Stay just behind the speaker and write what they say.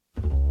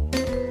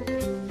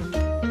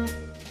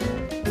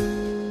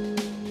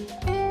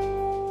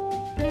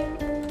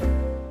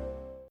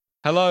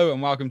Hello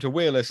and welcome to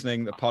We're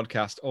Listening, the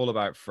podcast all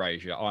about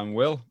Frasier. I'm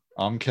Will.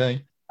 I'm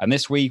Kay. And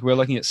this week we're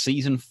looking at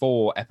season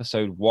 4,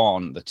 episode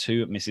 1, The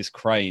Two Mrs.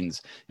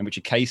 Cranes, in which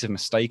a case of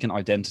mistaken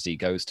identity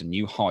goes to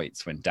new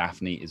heights when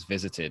Daphne is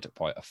visited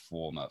by a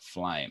former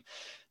flame.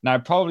 Now,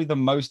 probably the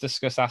most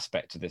discussed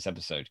aspect of this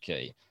episode,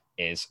 Key,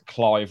 is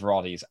Clive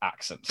Roddy's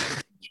accent.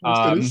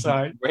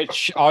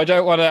 Which I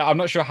don't want to. I'm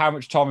not sure how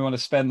much time we want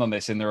to spend on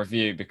this in the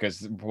review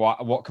because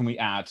what can we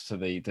add to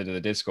the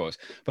discourse?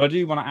 But I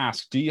do want to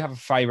ask: do you have a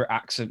favorite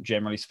accent,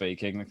 generally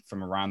speaking,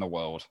 from around the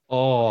world?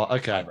 Oh,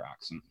 okay. Favorite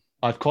accent?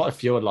 I've quite a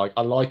few.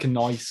 I like a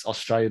nice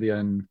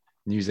Australian,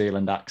 New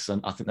Zealand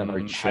accent. I think they're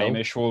very chill.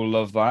 Hamish will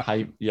love that.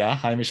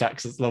 Hamish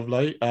accent's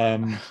lovely.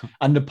 And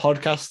the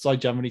podcasts I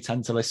generally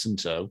tend to listen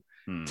to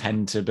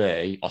tend to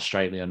be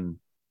Australian,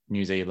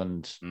 New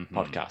Zealand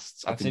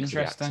podcasts. That's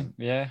interesting.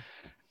 Yeah.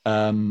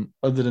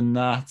 Other than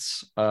that,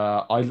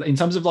 in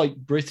terms of like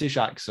British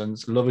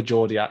accents, love a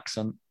Geordie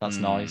accent. That's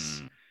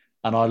nice,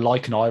 and I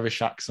like an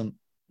Irish accent.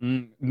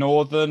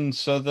 Northern,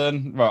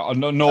 southern, well,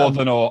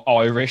 northern or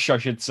Irish, I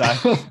should say.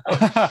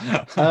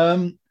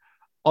 I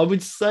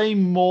would say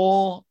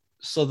more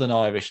Southern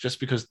Irish, just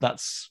because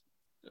that's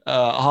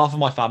half of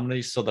my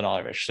family's Southern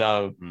Irish,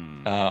 so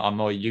I'm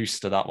more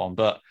used to that one.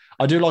 But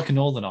I do like a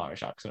Northern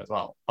Irish accent as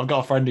well. I've got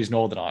a friend who's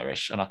Northern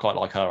Irish, and I quite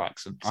like her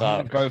accent. So I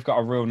think they've both got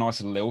a real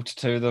nice lilt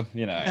to them,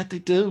 you know. Yeah, they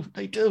do.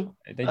 They do.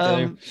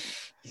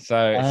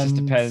 So it just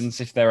depends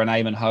if they're an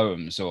Eamon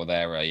Holmes or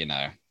they're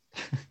a,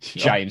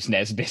 James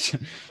Nesbitt.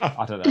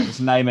 I don't know.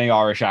 Just naming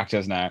Irish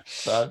actors now.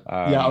 So,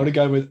 I want to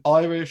go with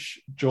Irish,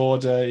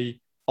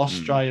 Geordie,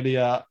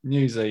 Australia,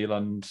 New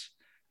Zealand,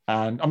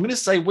 and I'm going to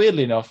say,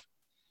 weirdly enough,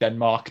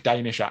 Denmark,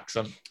 Danish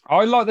accent.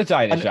 I like the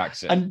Danish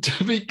accent. And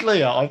to be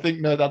clear, I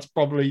think that's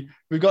probably, if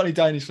we've got any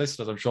Danish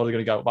listeners, I'm sure they're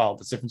going to go, well,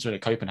 there's a difference between a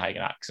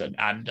Copenhagen accent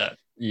and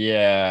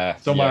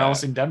somewhere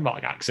else in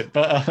Denmark accent.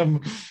 But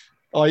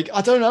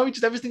I don't know,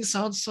 just everything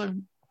sounds so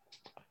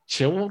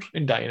chilled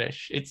in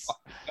Danish.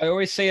 I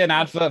always see an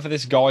advert for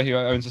this guy who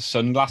owns a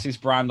sunglasses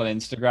brand on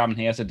Instagram, and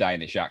he has a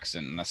Danish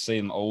accent, and I see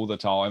him all the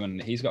time,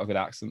 and he's got a good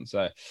accent.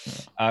 So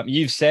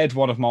you've said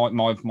one of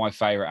my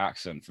favorite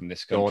accent from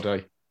this country.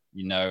 Geordie.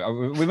 We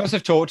must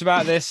have talked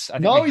about this.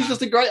 He's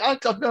just a great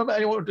actor. I've never met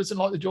anyone who doesn't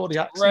like the Geordie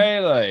accent.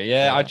 Really?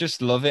 Yeah, I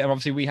just love it. And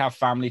obviously we have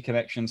family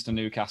connections to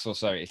Newcastle,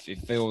 so it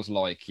feels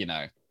like,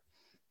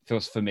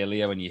 feels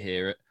familiar when you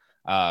hear it.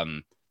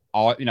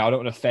 I don't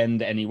want to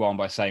offend anyone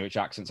by saying which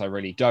accents I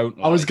really don't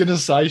like. I was going to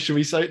say, should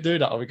we do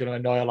that? Are we going to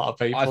annoy a lot of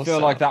people? I feel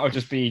like that would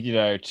just be,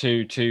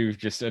 too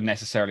just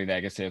unnecessarily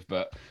negative.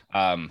 But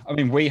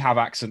we have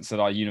accents that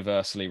are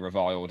universally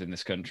reviled in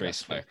this country.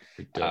 Yes,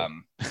 so,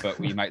 but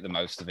we make the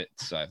most of it.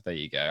 So there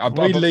you go.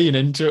 We lean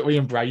into it. We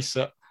embrace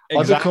it.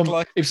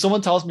 Exactly. If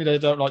someone tells me they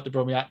don't like the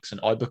Brummie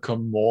accent, I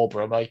become more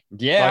Brummie.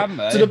 Yeah,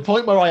 to the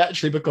point where I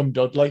actually become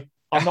Dudley.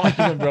 I'm not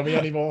even Brummie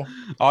anymore.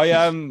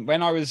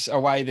 When I was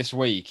away this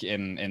week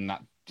in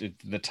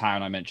the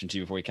town I mentioned to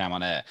you before we came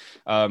on air,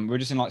 we were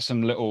just in like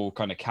some little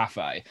kind of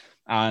cafe,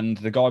 and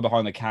the guy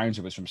behind the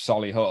counter was from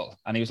Solihull,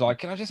 and he was like,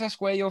 "Can I just ask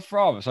where you're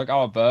from?" It's like,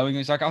 "Oh, Birmingham."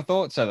 He's like, "I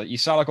thought so. That you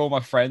sound like all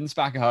my friends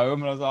back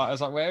home." And I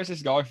was like, "Where is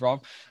this guy from?"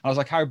 And I was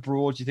like, "How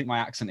broad do you think my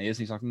accent is?"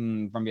 And he's like,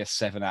 "Maybe a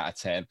 7 out of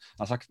 10."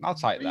 I was like, "I'll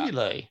take that."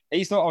 Really?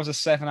 He thought I was a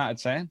 7 out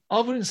of 10.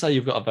 I wouldn't say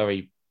you've got a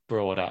very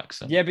broad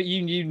accent. Yeah, but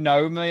you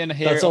know me and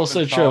hear that's it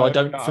also true. I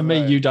don't. For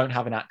me, you don't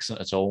have an accent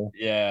at all.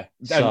 Yeah,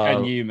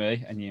 and you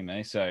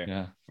me. So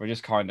yeah, we're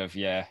just kind of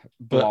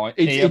But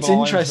it's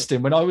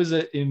interesting. When I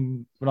lived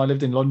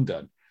in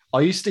London,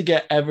 I used to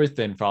get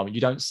everything from you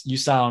don't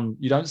sound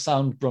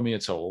Brummie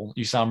at all.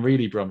 You sound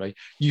really Brummie.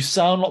 You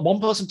sound like,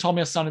 one person told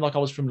me I sounded like I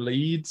was from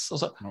Leeds. I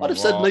was like, I'd have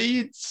said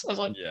Leeds. I was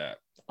like,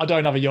 I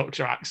don't have a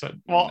Yorkshire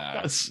accent.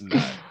 What?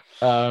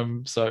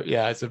 No. So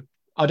yeah,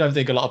 I don't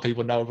think a lot of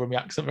people know Brummie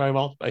accent very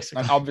well,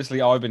 basically. And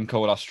obviously, I've been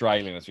called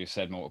Australian, as we've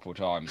said multiple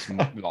times.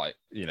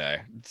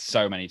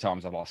 So many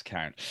times I've lost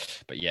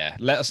count. But yeah,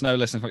 let us know,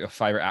 listeners, what your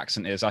favourite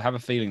accent is. I have a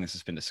feeling this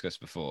has been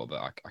discussed before,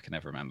 but I can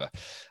never remember.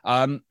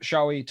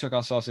 Shall we tuck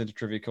ourselves into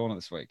Trivia Corner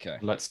this week, Kay?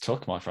 Let's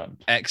tuck, my friend.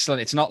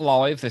 Excellent. It's not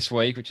live this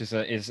week, which is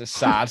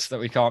sad that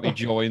we can't be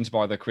joined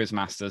by the quiz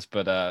masters,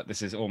 but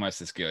this is almost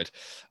as good.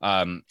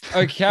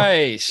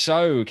 Okay,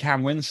 so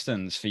Cam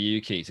Winston's for you,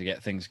 Key, to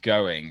get things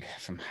going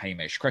from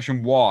Hamish.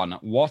 Question 1.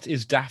 What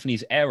is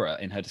Daphne's error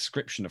in her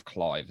description of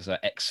Clive as her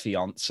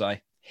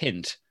ex-fiance?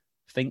 Hint.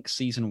 Think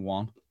season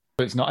 1.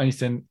 But it's not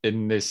anything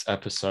in this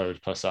episode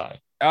per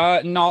se.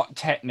 Not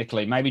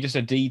technically. Maybe just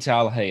a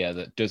detail here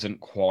that doesn't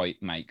quite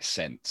make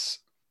sense.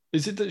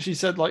 Is it that she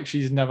said like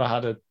she's never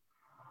had a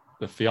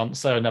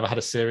fiance or never had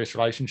a serious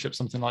relationship,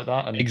 something like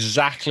that? And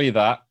exactly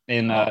that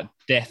in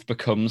Death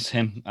Becomes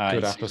Him.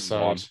 Good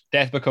episode.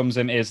 Death Becomes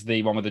Him is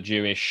the one with the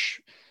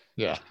Jewish.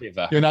 Yeah.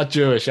 You're not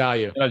Jewish, are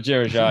you? You're not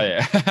Jewish, are you?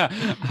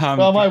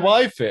 Well, my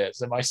wife is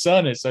and my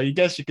son is, so you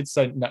guess you could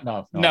say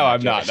no. No,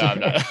 I'm not.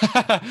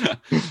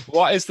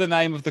 What is the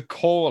name of the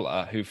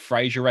caller who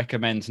Frasier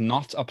recommends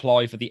not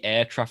apply for the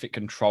air traffic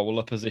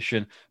controller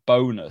position?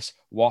 Bonus.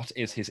 What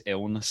is his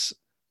illness?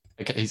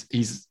 Okay,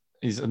 he's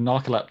a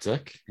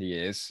narcoleptic. He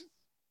is.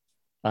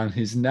 And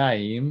his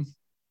name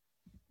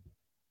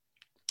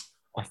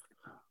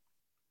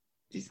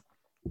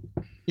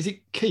is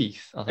it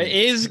Keith? I think. It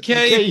is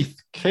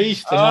Keith.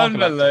 Keith.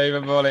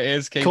 Unbelievable. It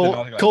is Keith.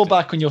 Call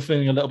back when you're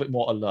feeling a little bit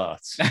more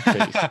alert.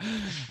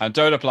 And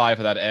don't apply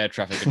for that air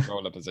traffic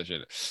controller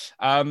position.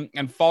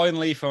 And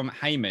finally, from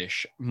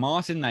Hamish,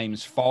 Martin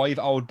names 5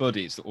 old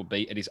buddies that will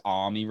be at his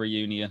army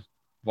reunion.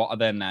 What are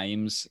their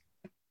names?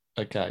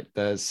 Okay,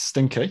 there's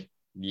Stinky.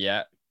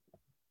 Yeah.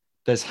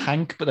 There's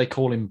Hank, but they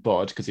call him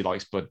Bud because he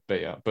likes Bud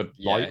beer. Bud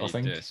Light, I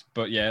think. Does.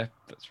 But yeah,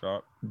 that's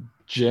right.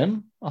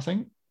 Jim, I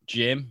think.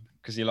 Jim,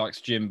 because he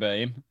likes Jim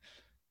Beam.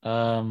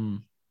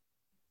 The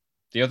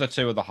other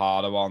 2 are the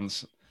harder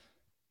ones.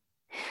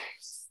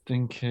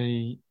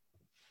 Stinky.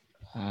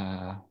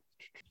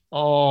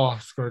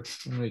 It's good.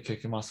 I'm really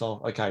kicking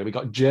myself. Okay, we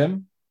got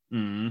Jim,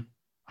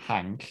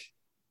 Hank,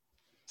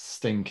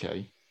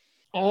 Stinky.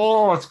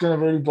 Oh, it's gonna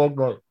really bug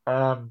me.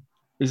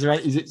 Is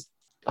it?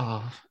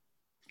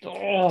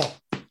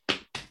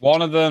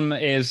 One of them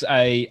is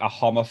a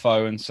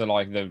homophone, so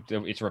like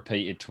it's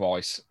repeated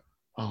twice.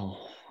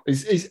 Oh, I'm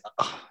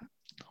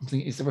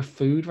thinking, is there a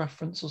food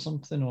reference or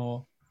something?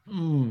 Or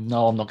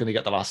no, I'm not going to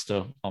get the last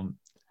two.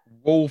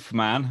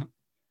 Wolfman.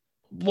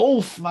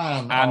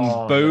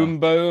 And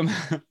Boom Boom.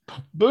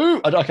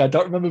 Boom. Okay, I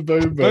don't remember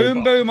Boom Boom.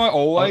 Boom Boom. I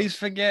always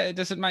forget. It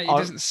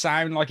doesn't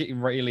sound like it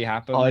really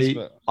happens.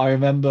 I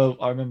remember.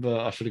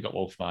 I should have got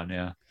Wolfman.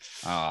 Yeah.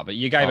 But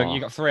you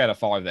got 3 out of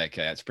 5 there,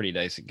 Kate. It's pretty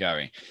decent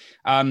going.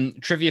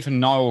 Trivia for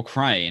Niall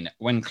Crane.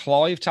 When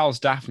Clive tells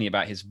Daphne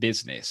about his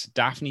business,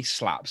 Daphne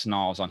slaps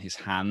Niles on his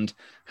hand.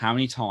 How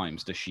many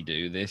times does she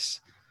do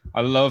this?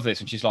 I love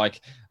this. And she's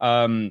like,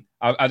 a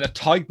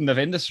titan of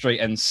industry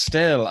and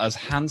still as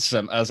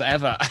handsome as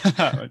ever.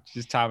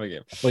 She's tapping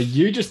him. Well,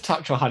 you just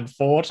tapped your hand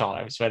 4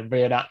 times when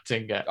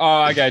reenacting it.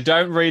 Oh, okay.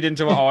 Don't read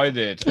into what I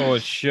did. Or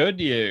should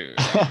you?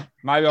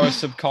 Maybe I was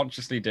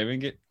subconsciously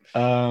doing it.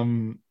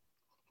 I'm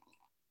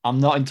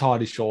not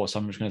entirely sure, so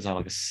I'm just going to say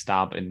like a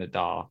stab in the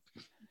dark.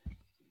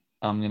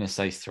 I'm going to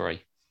say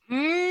 3.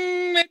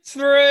 It's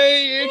 3.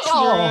 It's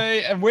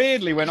 3. And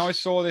weirdly, when I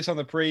saw this on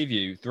the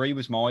preview, 3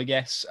 was my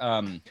guess.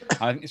 I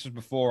think this was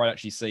before I'd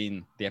actually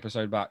seen the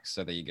episode back.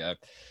 So there you go.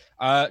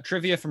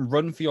 Trivia from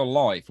Run for Your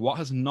Life. What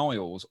has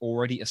Niles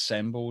already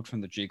assembled from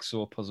the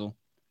jigsaw puzzle?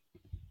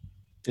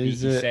 He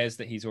says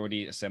that he's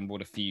already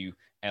assembled a few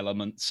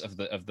elements of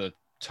the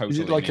total. Is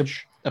it like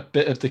a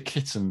bit of the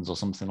kittens or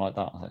something like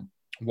that? I think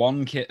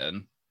 1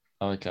 kitten.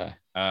 Okay.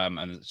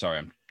 And sorry,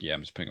 I'm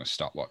just putting a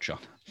stopwatch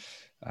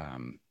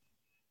on.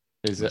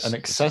 Is it an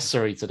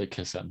accessory to the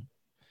kitten?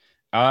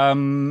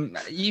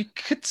 You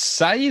could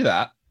say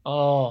that.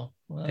 Oh,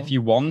 well. If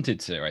you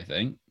wanted to, I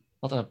think.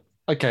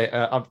 Okay.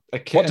 A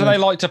what do they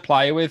like to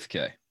play with,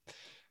 Kay?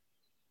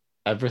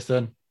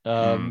 Everything.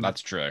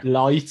 That's true.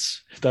 Light.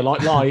 They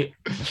like light.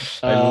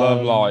 They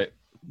love light.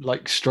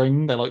 Like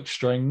string. They like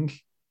string.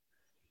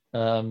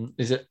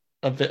 Is it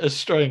a bit of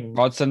string?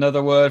 What's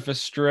another word for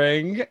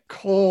string?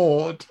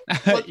 Cord.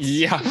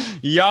 Yeah,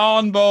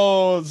 yarn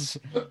balls.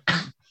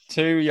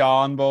 2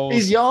 yarn balls.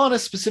 Is yarn a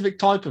specific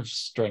type of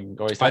string,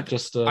 or is that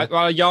just a...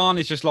 Well, yarn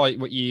is just like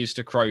what you use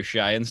to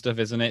crochet and stuff,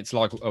 isn't it? It's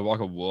like a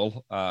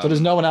wool. So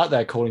there's no one out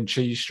there calling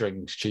cheese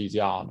strings cheese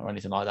yarn or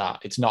anything like that.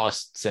 It's not a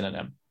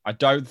synonym. I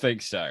don't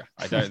think so.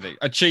 I don't think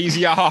a cheese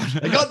yarn.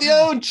 I got the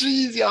old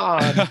cheese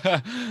yarn.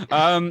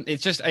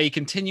 It's just a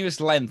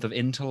continuous length of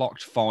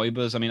interlocked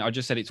fibers. I mean, I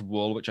just said it's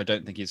wool, which I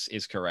don't think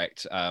is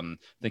correct. I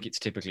think it's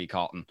typically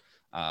cotton.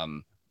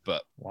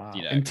 But wow,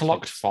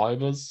 interlocked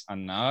fibers. I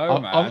know.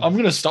 I'm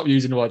going to stop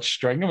using the word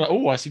string. I'm like,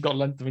 I see you've got a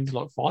length of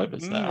interlocked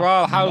fibers there.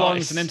 Well, how long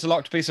is an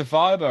interlocked piece of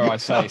fiber? I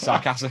say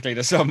sarcastically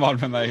to someone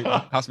when they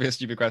ask me a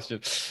stupid question.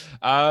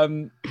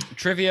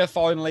 Trivia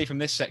finally from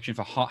this section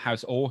for Hot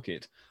House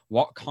Orchid.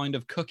 What kind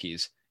of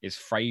cookies is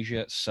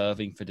Frasier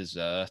serving for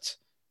dessert?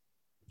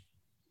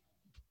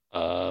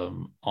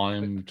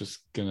 I'm just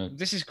gonna.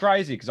 This is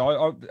crazy because I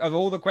of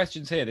all the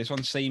questions here, this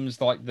one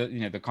seems like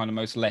the kind of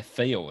most left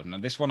field,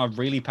 and this one I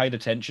really paid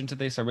attention to.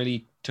 This I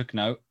really took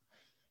note.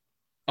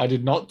 I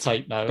did not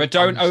take note, but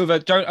don't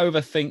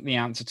overthink the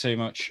answer too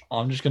much.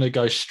 I'm just gonna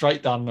go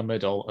straight down the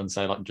middle and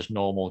say like just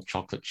normal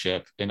chocolate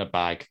chip in a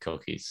bag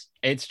cookies.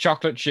 It's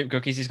chocolate chip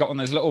cookies. He's got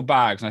one of those little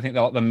bags, and I think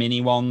they're like the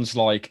mini ones.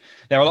 Like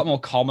they're a lot more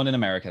common in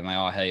America than they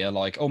are here.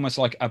 Like almost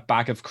like a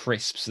bag of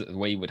crisps that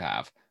we would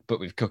have, but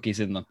with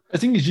cookies in them. The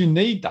thing is, you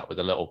need that with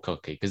a little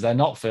cookie because they're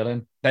not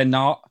filling. They're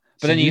not.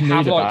 But so then you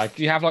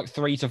have like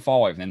 3 to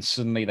 5, and then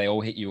suddenly they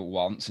all hit you at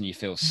once, and you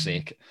feel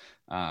sick.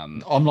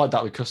 I'm like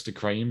that with custard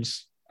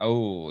creams.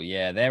 Oh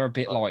yeah, they're a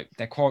bit like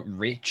they're quite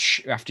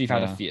rich after you've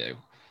had a few.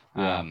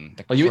 Yeah.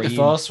 You eat the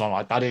first one,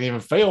 like I didn't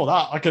even feel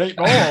that. I could eat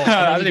more.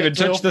 I didn't even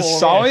touch the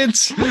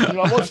sides.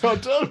 Like, what's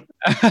got done?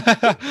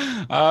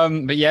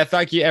 But yeah,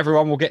 thank you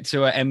everyone. We'll get to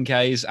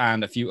MKs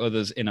and a few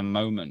others in a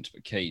moment.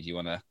 But Key, do you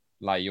want to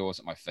lay yours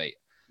at my feet?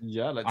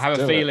 Yeah, let's. I have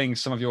a feeling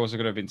some of yours are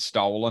going to have been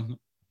stolen.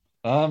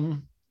 Or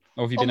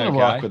have you been okay?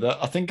 Work with it.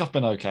 I think I've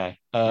been okay.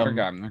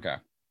 Okay.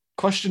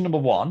 Question number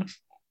 1.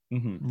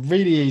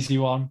 Really easy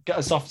one. Get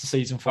us off to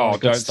season 4. Oh,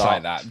 don't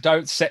say that.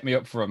 Don't set me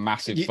up for a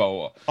massive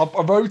fault. I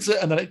wrote it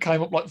and then it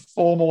came up like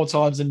 4 more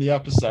times in the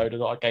episode.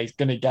 And okay, he's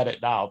going to get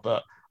it now,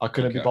 but I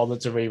couldn't be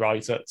bothered to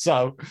rewrite it.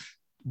 So,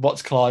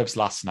 what's Clive's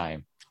last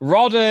name?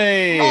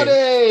 Roddy!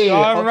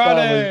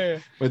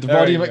 Roddy! With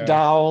Roddy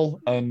McDowell.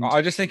 And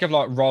I just think of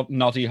like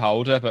Noddy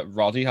Holder, but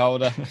Roddy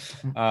Holder.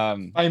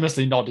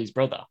 Famously Noddy's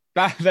brother.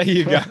 There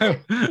you go.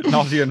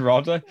 Noddy and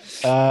Roddy.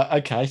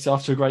 Okay, so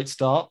after a great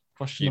start.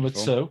 Question number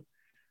 2.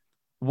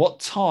 What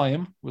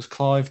time was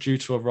Clive due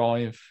to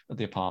arrive at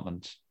the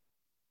apartment?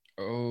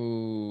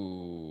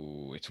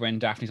 Oh, it's when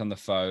Daphne's on the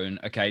phone.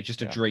 Okay,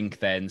 just a drink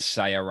then,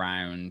 say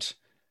around.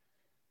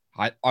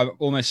 I'm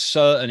almost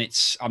certain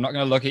I'm not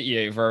going to look at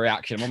you for a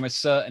reaction. I'm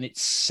almost certain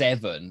it's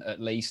 7,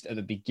 at least at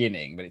the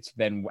beginning, but it's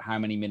then how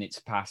many minutes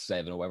past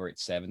 7 or whether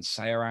it's 7.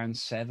 Say around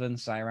 7,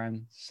 say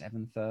around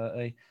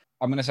 7:30.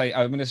 I'm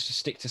going to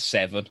stick to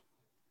 7.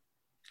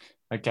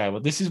 Okay,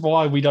 well, this is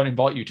why we don't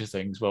invite you to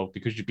things, Will,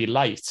 because you'd be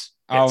late.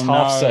 It's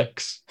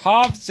 6:30.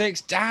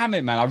 6:30. Damn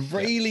it, man. I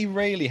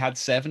really had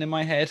 7 in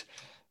my head.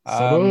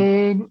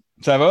 7.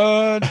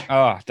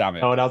 Oh, damn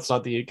it. No one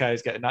outside the UK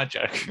is getting that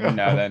joke.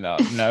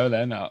 No,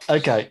 they're not.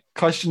 Okay,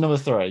 question number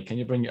 3. Can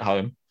you bring it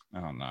home?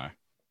 Oh, no.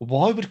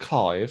 Why would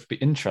Clive be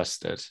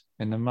interested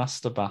in the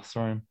master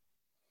bathroom?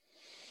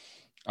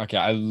 Okay,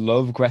 I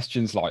love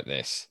questions like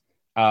this.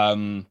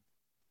 But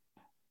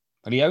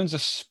he owns a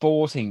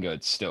sporting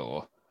goods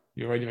store.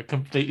 You're in a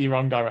completely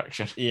wrong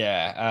direction.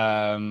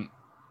 Yeah.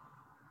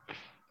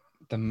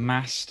 The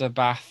master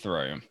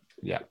bathroom.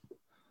 Yeah.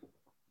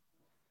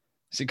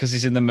 Is it because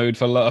he's in the mood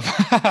for love?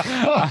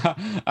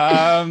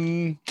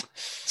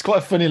 It's quite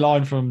a funny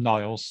line from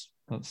Niles.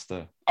 That's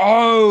the...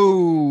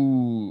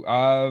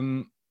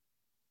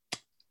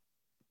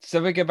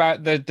 Something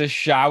about the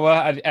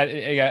shower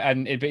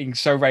and it being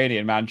so rainy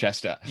in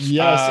Manchester.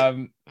 Yes.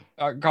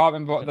 I can't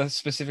remember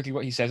specifically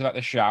what he says about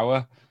the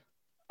shower.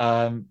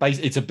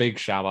 Basically, it's a big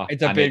shower.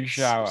 It's a big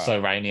shower.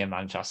 So rainy in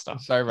Manchester.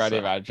 In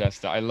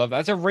Manchester. I love that.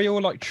 That's a real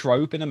like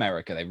trope in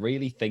America. They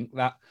really think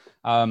that.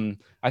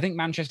 I think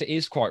Manchester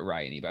is quite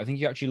rainy, but I think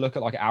you actually look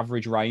at like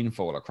average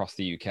rainfall across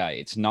the UK.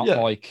 It's not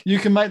like you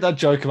can make that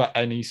joke about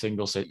any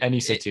single city, any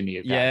city in the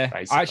UK. Yeah,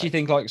 basically. I actually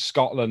think like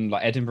Scotland,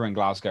 like Edinburgh and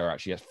Glasgow, are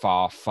actually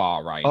far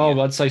rainier. Oh,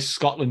 I'd say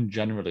Scotland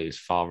generally is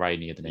far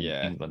rainier than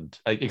England,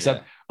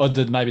 except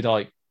other than maybe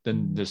like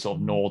the sort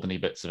of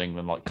northerny bits of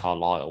England, like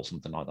Carlisle,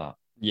 something like that.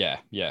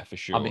 Yeah, for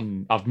sure. I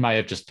mean, I may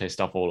have just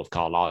pissed off all of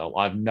Carlisle.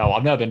 I've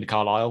never been to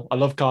Carlisle. I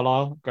love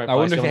Carlisle. Great place. I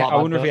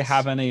wonder if you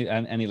have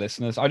any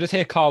listeners. I just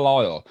hear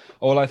Carlisle.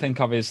 All I think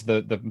of is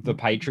the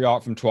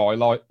patriarch from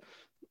Twilight.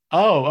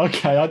 Oh,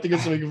 okay. I think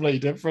it's something completely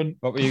different.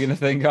 What were you going to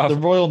think of? The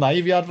Royal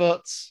Navy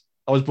adverts.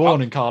 I was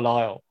born in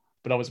Carlisle,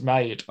 but I was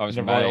made in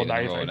the Royal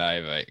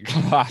Navy.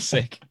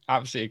 Classic.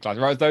 Absolutely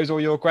classic. Right, those are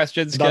all your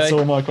questions, That's Kay?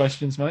 all my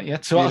questions, mate. Yeah,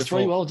 2 out of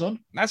 3. Well done.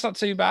 That's not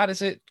too bad,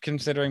 is it?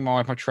 Considering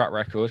my track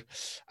record.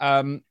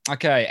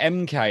 Okay,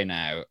 MK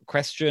now.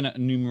 Question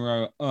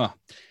numero 1.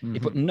 He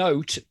put,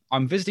 note,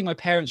 I'm visiting my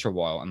parents for a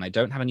while and they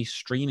don't have any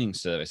streaming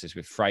services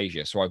with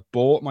Frasier, so I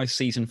bought my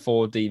season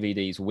 4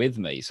 DVDs with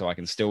me so I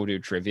can still do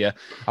trivia.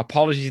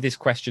 Apologies if this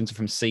question's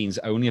from scenes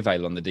only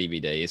available on the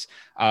DVDs.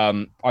 I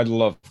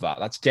love that.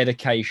 That's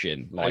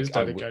dedication.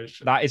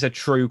 That is a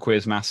true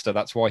quiz master.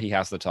 That's why he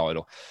has the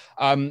title.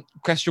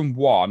 Question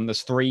 1,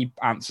 there's 3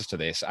 answers to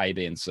this, A,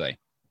 B, and C.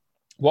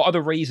 What are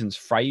the reasons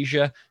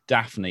Frasier,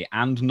 Daphne,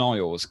 and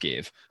Niles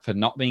give for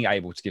not being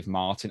able to give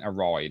Martin a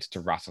ride to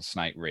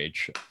Rattlesnake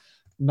Ridge?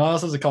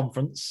 Niles has a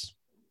conference.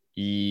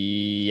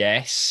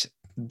 Yes.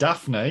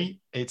 Daphne,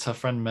 it's her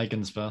friend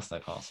Megan's birthday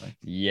party.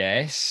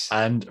 Yes.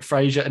 And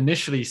Frasier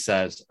initially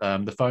says,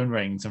 the phone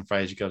rings and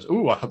Frasier goes,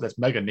 "Ooh, I hope that's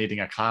Megan needing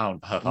a clown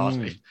for her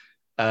party."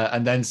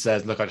 And then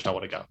says, "Look, I just don't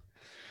want to go."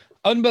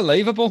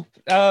 Unbelievable.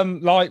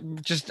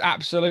 Just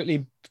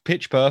absolutely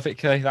pitch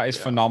perfectly. That is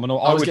phenomenal.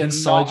 I would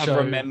not have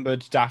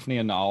remembered Daphne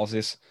and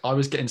Niles'. I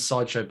was getting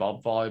Sideshow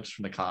Bob vibes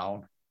from the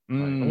clown. I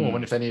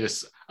wonder if they need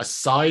a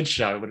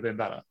sideshow would have been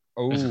better.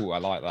 Oh, I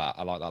like that.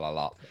 I like that a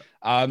lot.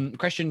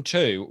 Question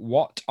 2.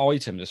 What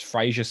item does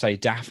Frasier say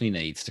Daphne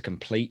needs to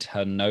complete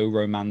her no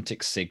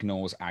romantic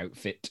signals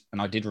outfit?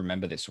 And I did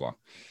remember this one.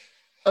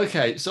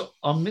 Okay, so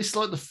I missed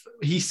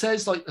he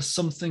says like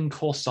something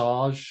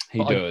corsage.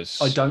 He does.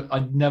 I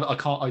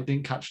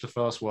didn't catch the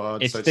first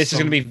word. This is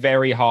going to be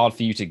very hard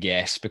for you to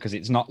guess because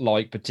it's not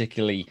like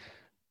particularly,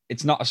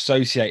 it's not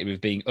associated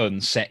with being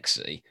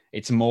unsexy.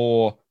 It's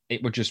more,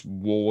 it would just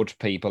ward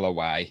people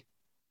away.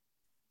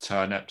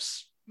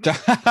 Turnips.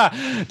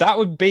 That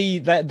would be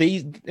that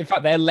these. In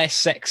fact, they're less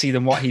sexy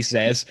than what he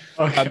says.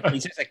 Okay. He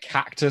says a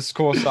cactus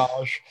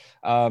corsage.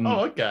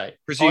 Okay.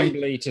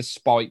 Presumably to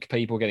spike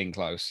people getting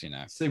close.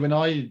 See, when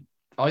I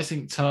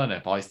think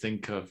turnip, I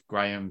think of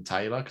Graham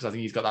Taylor because I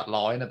think he's got that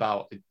line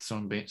about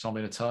someone being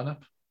a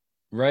turnip.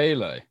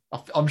 Really?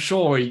 I'm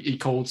sure he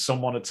called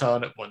someone a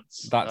turnip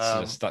once.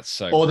 That's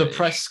so. Or the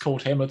press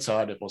called him a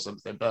turnip or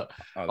something. But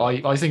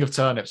I think of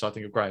turnips. I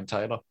think of Graham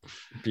Taylor.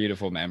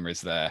 Beautiful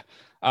memories there.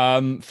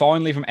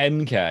 Finally from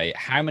MK,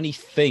 how many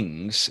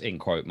things, in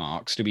quote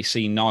marks, do we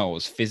see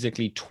Niles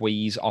physically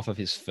tweeze off of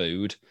his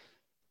food?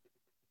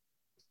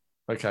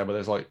 Okay, but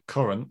there's like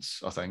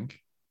currants, I think.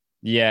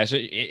 Yeah, so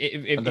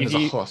And then there's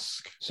a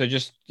husk. So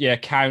just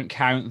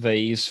count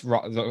these.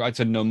 It's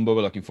a number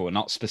we're looking for,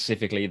 not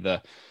specifically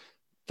the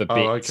bits.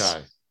 Oh,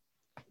 okay.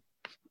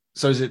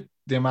 So is it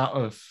the amount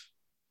of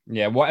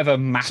whatever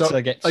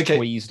matter gets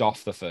tweezed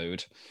off the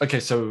food? Okay,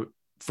 so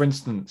for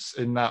instance,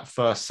 in that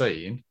first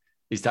scene,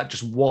 is that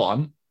just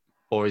one,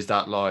 or is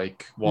that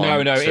like one?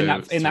 No. Two,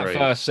 in that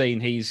first scene,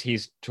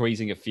 he's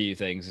tweezing a few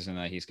things, isn't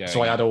there? He's going.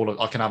 So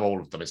I can have all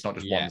of them. It's not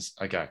just one.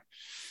 Okay.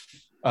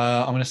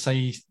 I'm gonna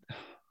say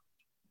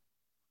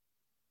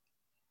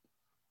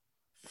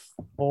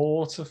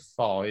 4 to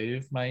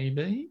 5,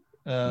 maybe.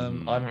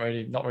 I'm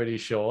not really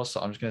sure, so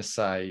I'm just gonna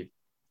say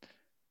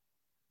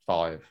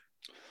 5.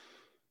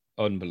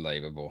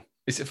 Unbelievable.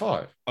 Is it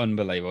 5?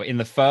 Unbelievable. In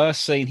the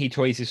first scene, he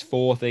tweezes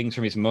 4 things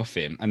from his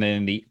muffin, and then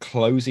in the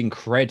closing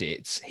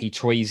credits, he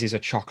tweezes a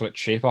chocolate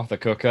chip off the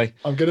cookie.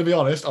 I'm going to be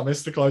honest, I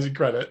missed the closing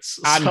credits.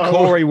 And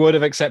Corey would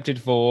have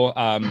accepted 4,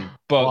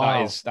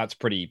 but that's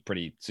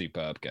pretty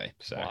superb, okay?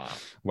 So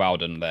well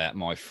done there,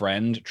 my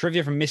friend.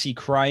 Trivia from Missy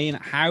Crane.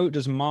 How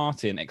does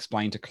Martin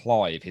explain to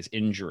Clive his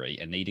injury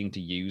and needing to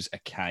use a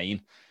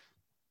cane?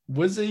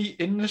 Was he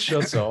in the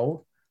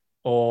shuttle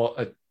or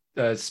a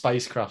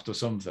spacecraft or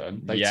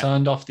something? They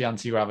turned off the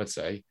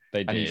anti-gravity.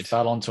 They did. He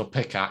fell onto a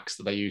pickaxe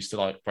that they used to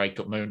like break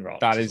up moon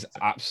rocks. That is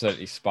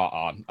absolutely spot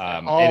on.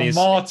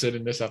 Martin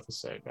in this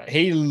episode, mate.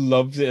 He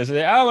loves it.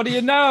 Oh, what do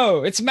you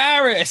know? It's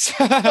Maris.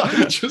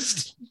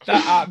 That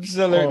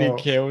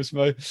absolutely kills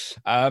me.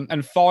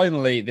 And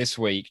finally, this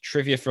week,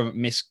 trivia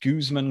from Miss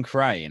Guzman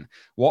Crane.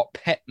 What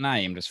pet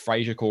name does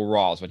Frasier call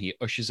Roz when he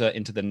ushers her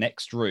into the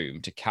next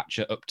room to catch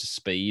her up to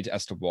speed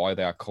as to why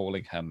they are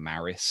calling her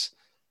Maris?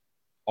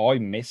 I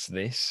miss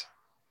this,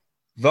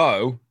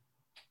 though,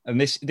 and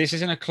this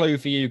isn't a clue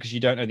for you because you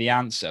don't know the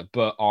answer,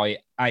 but I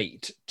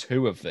ate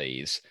 2 of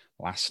these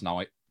last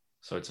night.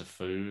 So it's a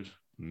food.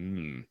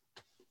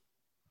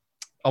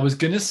 I was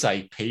going to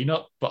say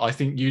peanut, but I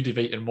think you'd have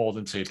eaten more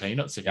than 2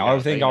 peanuts. I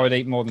think I would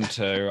eat more than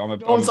 2.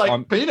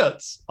 I'm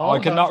peanuts. I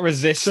cannot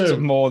resist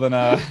more than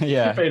 2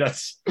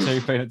 peanuts.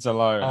 2 peanuts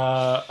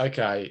alone.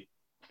 Okay.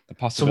 The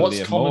possibility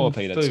of more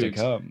peanuts to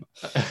come.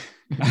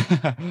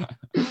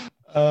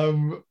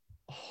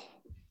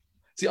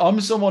 See,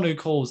 I'm someone who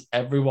calls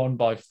everyone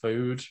by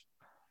food.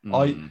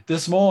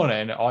 This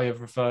morning I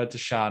have referred to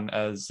Shan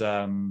as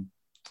I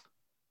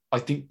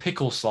think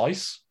pickle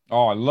slice.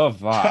 Oh, I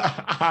love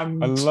that. I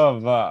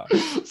love that.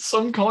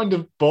 Some kind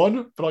of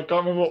bun, but I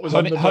can't remember what was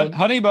on the bun.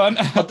 Honey bun.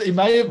 It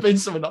may have been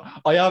something.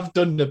 I have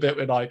done a bit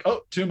with like,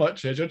 oh, too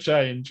much, here's your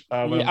change.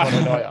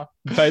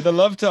 Pay the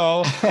love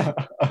toll.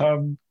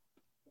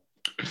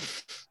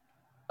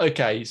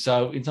 Okay,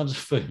 so in terms of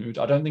food,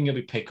 I don't think it'll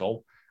be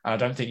pickle. And I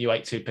don't think you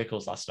ate 2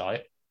 pickles last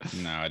night.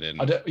 No, I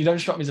didn't. You don't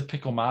strike me as a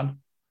pickle man.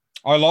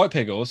 I like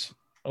pickles.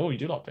 Oh, you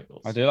do like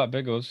pickles? I do like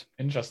pickles.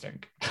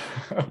 Interesting.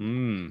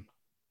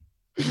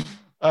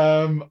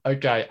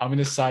 Okay, I'm going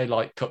to say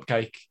like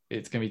cupcake.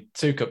 It's going to be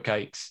 2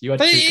 cupcakes. You had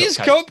 2 cupcakes. It is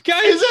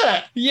cupcake? Is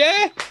it?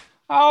 Yeah.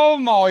 Oh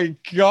my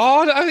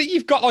God. I think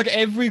you've got like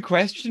every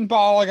question,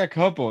 but like a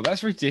couple.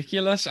 That's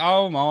ridiculous.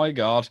 Oh my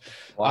God.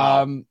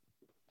 Wow.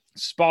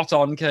 Spot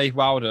on, Keith.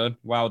 Well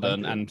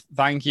done. And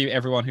thank you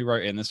everyone who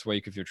wrote in this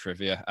week of your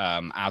trivia.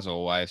 As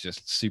always,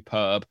 just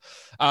superb.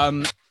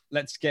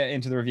 Let's get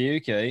into the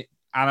review, Keith.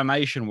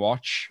 Animation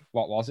Watch.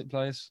 What was it,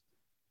 please?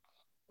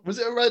 Was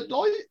it a red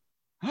light?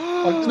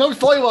 No,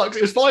 fireworks.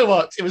 It was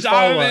fireworks.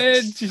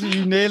 Fireworks.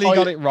 You nearly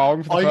got it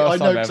wrong for the first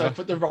time ever. I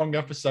put the wrong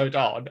episode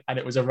on and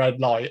it was a red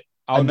light.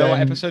 Oh, no, what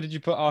episode did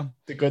you put on?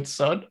 The Good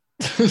Son.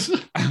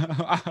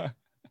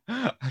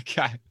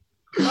 Okay.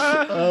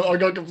 I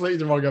got completely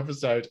the wrong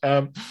episode.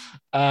 So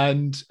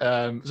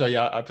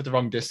I put the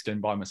wrong disc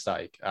in by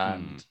mistake.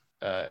 And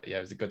it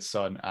was a Good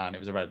Son and it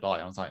was a red light.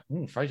 I was like,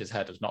 Frasier's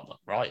head does not look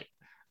right.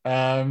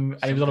 And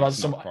he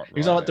was on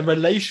about the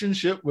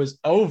relationship was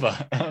over.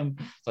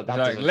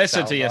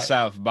 Listen to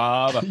yourself,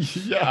 Bob.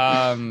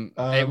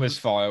 It was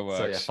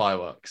fireworks. So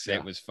fireworks.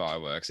 It was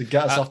fireworks. To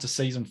get us off to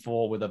season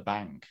 4 with a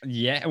bang.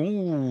 Yeah,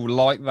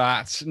 like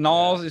that.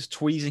 Niles is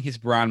tweezing his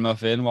bran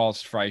muffin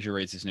whilst Frasier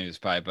reads his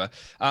newspaper.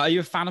 Are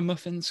you a fan of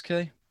muffins,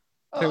 Key?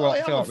 I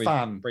am a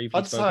fan.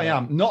 I'd say I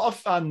am. Not a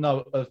fan,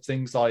 though, of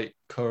things like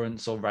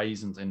currants or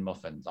raisins in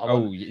muffins.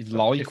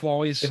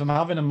 Likewise. If I'm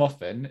having a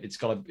muffin, it's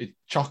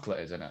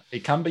chocolate, isn't it?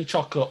 It can be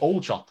chocolate, all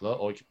chocolate,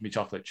 or it can be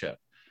chocolate chip.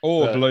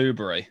 Or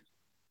blueberry.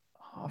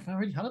 I've never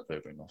really had a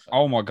blueberry muffin.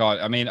 Oh, my God.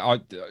 I mean, I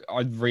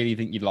really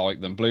think you'd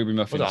like them. Blueberry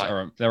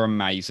muffins, they're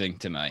amazing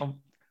to me.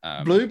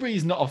 Blueberry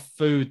is not a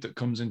food that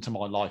comes into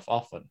my life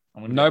often.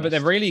 No, but they're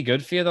really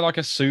good for you. They're like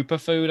a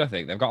superfood, I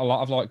think. They've got a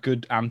lot of like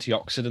good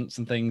antioxidants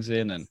and things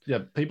in. And yeah,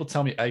 people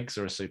tell me eggs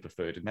are a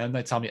superfood, and then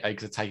they tell me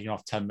eggs are taking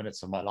off 10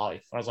 minutes of my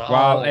life. I was like,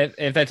 well,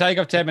 if they take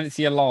off 10 minutes of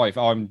your life,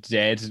 I'm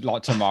dead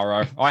like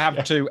tomorrow. I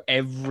have 2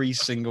 every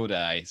single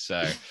day.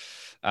 So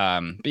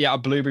But yeah, a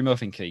blueberry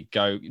muffin key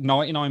go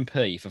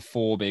 99p for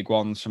 4 big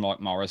ones from like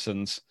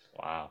Morrison's.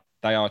 Wow.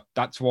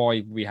 That's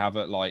why we have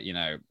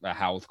a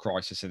health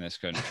crisis in this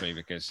country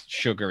because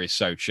sugar is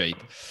so cheap.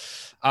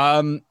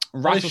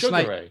 Rattlesnake.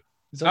 Sugary.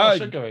 Is there not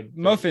sugar in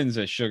muffins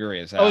are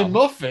sugary as hell. Oh, in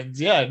muffins,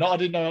 yeah. No, I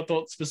didn't know. I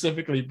thought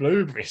specifically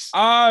blueberries.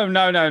 Oh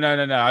no.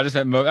 I just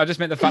meant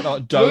the fact that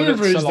like, donuts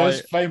blueberries, are like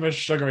those famous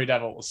sugary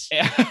devils.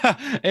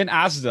 in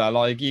Asda,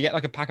 like you get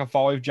like a pack of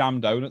 5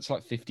 jam donuts,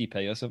 like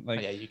 50p or something.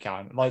 Oh, yeah, you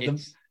can. Like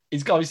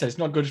it's got to be said, it's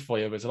not good for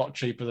you, but it's a lot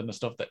cheaper than the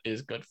stuff that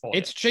is good for you.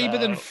 It's cheaper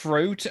than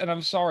fruit, and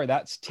I'm sorry,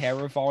 that's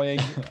terrifying.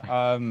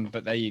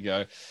 But there you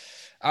go.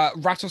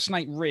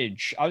 Rattlesnake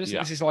Ridge. I just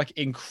think this is like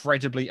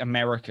incredibly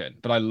American,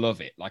 but I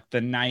love it. Like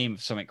the name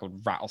of something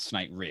called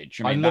Rattlesnake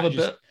Ridge. I love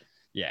a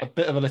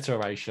bit of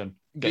alliteration.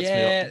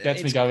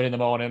 Gets me going in the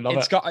morning.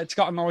 It's got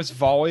a nice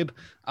vibe.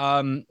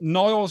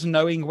 Niles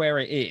knowing where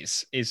it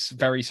is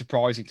very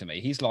surprising to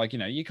me. He's like,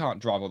 you can't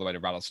drive all the way to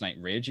Rattlesnake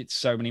Ridge. It's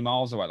so many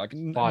miles away. Like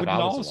 5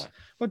 hours away.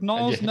 Would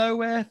Niles know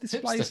where this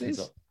place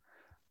is?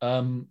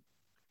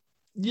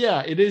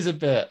 Yeah, it is a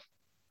bit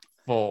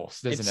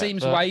forced, isn't it?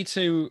 Seems way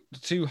too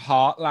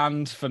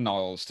heartland for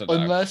Niles to know.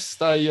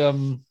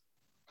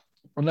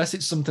 Unless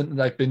it's something that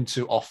they've been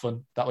to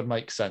often, that would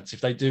make sense. If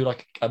they do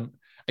like a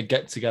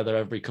get together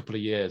every couple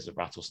of years at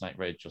Rattlesnake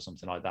Ridge or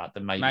something like that,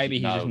 then maybe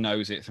he just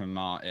knows it from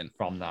Martin.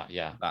 From that,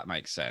 yeah, that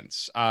makes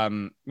sense.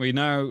 We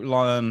know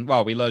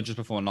we learned just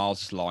before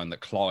Niles' line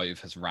that Clive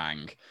has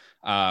rang.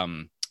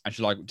 And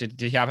she's like,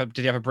 did he have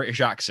a British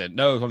accent?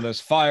 No, one of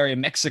those fiery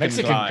Mexican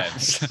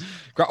guys.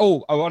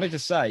 Oh, I wanted to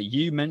say,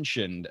 you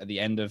mentioned at the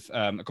end of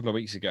a couple of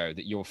weeks ago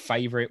that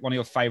one of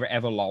your favorite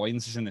ever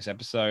lines is in this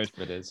episode.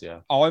 It is,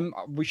 yeah.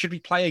 We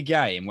should play a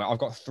game where I've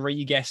got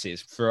 3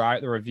 guesses throughout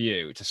the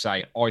review to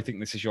say, I think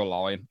this is your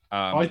line.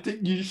 I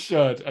think you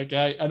should,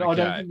 okay? And I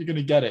don't think you're going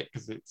to get it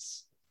because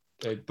it's...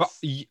 But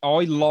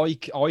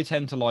I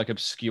tend to like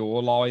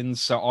obscure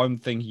lines, so I'm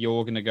thinking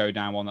you're going to go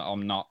down one that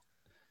I'm not.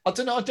 I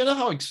don't know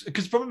how, because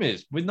the problem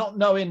is, with not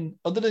knowing,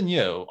 other than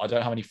you, I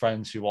don't have any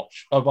friends who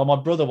watch, my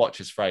brother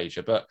watches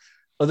Frasier, but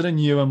other than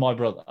you and my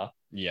brother, I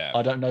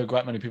don't know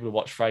great many people who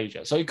watch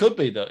Frasier. So it could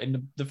be that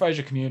in the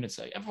Frasier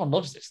community, everyone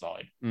loves this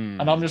line.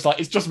 And I'm just like,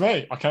 it's just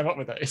me. I came up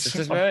with it. It's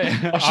just me.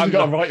 I should have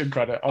got a writing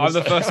credit. I'm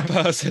the first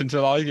person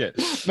to like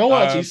it. No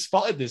one actually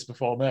spotted this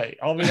before me.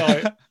 I'll be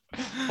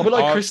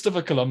like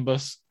Christopher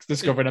Columbus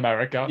discovering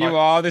America. You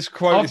are. This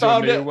quote is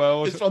your new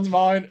world. This one's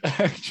mine.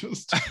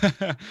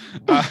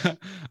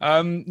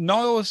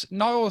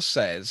 Niles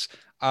says,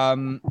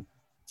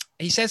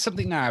 he says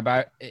something now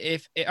about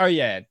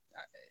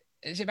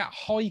is it about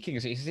hiking?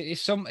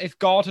 If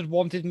God had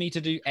wanted me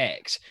to do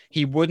X,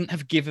 he wouldn't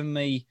have given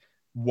me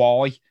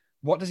Y.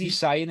 What does he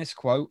say in this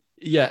quote?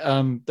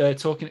 Yeah, they're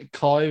talking.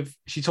 Clive.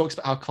 She talks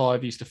about how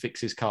Clive used to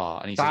fix his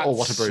car, and he said, "Oh,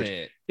 what a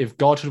brute! If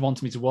God had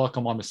wanted me to work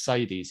on my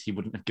Mercedes, he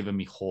wouldn't have given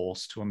me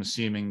Horst, who I'm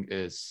assuming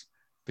is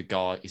the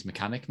guy, his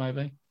mechanic,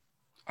 maybe."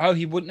 Oh,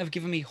 he wouldn't have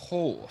given me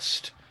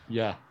Horst.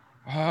 Yeah.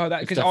 Oh,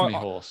 that's definitely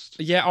Horst.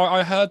 Yeah,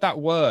 I heard that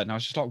word, and I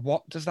was just like,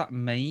 "What does that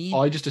mean?"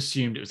 I just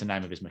assumed it was the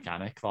name of his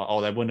mechanic. Like,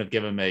 they wouldn't have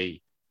given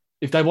me.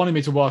 If they wanted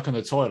me to work on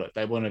the toilet,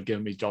 they wouldn't have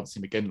given me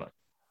Johnson McGinley.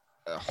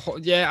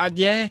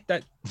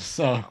 That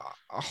so.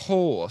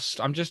 Horst.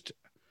 I'm just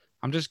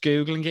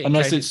googling it.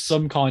 Unless it's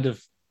some kind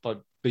of like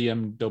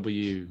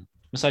BMW,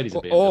 Mercedes.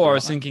 Or I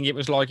was thinking it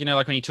was like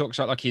like when he talks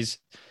about like his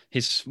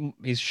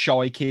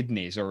shy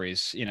kidneys or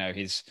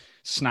his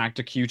snagged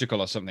a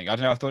cuticle or something. I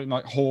don't know. I thought it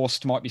might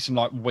Horst might be some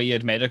like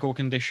weird medical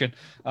condition.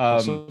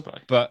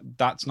 But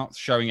that's not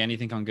showing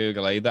anything on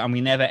Google either, and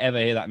we never ever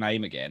hear that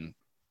name again.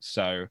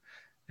 So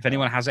if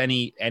anyone has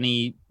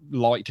any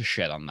light to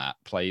shed on that,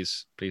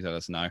 please let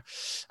us know.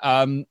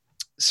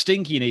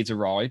 Stinky needs a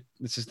ride.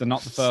 This is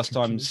not the first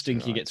time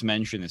Stinky gets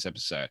mentioned in this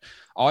episode.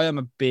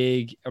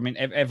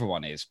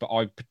 Everyone is, but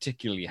I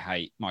particularly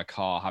hate my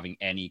car having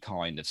any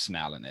kind of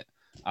smell in it.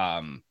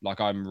 I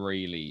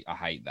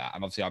hate that.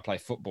 And obviously I play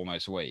football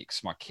most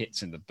weeks. My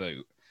kit's in the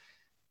boot.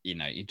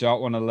 You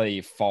don't want to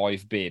leave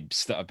 5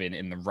 bibs that have been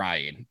in the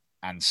rain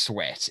and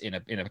sweat in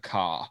a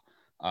car.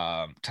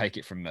 Take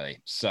it from me.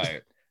 So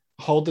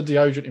hold the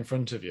deodorant in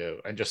front of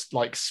you and just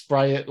like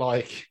spray it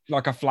like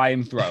a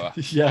flamethrower.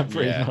 Yeah,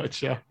 pretty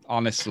much. Yeah,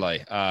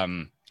 honestly.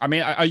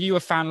 Are you a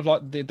fan of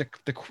like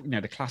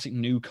the classic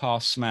new car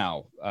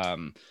smell?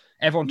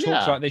 Everyone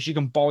talks about this. You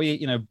can buy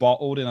it,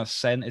 bottled in a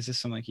scent. Is this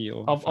something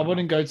I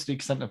wouldn't go to the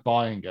extent of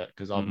buying it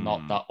because I'm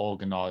not that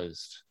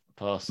organized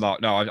person.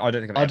 No, I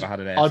don't think I've ever had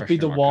an air I'd be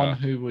the one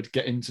who would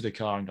get into the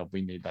car and go,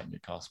 "We need that new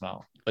car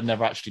smell," but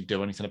never actually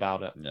do anything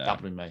about it. Yeah.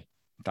 That would be me.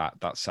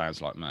 That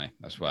sounds like me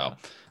as well.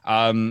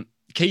 Yeah.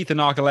 Keith, a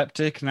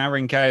narcoleptic. Now we're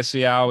in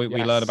KSCL.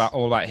 We learn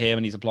all about him,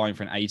 and he's applying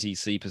for an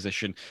ATC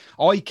position.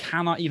 I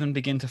cannot even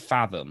begin to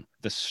fathom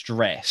the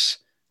stress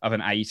of an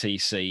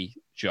ATC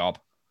job.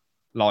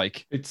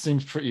 Like, it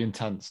seems pretty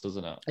intense,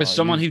 doesn't it? As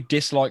someone who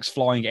dislikes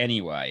flying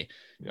anyway,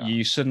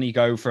 you suddenly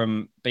go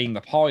from being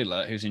the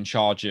pilot who's in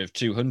charge of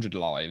 200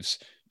 lives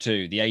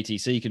to the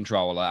ATC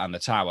controller and the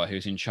tower,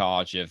 who's in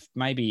charge of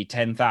maybe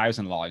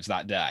 10,000 lives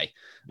that day.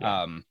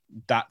 Yeah.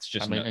 That's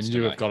just. I mean, and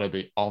you have got to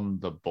be on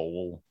the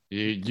ball.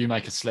 You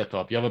make a slip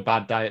up. You have a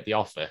bad day at the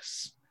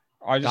office.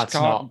 I just That's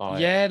can't.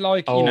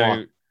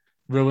 not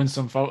Ruin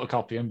some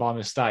photocopying by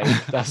mistake.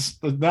 That's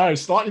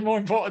slightly more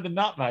important than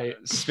that, mate.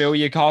 Spill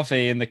your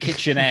coffee in the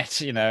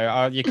kitchenette.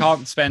 You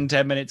can't spend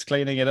 10 minutes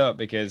cleaning it up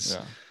because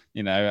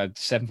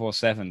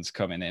 747's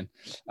coming in.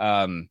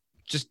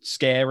 Just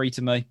scary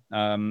to me.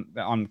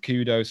 I'm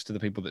kudos to the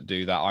people that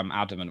do that. I'm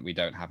adamant we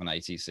don't have an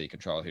ATC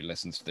controller who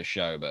listens to the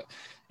show, but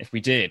if we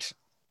did,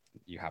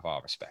 you have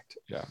our respect.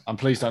 Yeah, and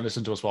please don't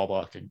listen to us while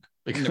working.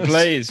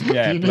 Please, you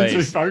need to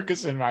be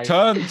focusing, mate.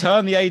 Turn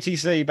the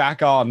ATC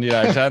back on.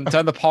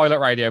 Turn the pilot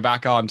radio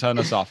back on. Turn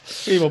us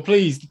off. People,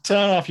 please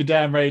turn off your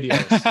damn radios.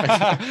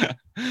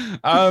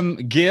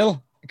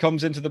 Gil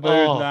comes into the booth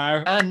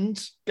now,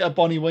 and get a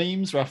Bonnie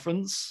Weems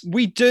reference.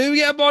 We do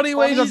get a Bonnie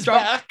Weems.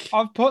 Back.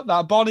 I've put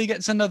that. Bonnie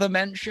gets another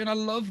mention. I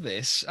love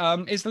this.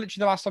 It's literally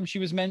the last time she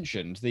was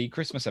mentioned. The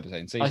Christmas episode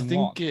in season 1. I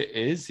think it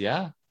is.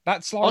 Yeah.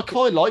 That's like I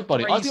quite like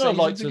Bonnie. I think I'd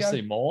like to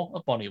see more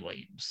of Bonnie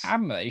Weems.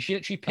 Hammer. She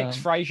literally picks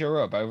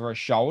Frasier up over her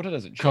shoulder,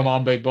 doesn't she? Come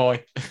on, big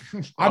boy.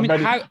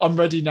 I'm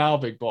ready now,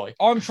 big boy.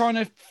 I'm trying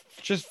to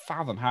just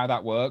fathom how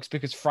that works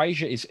because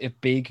Frasier is a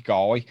big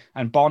guy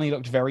and Bonnie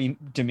looked very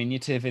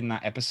diminutive in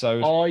that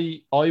episode.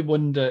 I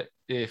wonder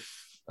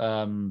if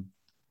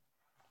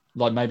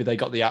maybe they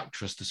got the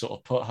actress to sort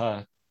of put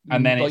her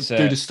and then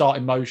do the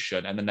starting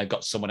motion, and then they've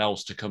got someone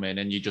else to come in,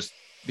 and you just.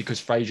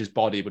 Because Frasier's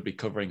body would be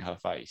covering her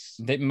face.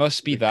 It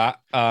must be that.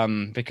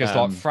 Because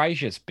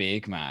Frasier's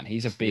big, man.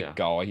 He's a big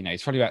guy.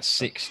 He's probably about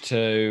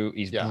 6'2".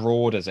 He's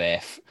broad as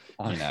F.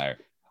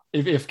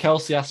 If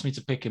Kelsey asked me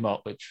to pick him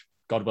up, which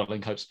God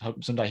willing, hope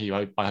someday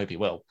I hope he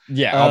will.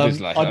 Yeah,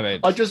 obviously.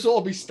 I'd just sort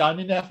of be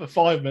standing there for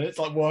 5 minutes,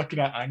 like working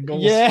out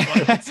angles. Yeah,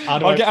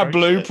 I'll get a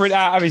blueprint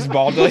out of his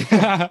body.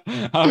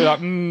 I'll be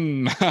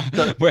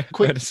like,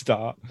 where to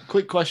start?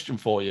 Quick question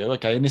for you.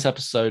 Okay, in this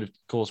episode, of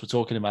course, we're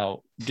talking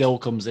about Gil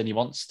comes in. He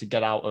wants to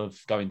get out of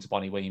going to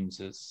Bonnie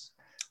Weems's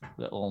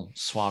little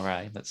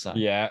soiree, let's say.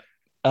 Yeah.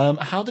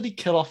 How did he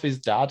kill off his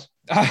dad?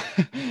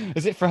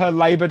 Is it for her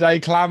Labor Day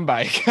clam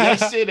bake?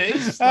 Yes, it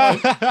is.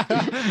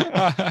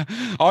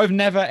 I've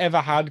never ever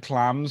had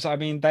clams. I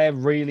mean, they're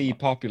really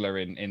popular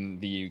in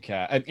the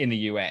UK, in the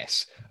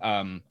US,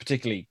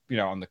 particularly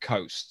on the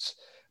coasts.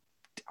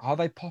 Are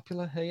they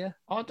popular here?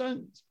 I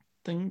don't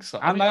think so.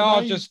 And they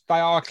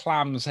are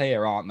clams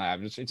here, aren't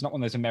they? It's not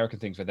one of those American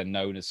things where they're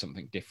known as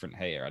something different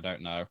here. I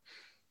don't know.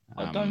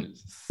 I don't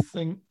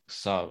think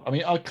so. I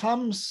mean, are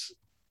clams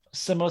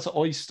similar to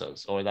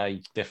oysters, or are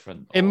they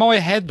different? In my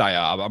head, they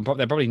are.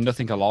 They're probably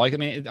nothing alike. I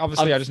mean,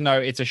 obviously, I just know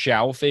it's a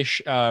shellfish.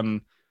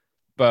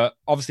 But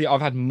obviously,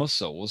 I've had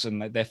mussels,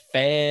 and they're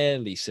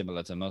fairly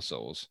similar to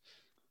mussels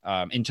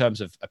in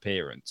terms of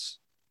appearance.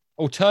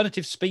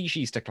 Alternative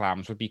species to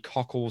clams would be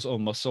cockles or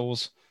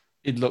mussels.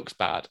 It looks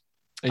bad.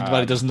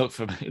 It doesn't look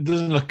for me. It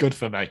doesn't look good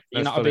for me.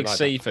 You're not a big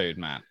seafood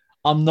man.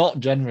 I'm not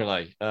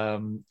generally.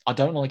 I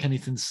don't like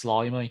anything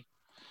slimy.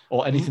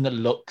 Or anything that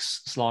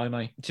looks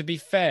slimy. To be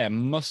fair,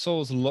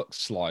 mussels look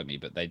slimy,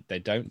 but they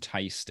don't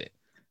taste it.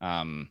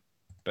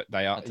 But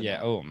they are,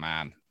 oh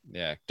man.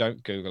 Yeah,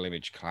 don't Google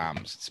image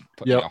clams. It's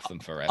putting me off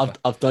them forever.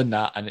 I've done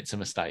that and it's a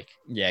mistake.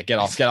 Yeah, get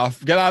off,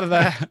 get out of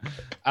there.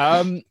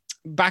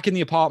 Back in the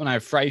apartment now,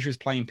 Frasier is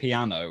playing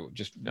piano.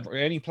 He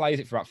only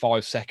plays it for about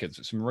 5 seconds.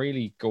 With some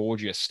really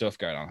gorgeous stuff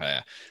going on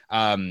here.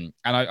 And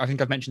I think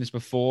I've mentioned this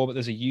before, but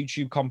there's a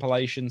YouTube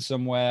compilation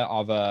somewhere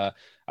of a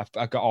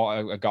guy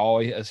or a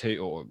girl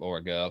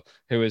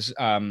who has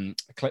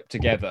clipped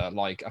together,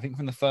 like I think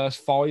from the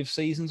first 5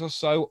 seasons or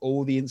so,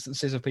 all the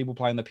instances of people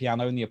playing the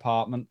piano in the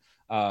apartment.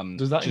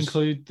 Does that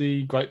include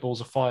the Great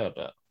Balls of Fire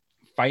bit?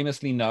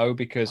 Famously, no,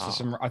 because there's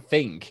some. I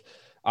think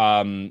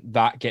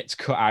that gets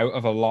cut out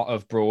of a lot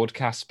of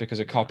broadcasts because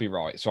of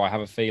copyright. So I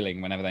have a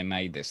feeling whenever they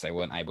made this, they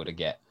weren't able to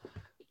get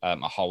a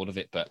hold of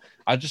it. But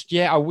I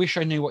wish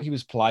I knew what he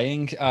was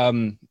playing.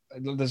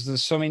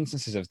 There's some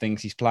instances of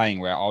things he's playing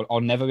where I'll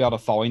never be able to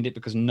find it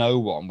because no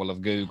one will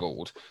have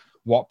Googled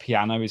what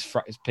piano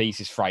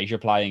piece is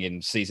Frasier playing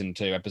in season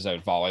 2,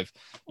 episode 5.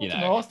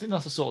 I think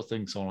that's the sort of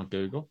thing someone would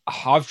Google.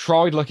 I've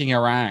tried looking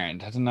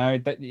around. I don't know.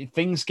 Having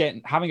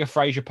a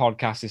Frasier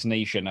podcast is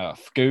niche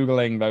enough.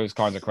 Googling those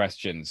kinds of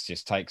questions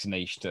just takes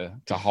niche to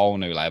whole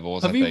new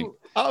levels. I think.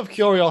 Out of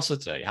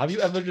curiosity, have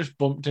you ever just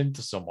bumped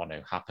into someone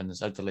who happens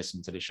to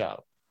listen to the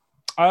show?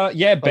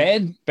 Yeah,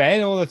 Ben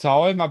all the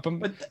time.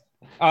 That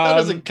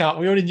doesn't count.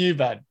 We already knew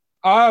Ben.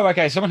 Oh,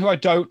 okay. Someone who I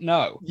don't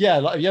know. Yeah,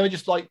 like have you ever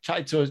just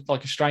chatted to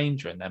a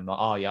stranger and then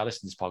I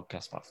listen to this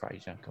podcast about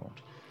Frasier. Come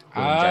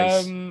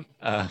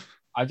on.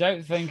 I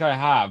don't think I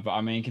have, but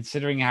I mean,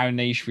 considering how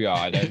niche we are,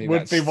 I don't think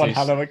would be one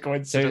hell of a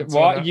coincidence.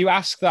 What you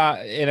ask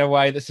that in a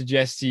way that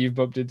suggests you've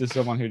bumped into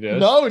someone who does?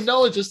 No,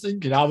 I was just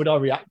thinking, how would I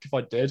react if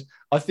I did?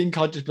 I think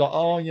I'd just be like,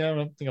 oh yeah,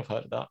 I think I've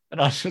heard of that,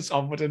 and I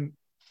wouldn't.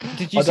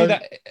 Did you see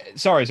that?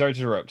 Sorry to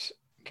interrupt.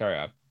 Carry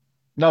on.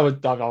 No,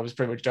 I was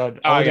pretty much done.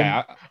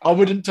 I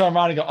wouldn't turn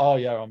around and go, oh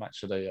yeah, I'm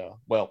actually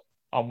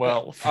I'm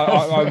Will.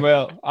 I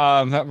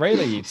will.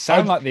 Really, you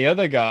sound like the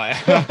other guy.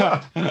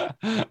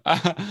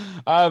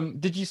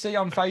 Did you see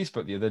on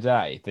Facebook the other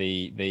day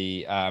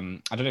the I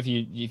don't know if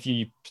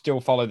you still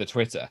follow the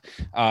Twitter.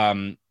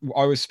 I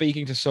was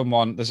speaking to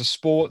someone. There's a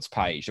sports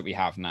page that we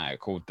have now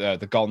called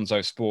the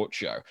Gonzo Sports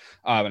Show,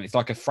 and it's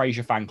like a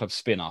Frasier fan club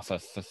spin-off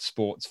for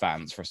sports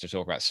fans for us to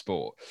talk about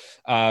sport.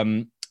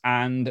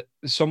 And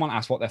someone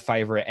asked what their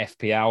favorite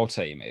FPL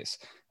team is.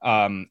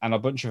 And a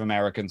bunch of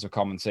Americans were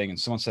commenting, and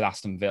someone said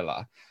Aston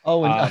Villa.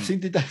 Oh, and I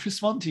think did they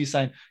respond to you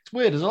saying it's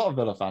weird? There's a lot of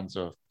Villa fans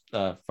or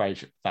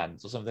Frasier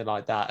fans or something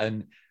like that.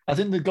 And I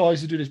think the guys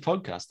who do this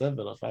podcast, they're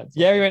Villa fans.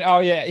 Yeah, he went, oh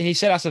yeah, he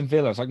said Aston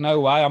Villa. I was like, no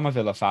way, I'm a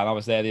Villa fan. I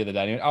was there the other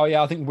day. He went, oh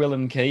yeah, I think Will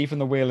and Key from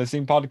the Wheel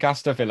Team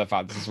podcast are Villa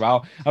fans as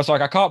well. I was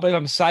like, I can't believe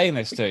I'm saying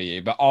this to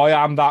you, but I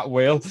am that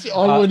Will. See,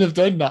 I wouldn't have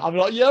done that. I'm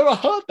like, yeah, I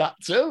heard that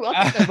too.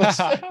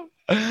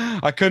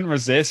 I couldn't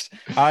resist.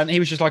 And he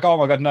was just like, oh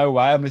my God, no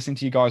way. I'm listening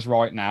to you guys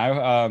right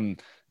now.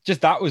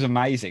 Just that was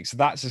amazing. So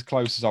that's as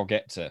close as I'll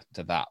get to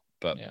that.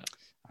 But yeah,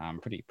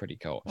 pretty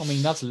cool. I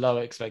mean, that's low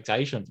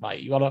expectations,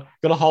 mate. You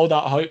gotta hold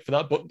out hope for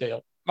that book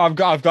deal. I've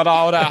got to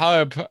hold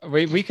out hope.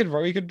 We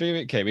could do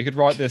it, Key. We could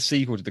write the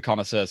sequel to the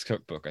Connoisseur's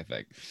Cookbook, I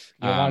think.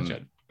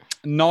 Imagine.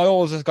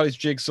 Niles has got his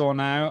jigsaw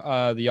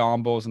now. The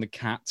arm balls and the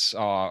cats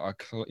are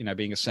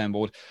being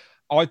assembled.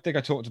 I think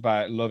I talked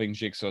about loving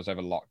jigsaws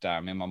over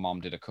lockdown. Me and my mom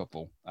did a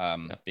couple,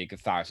 big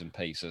 1,000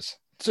 pieces.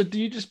 So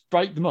do you just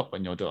break them up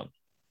when you're done?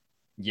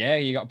 Yeah,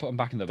 you got to put them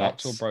back in the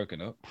box all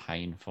broken up.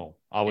 Painful.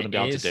 I wouldn't be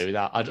able to do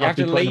that. I'd have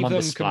to leave them on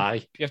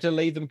display. You have to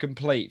leave them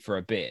complete for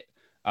a bit,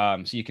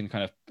 so you can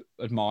kind of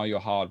admire your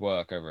hard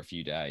work over a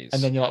few days.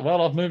 And then you're like,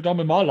 well, I've moved on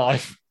with my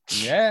life.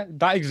 Yeah,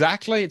 that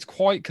exactly. It's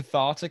quite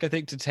cathartic, I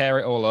think, to tear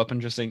it all up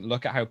and just think,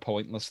 look at how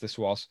pointless this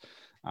was.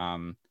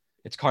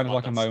 It's kind of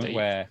like a moment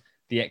where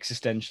the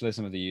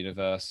existentialism of the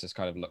universe just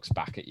kind of looks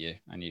back at you,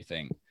 and you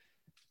think,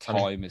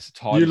 time is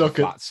you look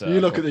at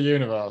the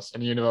universe,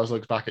 and the universe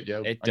looks back at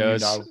you. It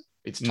does. You know,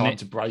 it's time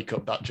to break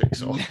up that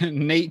jigsaw.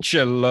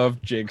 Nietzsche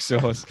loved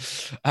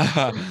jigsaws.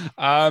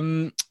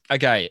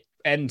 Okay,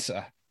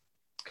 enter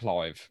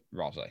Clive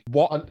Rossi.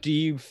 What do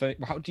you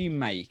think? How do you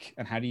make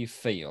and how do you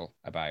feel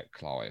about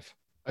Clive?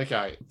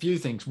 Okay, a few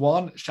things.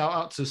 One, shout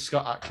out to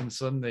Scott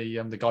Atkinson,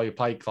 the guy who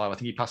played Clive. I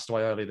think he passed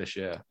away early this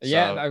year.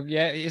 Yeah.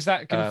 Is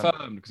that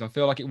confirmed? Because I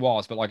feel like it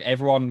was, but like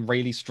everyone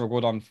really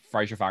struggled on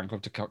Frasier Fan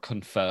Club to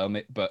confirm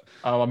it. But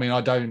I mean,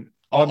 I don't.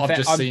 I've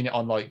just seen it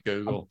on like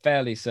Google. I'm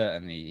fairly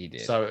certain he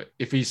did. So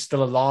if he's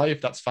still alive,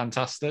 that's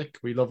fantastic.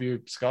 We love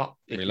you, Scott.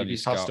 If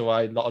he's passed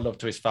away, a lot of love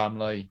to his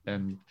family,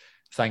 and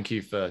thank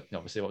you for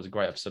obviously what was a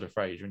great episode of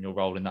Frasier and your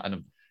role in that,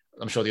 and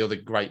I'm sure the other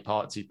great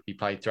parts he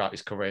played throughout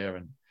his career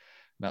and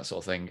that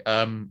sort of thing.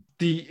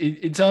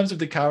 In terms of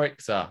the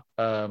character,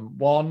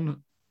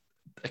 one,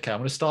 okay, I'm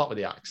going to start with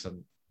the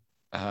accent.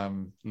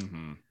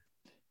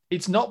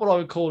 It's not what I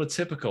would call a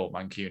typical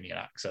Mancunian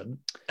accent.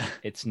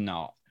 It's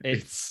not.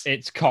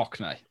 It's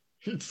Cockney.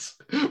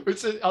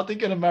 I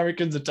think an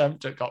American's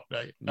attempt at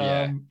Cockney.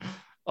 Yeah.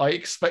 I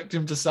expect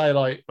him to say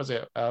like, was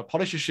it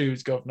polish your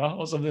shoes, governor,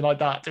 or something like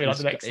that to be like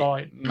the next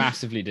line.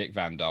 Massively Dick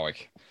Van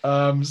Dyke.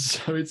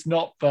 So it's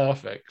not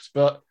perfect,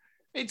 but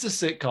it's a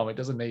sitcom. It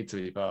doesn't need to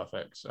be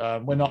perfect.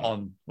 We're not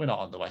on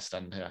the West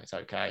End here. It's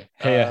okay.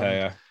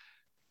 Here.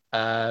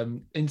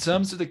 In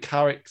terms of the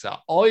character,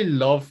 I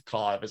love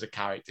Clive as a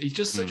character. He's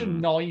just such a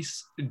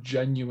nice,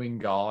 genuine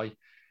guy,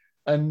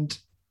 and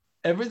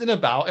everything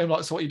about him.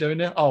 Like, so what are you doing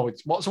here? Oh,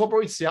 what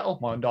brought you to Seattle?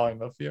 My undying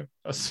love for you.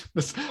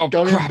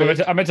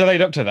 I meant to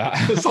lead up to that.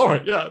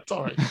 sorry.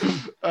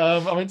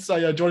 I meant to say,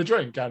 do you want a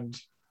drink? And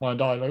my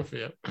undying love for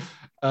you.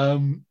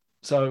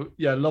 So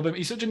yeah, love him.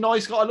 He's such a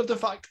nice guy. I love the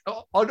fact.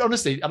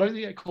 Honestly, I don't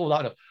think I call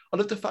that enough. I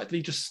love the fact that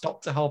he just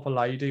stopped to help a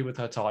lady with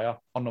her tire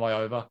on the way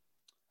over.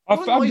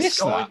 I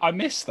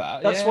missed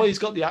that. That's why he's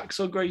got the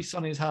axle grease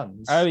on his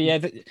hands. Oh yeah,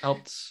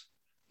 helped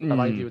a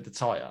lady with the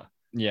tire.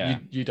 Yeah,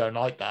 you don't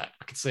like that.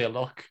 I can see a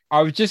look.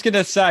 I was just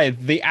gonna say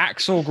the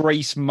axle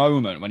grease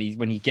moment when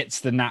he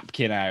gets the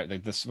napkin out,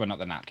 not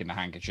the napkin, the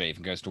handkerchief,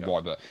 and goes to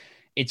wipe it.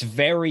 It's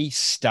very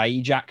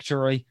stage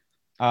actory.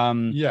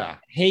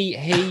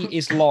 He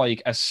is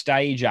like a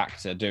stage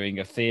actor doing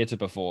a theatre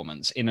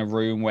performance in a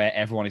room where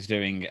everyone is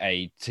doing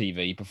a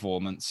TV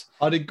performance.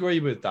 I'd agree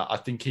with that. I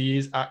think he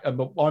is. I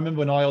remember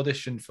when I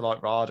auditioned for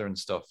like RADA and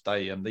stuff,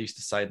 they used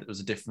to say that there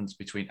was a difference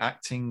between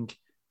acting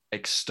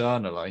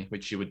externally,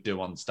 which you would do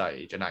on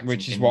stage, and acting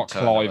which is what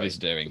Clive is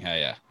doing here.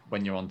 Yeah,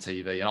 when you're on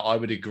TV, and I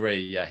would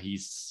agree. Yeah,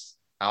 he's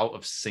out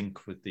of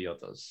sync with the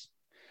others.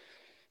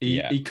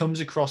 He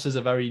comes across as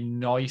a very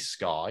nice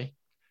guy.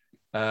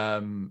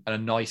 And a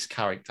nice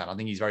character. And I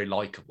think he's very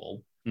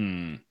likable.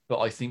 But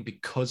I think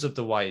because of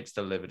the way it's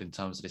delivered in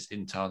terms of this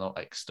internal,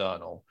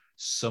 external,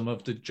 some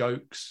of the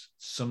jokes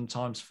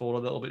sometimes fall a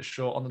little bit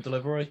short on the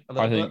delivery.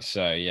 I think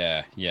so.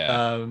 Yeah.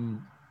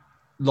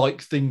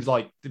 Like things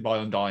like My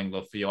Undying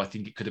Love for You, I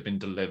think it could have been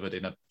delivered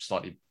in a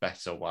slightly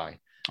better way.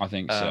 I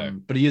think so.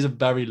 But he is a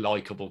very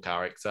likable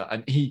character,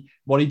 and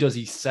what he does,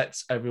 he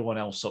sets everyone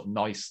else up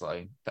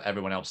nicely for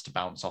everyone else to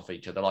bounce off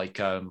each other. Like,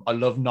 I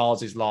love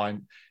Nars's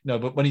line,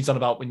 but when he's on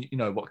about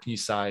what can you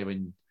say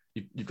when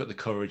you've got the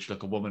courage to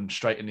look a woman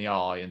straight in the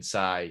eye and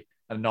say,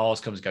 and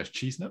Nars comes and goes,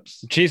 cheese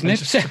nips.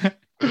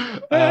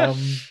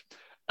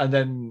 And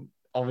then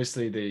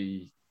obviously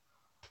the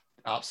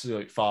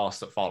absolute farce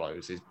that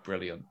follows is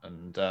brilliant.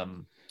 And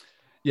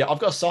I've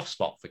got a soft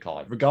spot for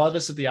Clive,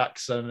 regardless of the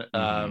accent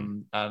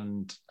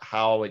and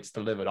how it's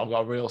delivered. I've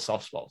got a real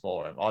soft spot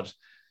for him.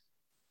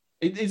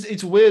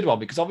 It's a weird one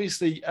because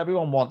obviously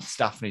everyone wants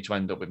Daphne to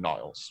end up with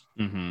Niles.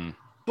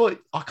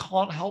 But I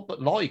can't help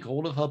but like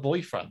all of her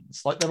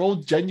boyfriends. Like, they're all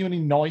genuinely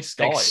nice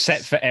guys.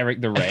 Except for Eric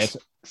the Red.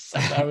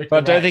 But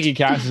I don't think he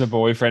counts as a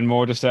boyfriend,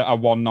 more just a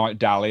one-night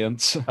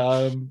dalliance.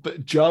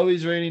 But Joe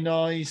is really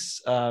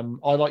nice. I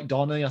like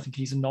Donnie. I think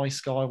he's a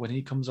nice guy when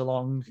he comes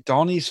along.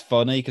 Donnie's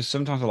funny because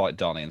sometimes I like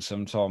Donnie and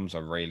sometimes I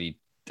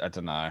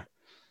don't know.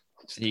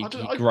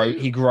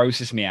 He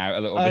grosses me out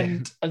a little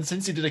bit. And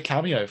since he did a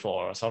cameo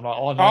for us, I'm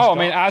like, I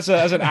mean, as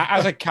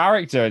a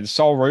character in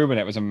Sol Ruben,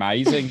 it was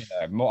amazing.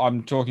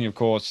 I'm talking, of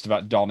course,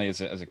 about Donnie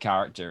as a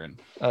character and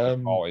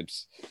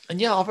vibes.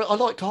 And I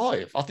like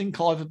Clive. I think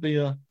Clive would be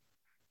a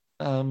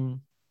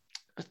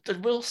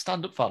real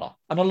stand-up fella.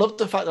 And I love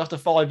the fact that after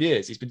 5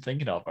 years, he's been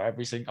thinking of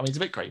everything. I mean, it's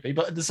a bit creepy,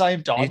 but at the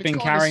same time, he's been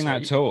carrying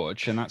that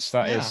torch, and that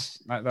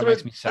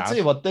makes me sad. I tell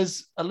you what,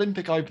 there's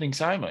Olympic opening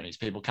ceremonies.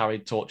 People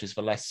carried torches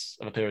for less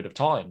of a period of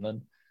time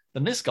than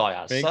this guy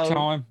has. Big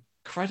time.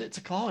 Credit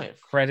to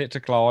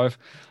Clive.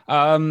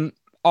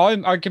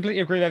 I completely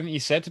agree with everything you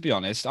said, to be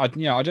honest. I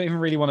don't even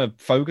really want to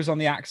focus on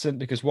the accent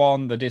because,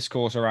 one, the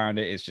discourse around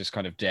it is just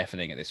kind of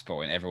deafening at this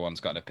point. Everyone's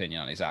got an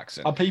opinion on his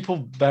accent. Are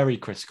people very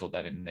critical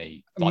then in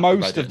the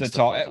most of the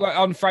time? Like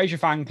on Frasier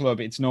Fan Club,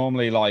 it's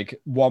normally like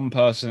one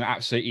person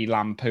absolutely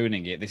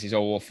lampooning it. This is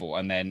awful.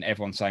 And then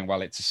everyone's saying,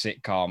 well, it's a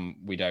sitcom.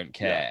 We don't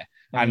care.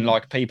 Yeah. And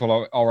like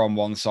people are on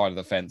one side of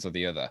the fence or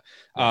the other.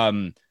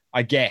 Yeah.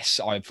 I guess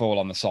I fall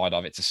on the side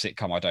of it's a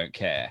sitcom. I don't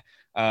care.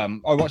 I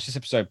watched this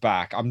episode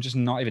back. I'm just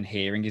not even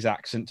hearing his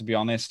accent, to be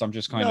honest. I'm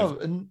just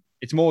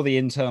it's more the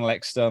internal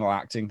external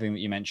acting thing that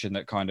you mentioned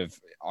that kind of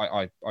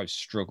I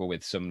struggle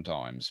with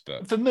sometimes.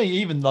 But for me,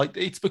 even like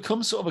it's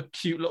become sort of a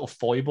cute little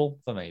foible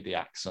for me, the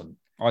accent.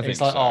 I think it's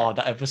like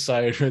that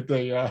episode with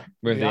the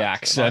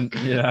accent.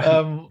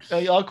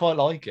 I quite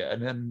like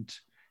it, and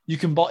you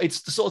can buy.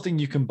 It's the sort of thing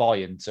you can buy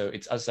into.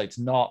 It's, as I say, it's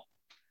not.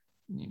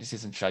 This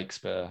isn't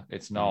Shakespeare.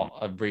 It's not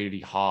a really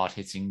hard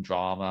hitting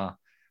drama.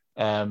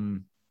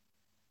 And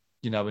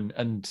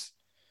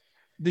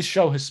this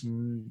show has,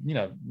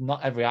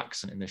 not every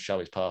accent in this show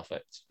is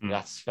perfect.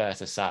 That's fair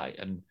to say.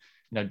 And,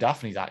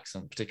 Daphne's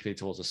accent, particularly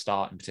towards the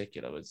start in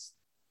particular, was,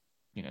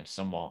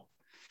 somewhat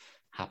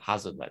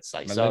haphazard, let's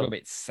say. A little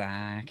bit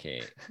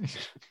sacky.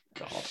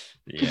 God.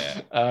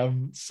 Yeah.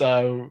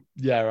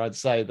 I'd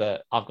say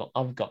that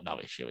I've got no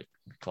issue with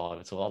Clive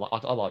at all.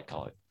 I like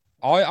Clive.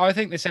 I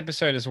think this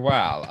episode as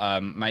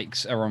well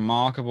makes a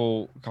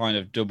remarkable kind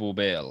of double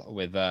bill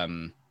with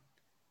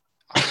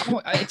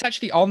it's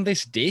actually on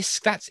this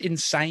disc. That's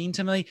insane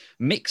to me.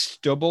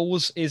 Mixed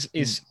doubles is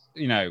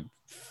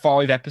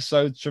 5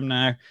 episodes from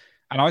now,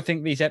 and I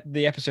think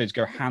the episodes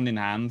go hand in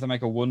hand. They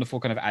make a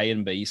wonderful kind of A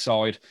and B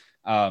side.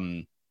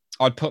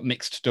 I'd put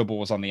mixed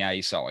doubles on the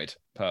A side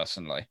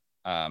personally,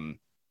 and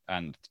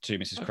Two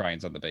Mrs.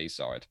 Cranes on the B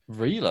side.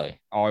 Really,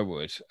 I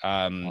would.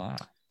 Wow.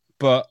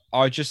 But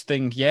I just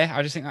think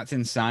that's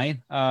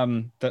insane.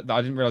 That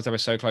I didn't realize they were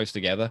so close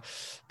together.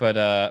 But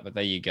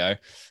there you go.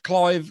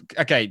 Clive,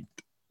 okay,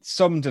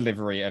 some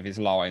delivery of his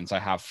lines I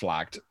have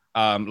flagged.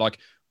 Like,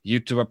 you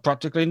two are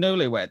practically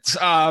newlyweds.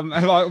 I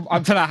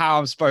don't know how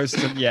I'm supposed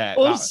to. Yeah.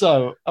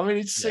 Also,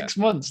 it's 6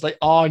 months. They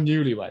are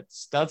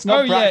newlyweds. That's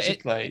not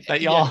practically.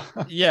 They are.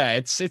 Yeah,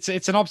 it's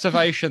an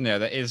observation there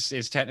that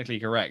is technically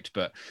correct,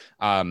 but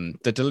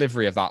the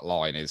delivery of that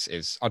line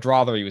is. I'd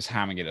rather he was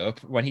hamming it up.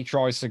 When he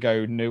tries to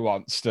go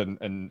nuanced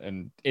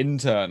and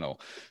internal,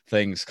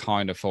 things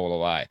kind of fall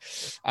away.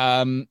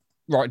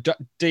 Right,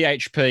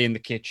 DHP in the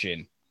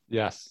kitchen.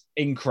 Yes.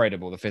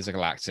 Incredible, the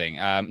physical acting.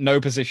 No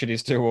position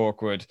is too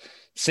awkward.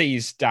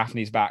 Sees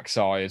Daphne's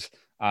backside.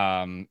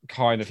 Kind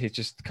of he's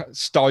just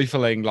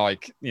stifling,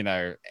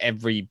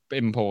 every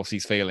impulse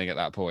he's feeling at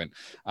that point.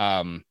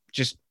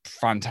 Just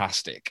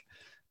fantastic.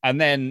 And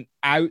then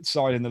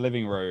outside in the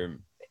living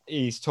room,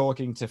 he's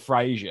talking to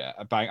Frasier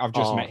about, I've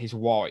just met his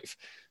wife.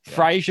 Yeah.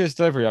 Frasier's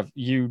delivery of,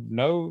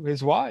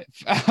 his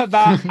wife.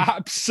 That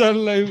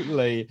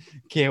absolutely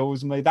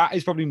kills me. That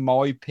is probably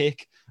my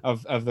pick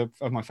of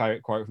my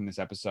favorite quote from this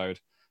episode.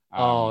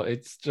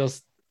 It's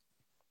just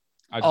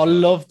I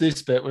love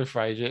this bit with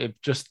Frasier. It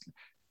just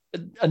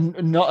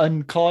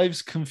and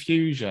Clive's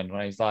confusion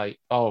when he's like,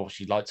 "Oh,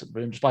 she lights up the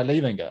room just by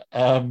leaving it."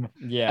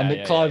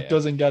 Clive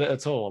doesn't get it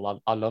at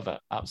all. I love it.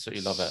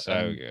 Absolutely love it.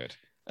 So good.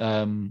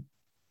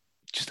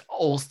 Just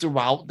all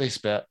throughout this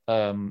bit,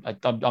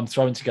 I'm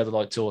throwing together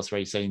like 2 or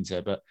 3 scenes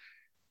here, but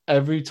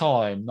every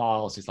time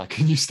Niles is like,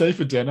 "Can you stay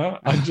for dinner?"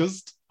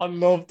 I I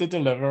love the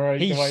delivery.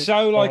 He's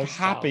so like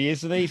happy,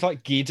 isn't he? He's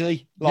like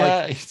giddy.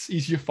 Like,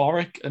 he's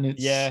euphoric, and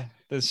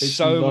there's it's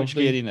so much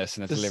lovely giddiness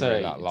in the delivery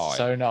of that line.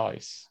 So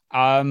nice.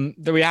 Then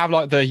we have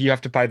like you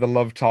have to pay the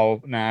love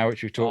toll now,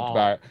 which we've talked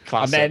about.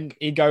 Classic. And then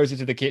he goes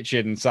into the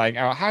kitchen saying,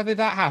 "Oh, how did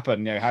that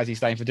happen? How's he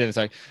staying for dinner?"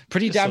 So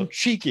pretty damn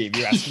cheeky, if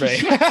you ask me.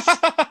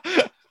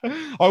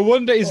 I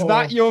wonder, is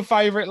that your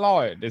favorite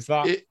line? Is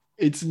that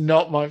it's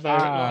not my favorite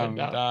line.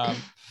 No. Damn.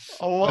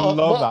 I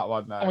love that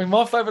one, though. I mean,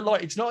 my favorite line,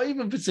 it's not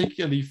even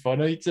particularly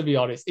funny, to be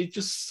honest. It's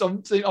just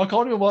something I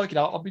can't even work it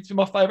out. I've been to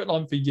my favorite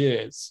line for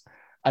years,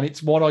 and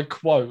it's one I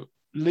quote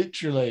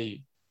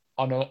literally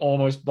on an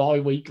almost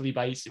bi-weekly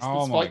basis,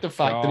 despite the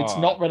fact that it's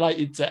not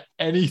related to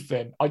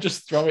anything. I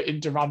just throw it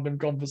into random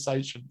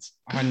conversations.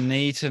 I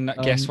need to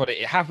guess what it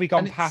is. Have we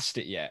gone past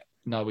it yet?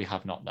 No, we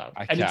have not. No,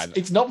 and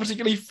it's not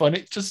particularly fun.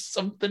 It's just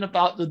something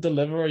about the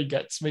delivery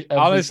gets me.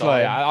 Honestly,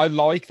 I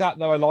like that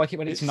though. I like it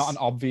when it's not an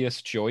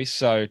obvious choice.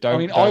 So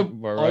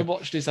don't worry. I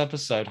watched this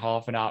episode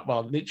half an hour.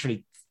 Well,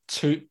 literally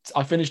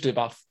I finished it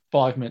about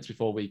 5 minutes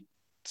before we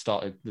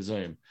started the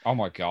Zoom. Oh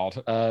my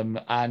god.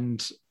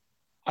 And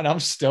I'm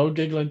still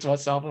giggling to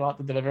myself about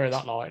the delivery of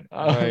that line.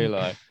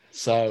 Really?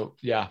 So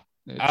yeah.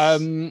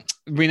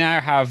 We now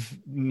have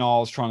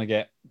Niles trying to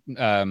get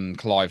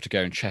Clive to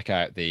go and check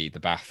out the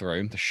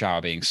bathroom, the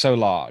shower being so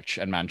large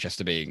and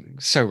Manchester being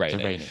so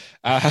rainy.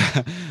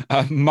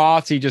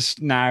 Marty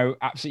just now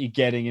absolutely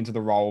getting into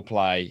the role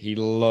play. He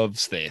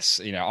loves this.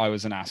 I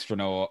was an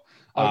astronaut.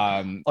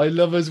 I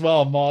love as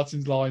well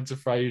Martin's line to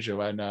Frasier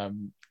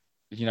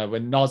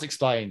when Niles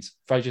explains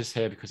Frasier's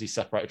here because he's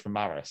separated from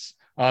Maris.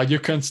 You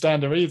couldn't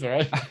stand her either,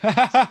 eh?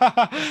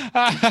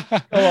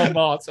 Oh,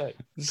 Marty.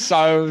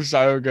 So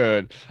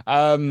good.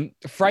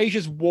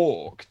 Frasier's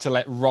walk to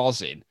let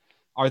Roz in,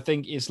 I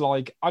think, is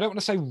like, I don't want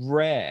to say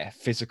rare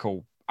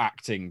physical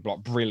acting,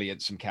 like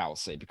brilliance from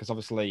Kelsey, because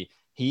obviously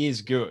he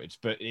is good,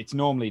 but it's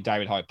normally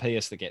David Hyde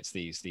Pierce that gets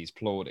these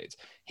plaudits.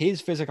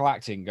 His physical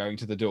acting going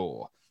to the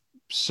door,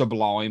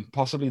 sublime,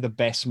 possibly the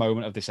best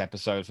moment of this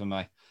episode for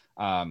me.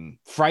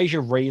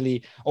 Frasier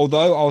really,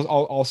 although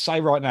I'll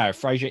say right now,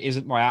 Frasier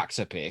isn't my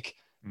actor pick.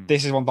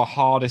 This is one of the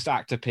hardest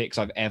actor picks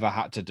I've ever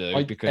had to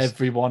do, because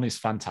everyone is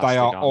fantastic. They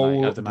are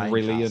all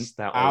brilliant,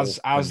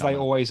 as they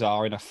always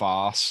are in a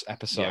farce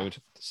episode.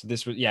 Yeah. So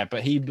this was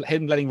but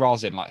him letting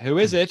Roz in, like, who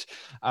is it?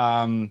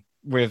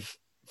 With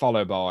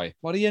followed by,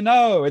 what do you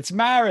know? It's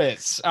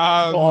Maris.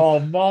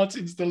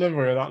 Martin's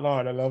delivery of that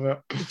line, I love it.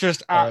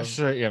 Just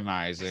absolutely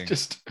amazing.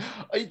 It's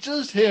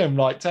just him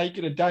like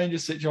taking a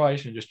dangerous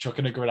situation and just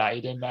chucking a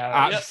grenade in there.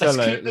 Absolutely.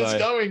 Let's keep this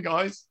going,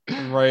 guys.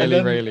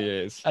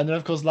 Really is. And then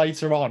of course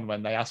later on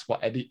when they ask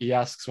he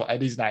asks what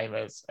Eddie's name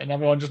is, and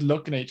everyone just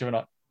looking at each other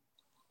like,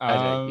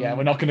 Eddie,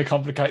 we're not going to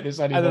complicate this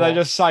anymore. And then they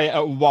just say it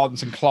at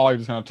once, and Clive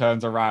just kind of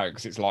turns around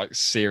because it's like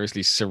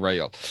seriously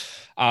surreal.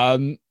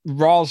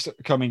 Roz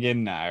coming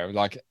in now,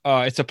 like,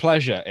 it's a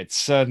pleasure. It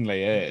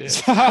certainly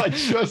is.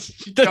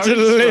 The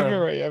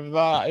delivery of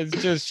that is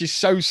just, she's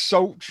so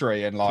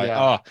sultry and like,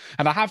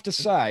 and I have to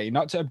say,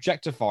 not to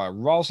objectify her,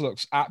 Roz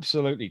looks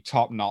absolutely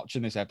top notch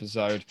in this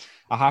episode.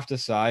 I have to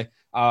say,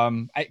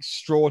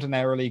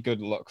 extraordinarily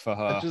good look for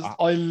her.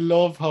 I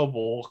love her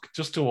walk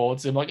just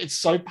towards him. Like, it's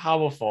so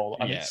powerful,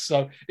 and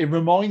it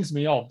reminds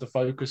me of the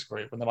focus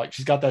group when they're like,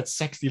 she's got that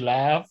sexy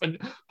laugh, and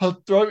her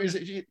throat is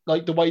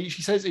like the way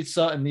she says it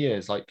certainly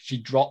is like she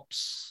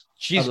drops.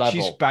 She's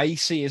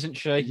bassy, isn't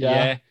she?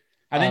 Yeah.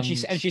 And then she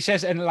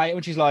says, and later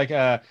when she's like,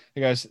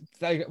 he goes,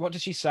 what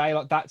does she say?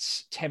 Like,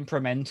 that's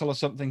temperamental or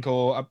something,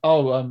 or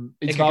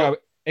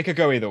it could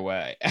go either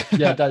way.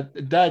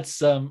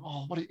 That's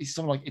what is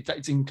something like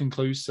it's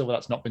inconclusive,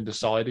 that's not been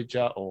decided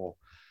yet, or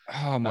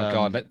oh my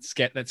god, let's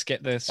get the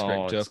script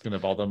up. It's gonna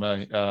bother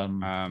me.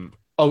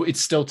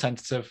 It's still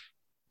tentative.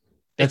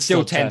 It's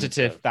still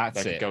tentative.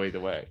 That's it. Could go either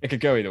way. It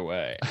could go either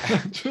way.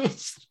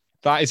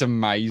 That is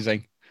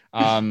amazing.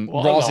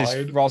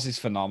 Roz is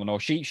phenomenal.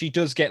 She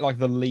does get like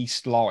the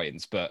least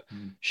lines, but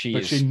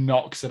she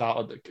knocks it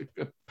out.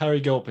 Perry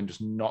Gilpin just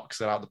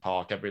knocks it out of the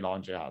park every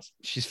line she has.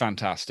 She's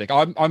fantastic.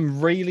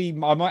 We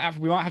might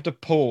have to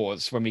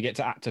pause when we get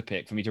to actor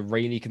pick for me to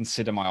really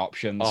consider my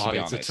options. To be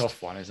honest. It's a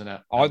tough one, isn't it?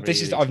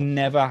 I've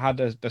never had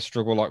a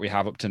struggle like we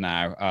have up to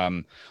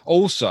now.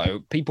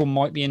 Also, people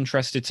might be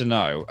interested to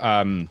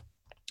know.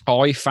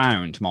 I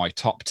found my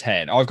top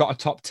 10. I've got a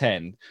top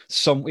 10.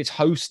 It's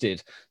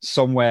hosted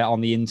somewhere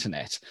on the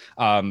internet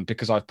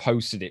because I've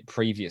posted it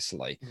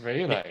previously.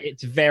 Really?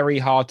 It's very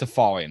hard to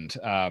find.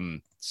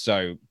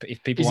 So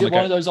if people want to go...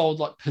 one of those old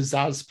like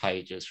pizzazz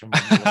pages from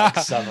like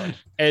 7?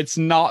 It's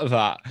not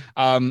that.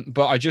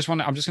 But I'm just going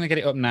to get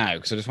it up now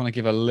because I just want to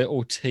give a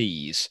little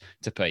tease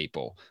to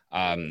people.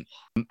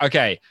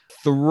 Okay,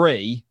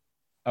 3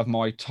 of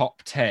my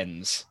top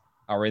 10s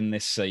are in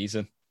this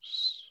season.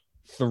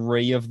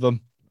 3 of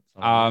them.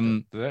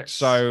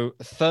 So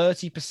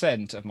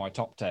 30% of my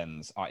top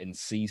 10s are in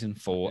season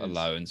 4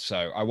 alone.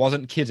 So I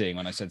wasn't kidding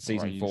when I said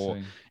season 4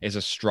 is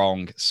a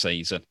strong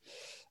season.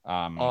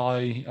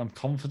 I am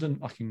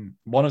confident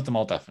one of them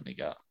I'll definitely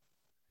get.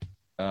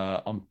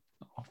 I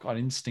I've got an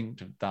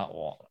instinct of that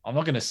one. I'm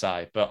not going to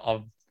say, but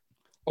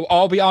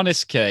I'll be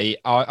honest, Key.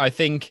 I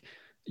think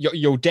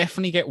you'll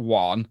definitely get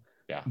one.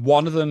 Yeah.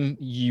 One of them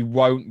you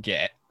won't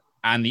get,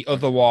 and the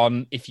other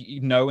one, if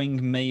you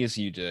knowing me as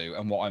you do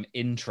and what I'm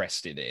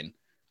interested in,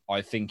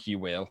 I think you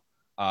will.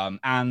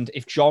 And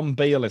if John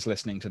Beale is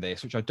listening to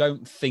this, which I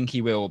don't think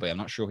he will be, I'm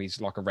not sure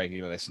he's like a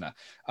regular listener,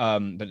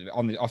 but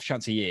on the off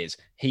chance he is,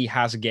 he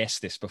has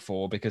guessed this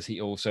before because he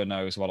also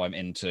knows what I'm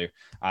into.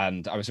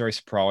 And I was very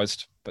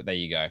surprised, but there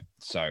you go.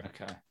 So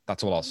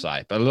that's all I'll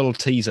say. But a little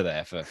teaser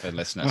there for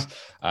listeners.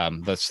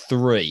 There's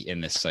 3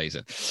 in this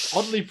season.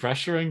 Oddly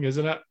pressuring,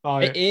 isn't it?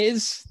 It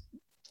is.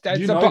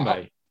 You know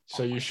me.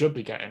 So you should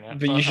be getting it.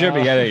 But you should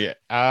be getting it.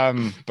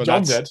 But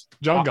John did.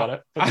 John got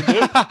it.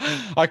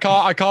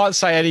 I can't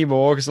say any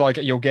more because like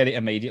you'll get it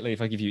immediately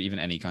if I give you even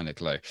any kind of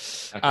clue.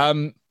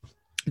 Okay.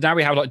 Now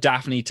we have like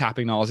Daphne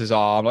tapping Nars's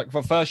arm. Like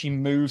first she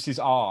moves his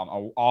arm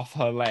off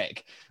her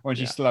leg when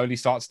she slowly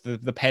starts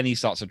the penny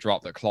starts to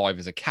drop that Clive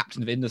is a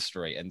captain of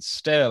industry and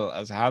still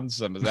as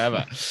handsome as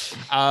ever.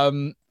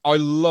 I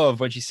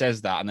love when she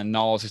says that, and then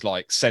Nars is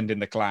like sending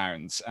the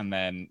clowns, and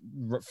then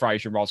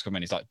Frasier and Roz come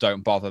in. He's like,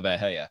 "Don't bother, they're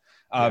here."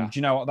 Do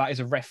you know what that is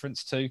a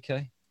reference to,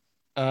 Key?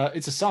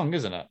 It's a song,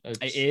 isn't it?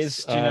 It is.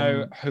 Do you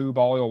know who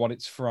by or what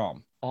it's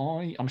from?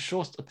 I'm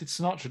sure. Did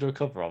Sinatra do a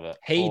cover of it?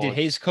 He did.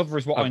 His cover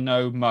is what I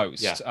know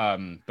most. Yeah.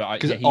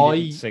 But he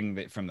didn't sing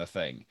it from the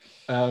thing.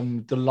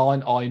 The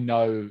line I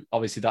know,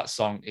 obviously, that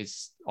song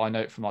is I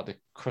know it from like the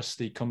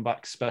Krusty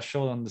comeback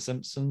special on The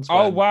Simpsons.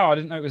 Oh wow, I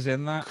didn't know it was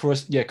in that.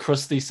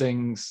 Krusty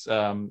sings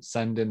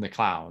 "Send in the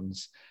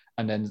Clowns,"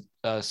 and then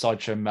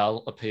Sideshow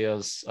Mel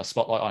appears, a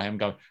spotlight on him,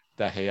 going,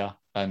 "They're here,"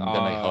 and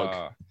then they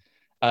hug.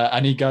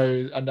 And he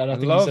goes, and then I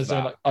think he says,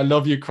 like, "I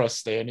love you,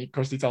 Krusty," and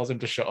Krusty tells him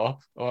to shut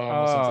up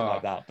or something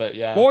like that. But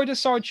yeah, why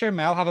does Sideshow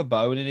Mel have a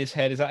bone in his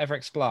head? Is that ever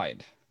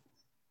explained?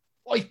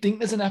 I think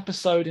there's an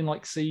episode in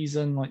like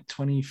season like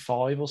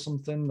 25 or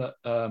something that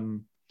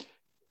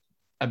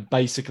and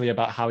basically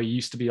about how he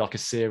used to be like a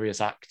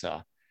serious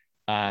actor,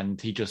 and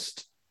he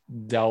just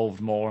delved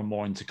more and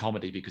more into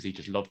comedy because he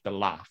just loved the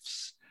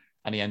laughs,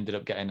 and he ended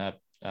up getting a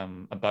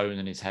bone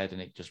in his head,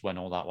 and it just went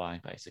all that way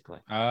basically.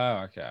 Oh,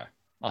 okay.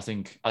 I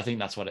think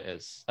that's what it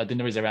is. I think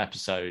there is an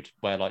episode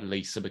where like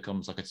Lisa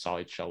becomes like a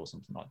sideshow or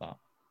something like that.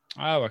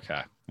 Oh,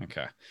 okay.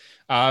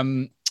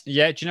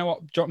 Yeah, do you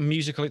know what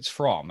musical it's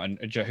from and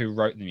who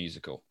wrote the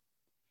musical?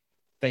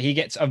 That he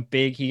gets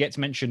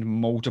mentioned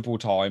multiple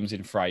times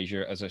in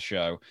Frasier as a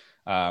show.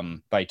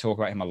 They talk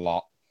about him a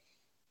lot.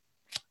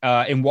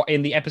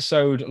 In the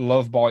episode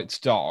Love Bites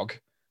Dog,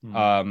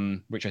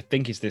 which I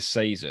think is this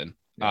season.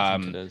 I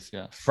think it is,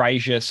 yeah.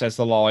 Frasier says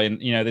the line,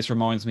 this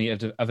reminds me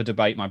of a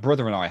debate my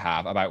brother and I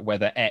have about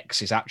whether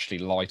X is actually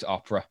light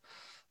opera.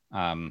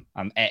 And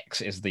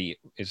X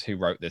is who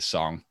wrote this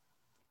song.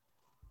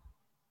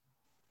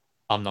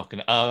 I'm not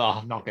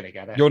gonna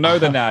get it. You'll know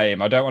the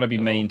name. I don't want to be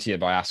mean to you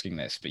by asking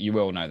this, but you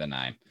will know the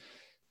name.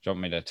 Do you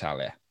want me to tell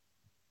you?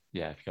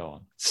 Yeah, go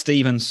on.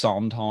 Stephen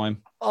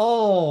Sondheim.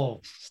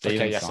 Oh,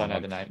 Stephen yes, Sondheim. I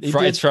know the name.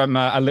 It's from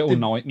A Little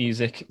Night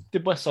Music.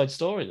 Did West Side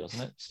Story,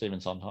 doesn't it? Stephen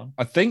Sondheim.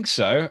 I think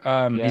so.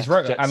 He's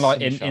wrote and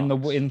like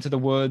Into the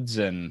Woods,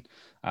 and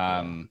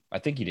I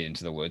think he did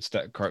Into the Woods.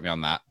 Correct me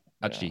on that.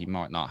 Actually, he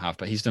might not have,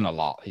 but he's done a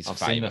lot. He's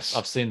famous.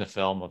 I've seen the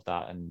film of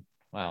that, and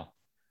well,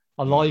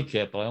 I like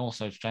it, but I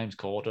also James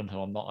Corden, who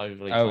I'm not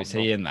overly. Oh, is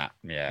he in that?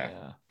 Yeah.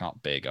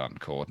 Not big on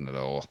Corden at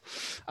all.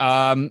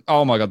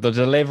 Oh my god, the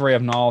delivery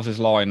of Nars's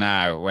line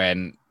now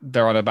when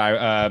they're on about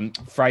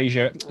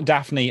Frasier,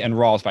 Daphne, and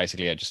Roz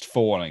basically are just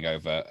falling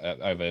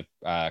over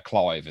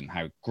Clive and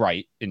how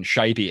great in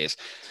shape he is.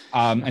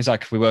 It's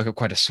like, we work up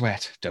quite a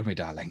sweat, don't we,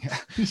 darling?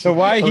 The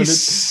way he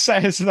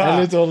says that,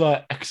 a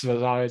little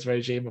exercise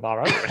regime of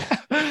our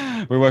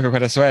own. We work up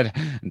quite a sweat,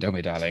 don't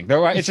we, darling?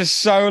 It's just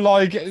so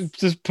like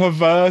just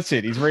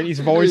perverted. His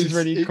voice is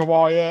really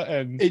quiet,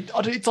 and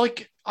it's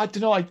like I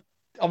don't know.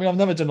 I mean, I've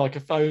never done like a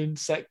phone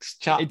sex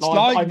chat. It's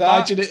like I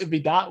imagine it would be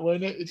that,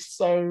 wouldn't it? It's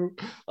so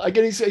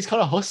again, it's kind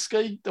of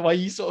husky the way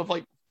he sort of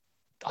like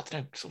I don't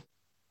know, sort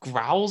of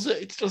growls it.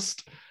 It's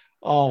just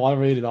I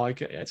really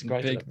like it. Yeah, it's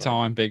great.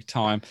 Big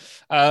time.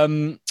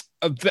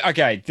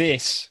 Okay,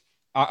 this.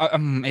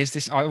 Is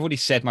this? I've already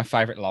said my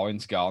favorite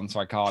line's gone, so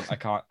I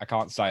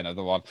can't say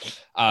another one.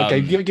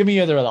 Okay, give me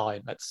another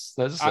line. Let's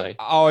see.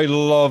 I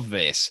love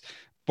this.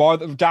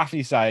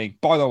 Daphne saying,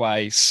 by the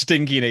way,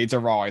 Stinky needs a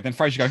ride. Then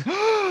Frasier going,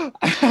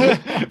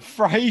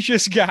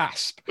 Frasier's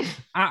gasp.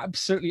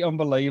 Absolutely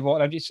unbelievable.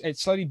 And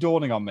it's slowly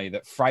dawning on me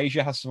that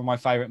Frasier has some of my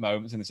favorite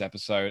moments in this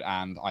episode,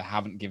 and I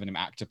haven't given him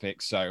actor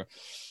picks, so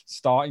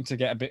starting to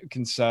get a bit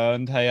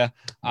concerned here.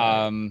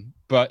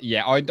 But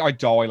yeah, I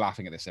die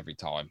laughing at this every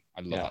time.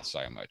 I love that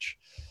so much.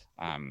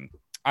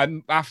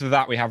 And after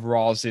that, we have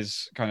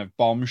Roz's kind of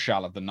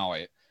bombshell of the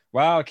night.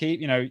 Well,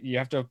 you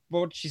have to,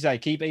 what did she say?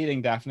 Keep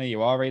eating, Daphne.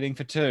 You are eating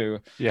for 2.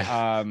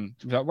 Yeah. When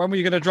were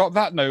you going to drop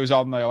that nose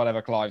on me or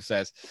whatever Clive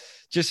says?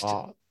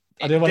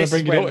 I didn't want to this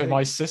is bring it up when with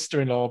my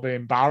sister-in-law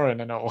being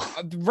barren and all.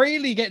 it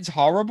really gets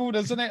horrible,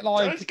 doesn't it?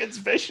 Like It gets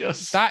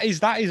vicious. that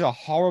is a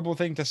horrible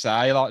thing to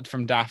say, like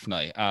from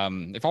Daphne.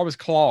 If I was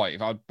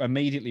Clive, I'd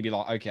immediately be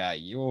like, okay,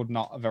 you're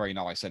not very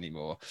nice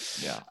anymore.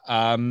 Yeah.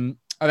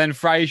 And then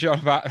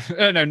Frasier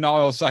about no,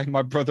 Niall saying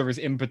my brother is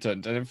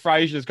impotent, and then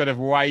Frasier's kind of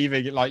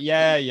waving it like,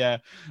 yeah,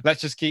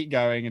 let's just keep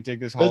going and dig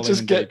this hole. Let's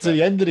just get to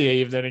the end of the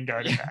evening and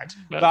go to bed.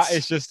 That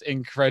is just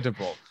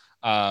incredible.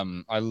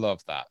 I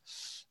love that.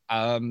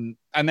 And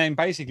then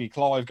basically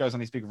Clive goes on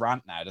this big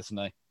rant now, doesn't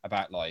he?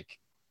 About like,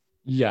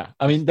 yeah,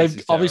 I mean,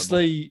 they've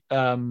obviously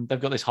they've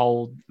got this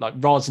whole like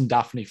Roz and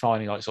Daphne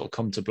finally like sort of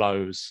come to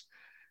blows.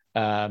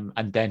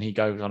 And then he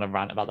goes on a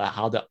rant about that,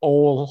 how they're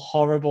all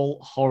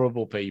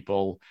horrible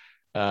people.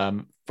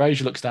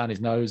 Frasier looks down his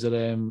nose at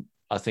him.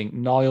 I think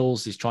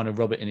Niles is trying to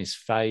rub it in his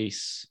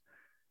face.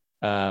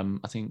 I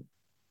think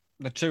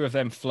the two of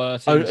them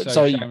flirting. Oh,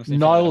 sorry,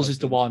 Niles is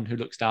the one who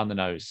looks down the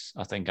nose,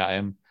 I think, at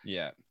him.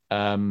 Yeah.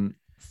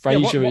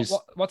 Frasier is.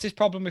 What's his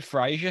problem with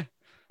Frasier?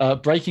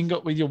 Breaking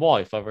up with your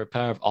wife over a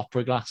pair of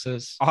opera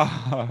glasses.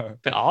 Oh.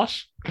 Bit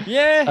harsh.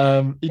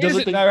 Yeah. He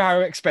doesn't know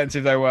how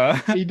expensive they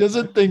were. He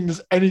doesn't think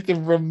there's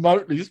anything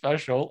remotely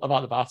special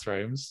about the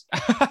bathrooms.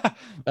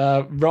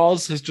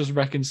 Roz has just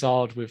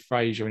reconciled with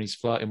Frasier and he's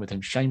flirting with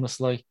him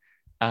shamelessly.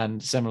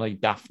 And similarly,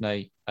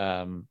 Daphne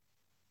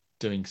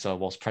doing so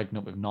whilst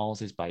pregnant with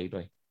Niles'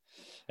 baby.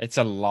 It's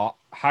a lot.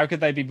 How could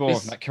they be born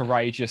that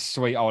courageous,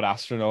 sweet old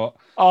astronaut?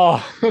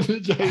 Oh,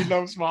 he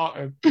loves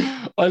Martin.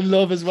 I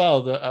love as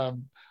well that I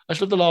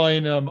just love the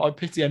line, I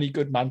pity any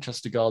good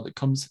Manchester girl that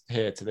comes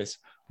here to this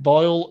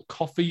vile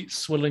coffee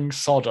swilling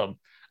Sodom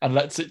and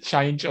lets it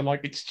change and like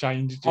it's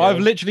changed. I've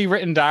literally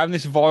written down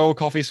this vile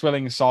coffee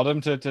swilling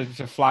Sodom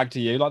to flag to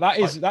you. Like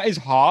that is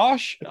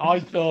harsh. I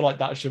feel like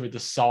that should be the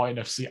sign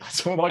of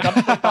Seattle. Like I'd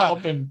put that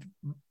up in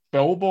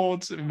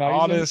billboards. Amazing.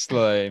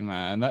 Honestly,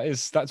 man,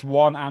 that's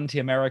one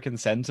anti-American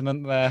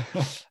sentiment there.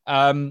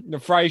 The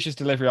Frasier's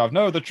delivery of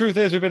no, the truth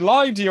is we've been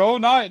lying to you all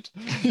night.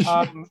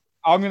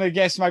 I'm gonna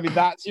guess maybe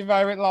that's your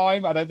favorite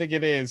line. I don't think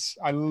it is.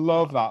 I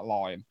love that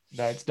line.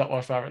 No, it's not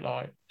my favorite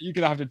line. You're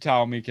gonna have to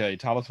tell me, Kay.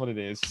 Tell us what it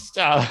is.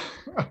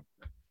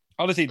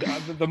 Honestly,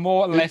 the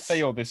more left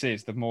field this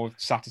is, the more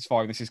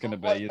satisfying this is going to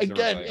be.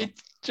 Again,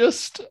 it's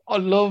just I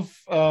love.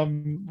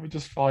 We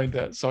just find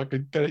it so I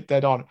could get it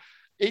dead on.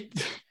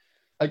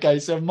 Okay,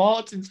 so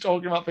Martin's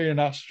talking about being an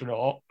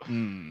astronaut,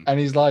 and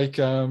he's like,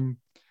 "Oh,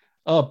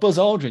 Buzz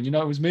Aldrin. You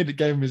know, it was me that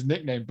gave him his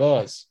nickname,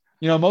 Buzz.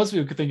 You know, most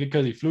people could think it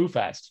because he flew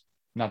fast.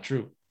 Not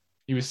true.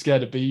 He was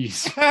scared of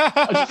bees."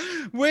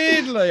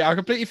 Weirdly, I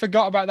completely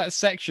forgot about that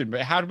section.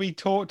 But had we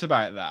talked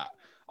about that,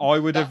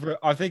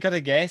 I think I'd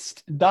have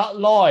guessed that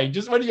line.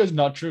 Just when he goes,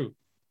 "Not true."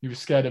 He was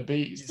scared of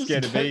bees.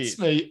 Scared of bees.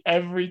 Me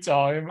every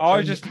time.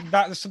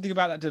 That's something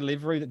about that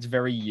delivery that's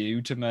very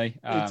you to me.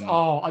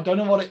 I don't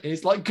know what it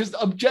is. Like, because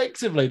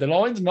objectively, the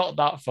line's not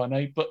that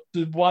funny, but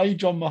the way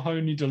John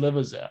Mahoney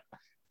delivers it,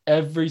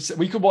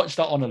 we could watch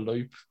that on a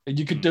loop.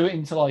 You could do it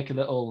into like a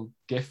little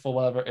GIF or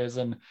whatever it is,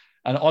 and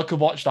I could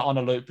watch that on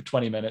a loop for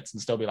 20 minutes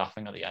and still be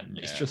laughing at the end.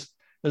 Yeah. It's just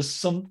there's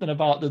something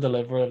about the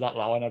delivery of that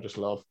line I just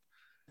love.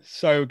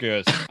 So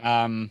good.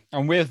 And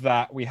with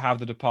that, we have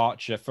the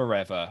departure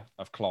forever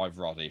of Clive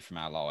Roddy from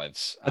our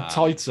lives. A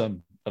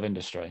titan of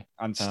industry.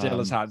 And still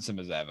as handsome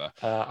as ever.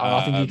 And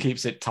I think he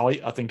keeps it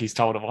tight. I think he's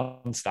told him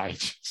on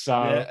stage. So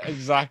yeah,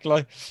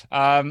 exactly.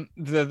 The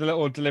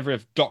little delivery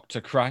of Dr.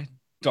 Crane.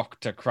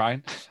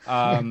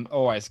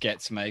 Always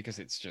gets me because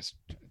it's just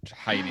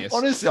heinous.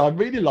 Honestly, I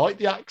really like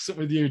the accent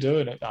with you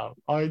doing it now.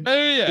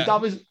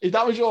 If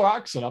that was your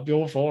accent, I'd be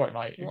all for it,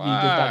 mate. Wow.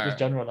 You did that just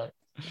generally.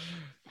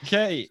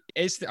 Okay,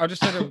 I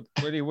just heard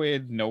a really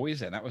weird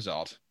noise and that was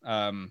odd.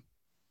 I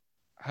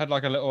had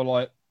like a little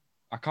like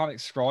I can't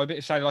describe it.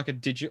 It sounded like a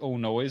digital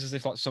noise, as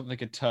if like something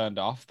had turned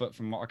off. But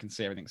from what I can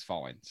see, everything's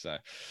fine. So,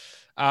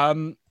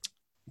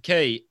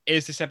 Key,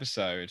 is this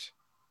episode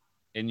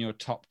in your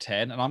top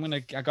 10? And I'm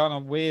gonna go on a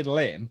weird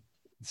limb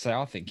and say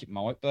I think it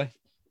might be.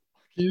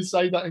 Can you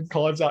say that in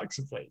Clive's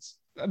accent, please?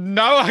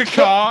 No, I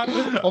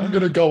can't. I'm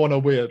gonna go on a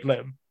weird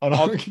limb, and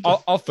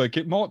I think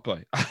it might be.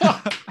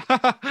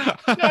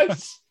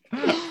 Yes.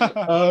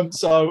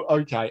 So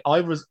okay,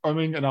 I was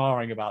umming and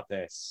ahhing about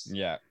this.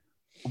 Yeah.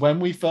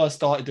 When we first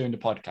started doing the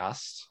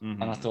podcast,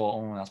 and I thought,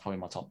 oh, that's probably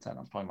my top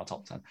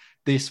 10.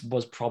 This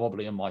was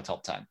probably in my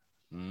top 10.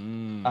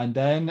 And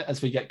then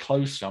as we get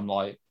closer, I'm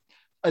like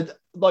a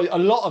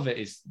lot of it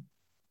is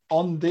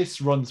on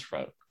this run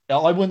through.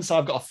 I wouldn't say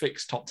I've got a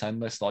fixed top 10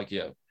 list like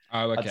you.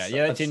 Oh, okay.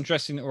 It's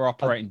interesting that we're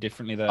operating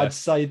differently there. I'd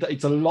say that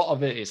it's a lot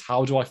of it is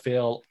how do I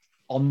feel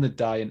on the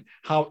day and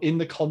how in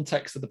the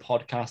context of the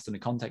podcast and the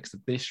context of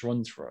this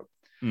run through,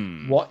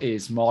 what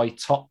is my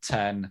top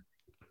 10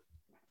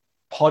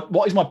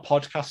 what is my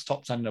podcast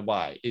top 10 in a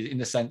way, in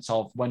the sense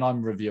of when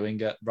I'm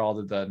reviewing it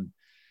rather than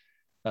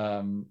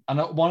and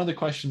one of the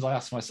questions I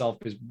ask myself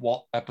is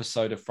what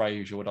episode of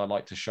Frasier would I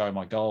like to show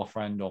my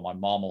girlfriend or my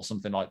mom or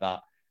something like that,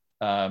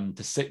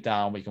 to sit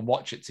down, we can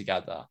watch it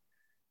together.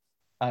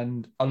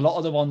 And a lot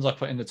of the ones I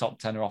put in the top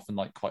 10 are often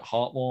like quite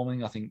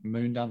heartwarming. I think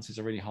Moondance is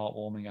a really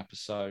heartwarming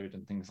episode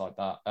and things like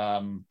that.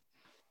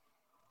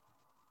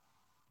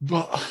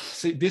 But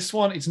see, this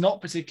one, it's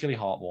not particularly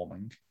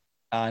heartwarming.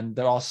 And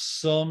there are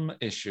some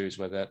issues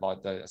with it, like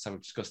so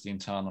we've discussed the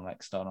internal and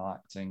external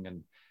acting.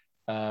 And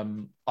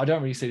I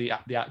don't really see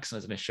the accent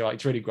as an issue.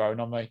 It's really grown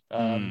on me,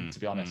 to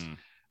be honest.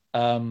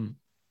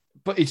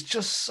 But it's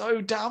just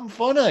so damn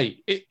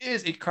funny. It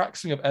is. It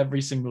cracks me up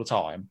every single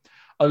time.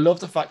 I love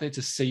the fact that it's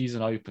a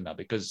season opener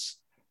because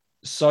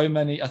so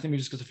many, I think we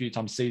discussed a few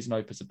times, season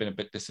openers have been a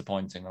bit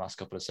disappointing the last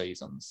couple of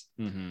seasons.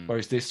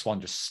 Whereas this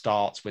one just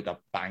starts with a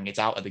bang. It's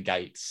out of the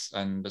gates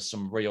and there's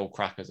some real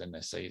crackers in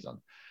this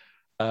season.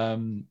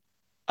 And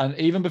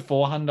even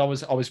beforehand, I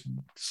was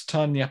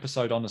turning the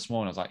episode on this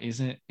morning. I was like,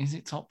 is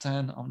it top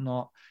 10? I'm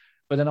not.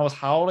 But then I was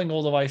howling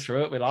all the way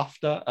through it with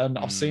laughter. And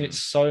I've seen it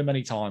so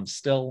many times.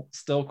 Still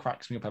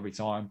cracks me up every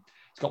time.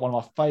 It's got one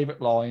of my favorite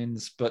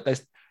lines, but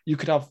you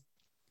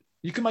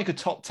can make a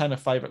top 10 of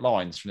favorite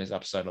lines from this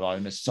episode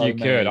alone. There's so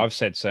many. I've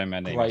said so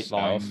many great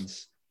myself.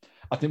 Lines.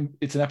 I think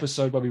it's an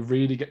episode where we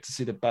really get to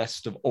see the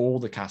best of all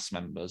the cast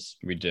members.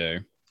 We do.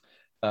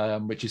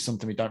 Which is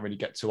something we don't really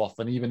get too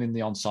often, even in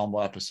the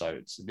ensemble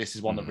episodes. This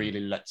is one that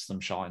really lets them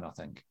shine, I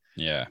think.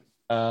 Yeah.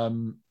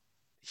 I'm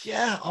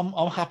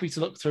happy to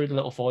look through the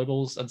little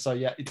foibles. And so,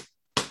 yeah,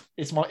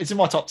 it's in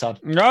my top 10.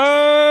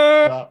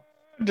 No!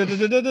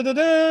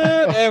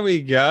 There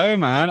we go,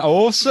 man.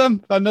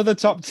 Awesome. Another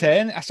top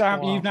 10.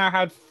 So you've now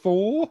had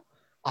 4?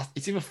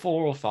 It's either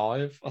 4 or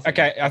 5. I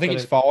think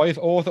it's 5.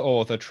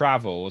 Author,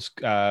 Travels,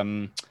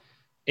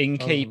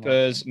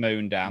 Innkeepers,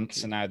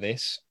 Moondance, and now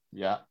this.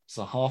 Yeah,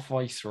 so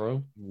halfway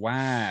through.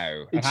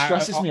 Wow. It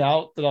stresses me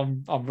out that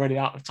I'm really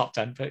out of top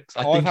 10 picks.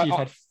 I think you've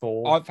had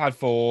 4. I've had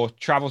 4.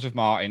 Travels with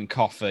Martin,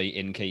 Coffee,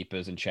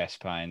 Innkeepers, and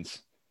Chest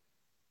Pains.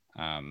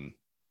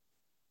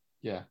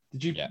 Yeah.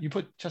 Did you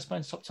put Chest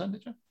Pains top 10,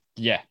 did you?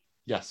 Yeah.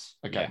 Yes.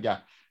 Okay. Yeah.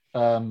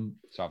 So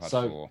I've had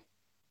 4.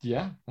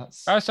 Yeah,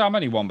 that's. So I'm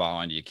only 1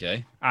 behind you,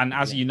 Key. And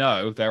as you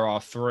know, there are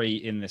 3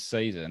 in this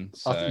season.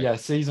 So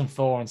season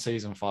 4 and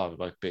season 5 are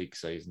both big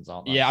seasons,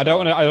 aren't they?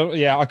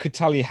 Yeah, I could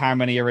tell you how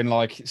many are in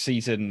like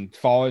season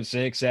 5,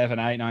 6, 7,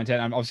 8, 9, 10.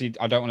 And obviously,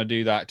 I don't want to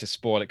do that to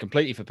spoil it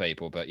completely for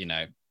people, but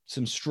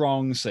some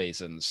strong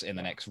seasons in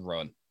the next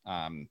run.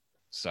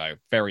 So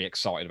very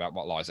excited about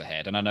what lies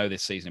ahead. And I know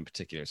this season in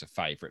particular is a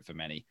favorite for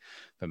many.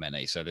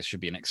 So this should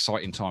be an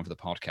exciting time for the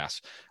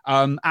podcast.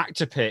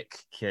 Actor pick,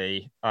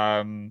 Key.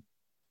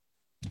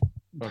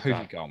 Who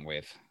have you gone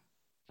with?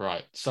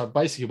 Right. So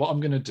basically what I'm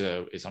going to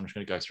do is I'm just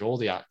going to go through all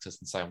the actors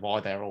and say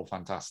why they're all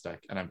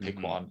fantastic and then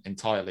pick one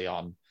entirely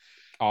on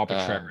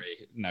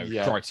arbitrary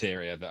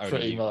criteria that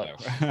only you know.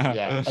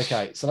 Yeah.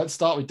 Okay. So let's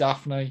start with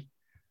Daphne.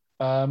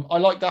 I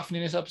like Daphne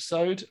in this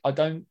episode. I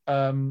don't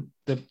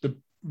the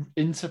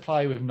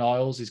interplay with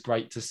Niles is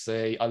great to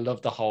see. I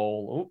love the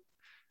whole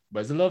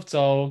where's the love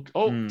talk?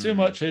 Too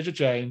much, here's your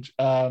change.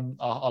 I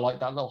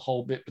like that little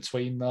whole bit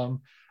between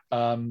them.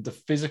 The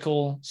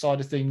physical side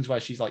of things where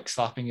she's like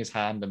slapping his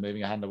hand and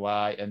moving her hand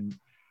away, and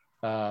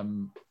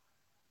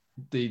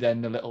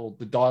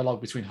the dialogue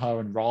between her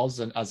and Roz,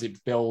 and as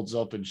it builds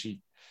up and it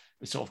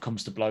sort of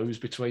comes to blows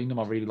between them.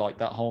 I really like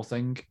that whole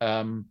thing.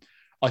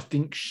 I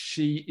think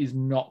she is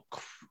not.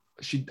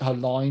 Her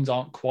lines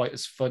aren't quite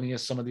as funny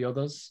as some of the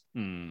others.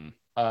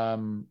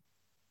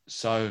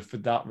 So for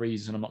that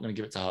reason, I'm not going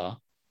to give it to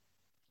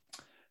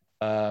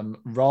her.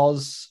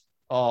 Roz.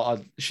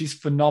 She's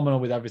phenomenal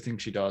with everything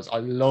she does. I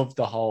love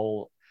the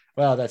whole.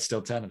 Well, that's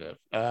still tentative.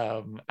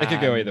 It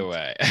could go either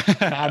way.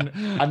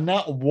 and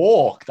that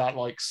walk, that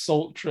like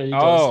sultry.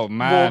 Oh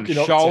man,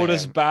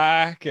 shoulders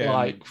back, and...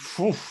 like,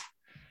 whew.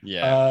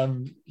 Yeah.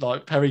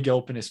 Like Peri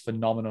Gilpin is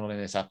phenomenal in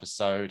this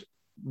episode.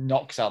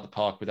 Knocks out the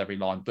park with every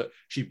line, but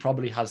she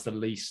probably has the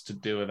least to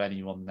do of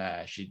anyone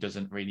there. She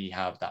doesn't really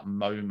have that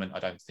moment, I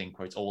don't think,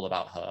 where it's all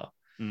about her.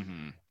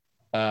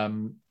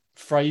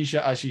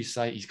 Frasier, as you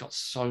say, he's got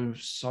so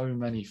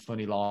many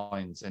funny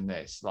lines in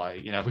this.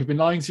 Like, we've been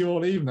lying to you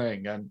all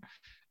evening, and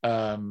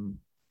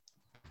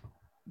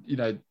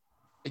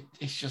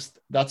it's just,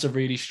 that's a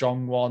really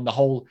strong one. The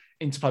whole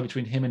interplay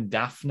between him and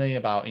Daphne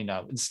about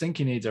and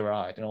Stinky needs a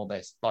ride and all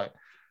this, like,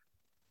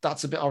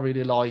 that's a bit I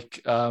really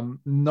like.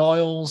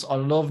 Niles, I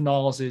love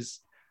Niles.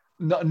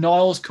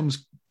 Niles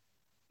comes,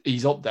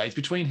 he's up there. It's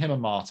between him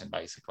and Martin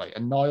basically,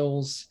 and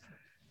Niles,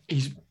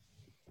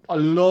 I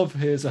love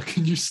his.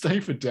 Can you stay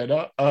for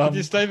dinner? Can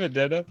you stay for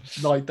dinner?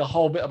 Like the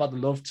whole bit about the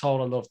love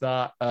toll. I love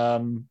that.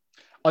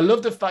 I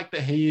love the fact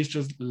that he is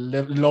just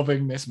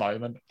loving this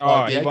moment.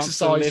 Like the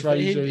exercise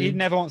regime. He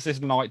never wants this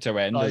night to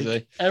end, does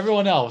he?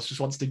 Everyone else just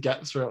wants to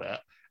get through it.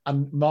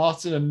 And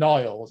Martin and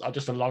Niles are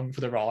just along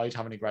for the ride,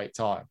 having a great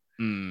time.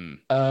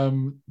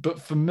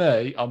 But for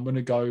me, I'm going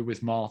to go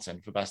with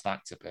Martin for best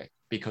actor pick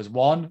because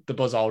one, the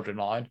Buzz Aldrin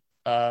line.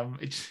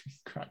 It just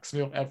cracks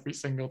me up every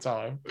single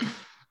time.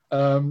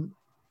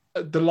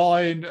 The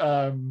line,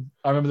 I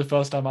remember the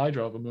first time I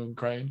drove a Moon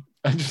Crane.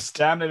 and just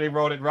damn nearly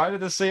rolled it right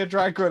into the sea of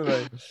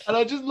tranquility. And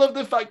I just love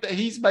the fact that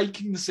he's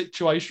making the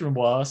situation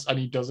worse and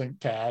he doesn't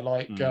care.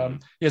 Like,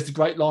 he has the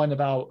great line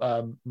about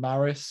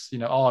Maris, you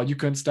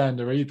couldn't stand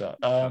her either.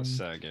 That's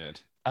so good.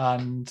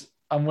 And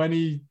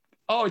when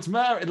it's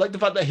Maris, like the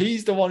fact that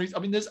he's the one who's,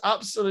 there's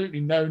absolutely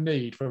no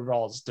need for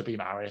Roz to be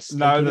Maris.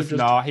 No, there's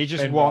not. He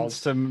just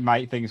wants to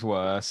make things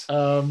worse.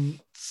 I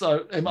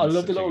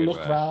love the little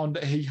look around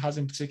that he has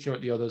in particular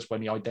at the others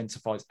when he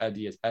identifies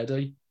Eddie as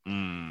Eddie.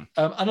 And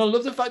I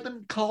love the fact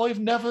that Clive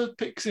never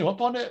picks him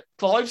up on it.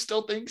 Clive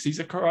still thinks he's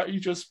a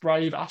courageous,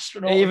 brave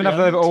astronaut. Even if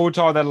they've all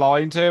tried their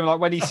line to him, like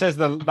when he says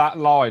that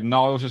line,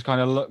 Niles just kind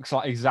of looks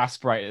like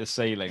exasperated at the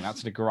ceiling.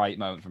 That's a great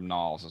moment from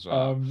Niles as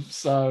well.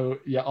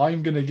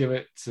 I'm going to give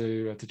it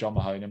to John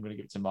Mahoney. I'm going to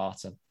give it to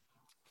Martin.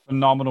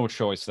 Phenomenal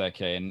choice there,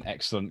 Keane.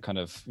 Excellent kind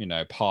of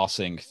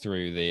passing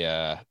through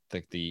the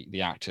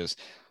actors.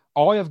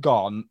 I have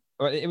gone.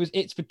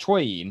 It's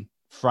between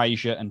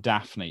Frasier and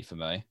Daphne for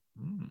me.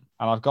 And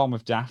I've gone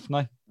with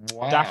Daphne.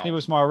 Wow. Daphne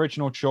was my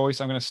original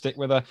choice. I'm going to stick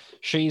with her.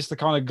 She's the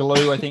kind of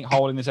glue, I think,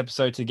 holding this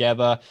episode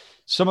together.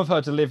 Some of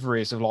her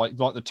deliveries of like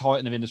the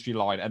Titan of Industry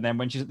line, and then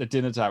when she's at the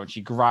dinner table and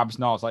she grabs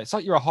Niles, it's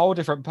like you're a whole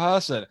different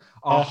person.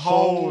 A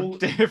whole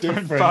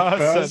different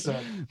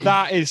person.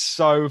 That is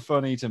so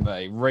funny to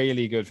me.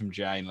 Really good from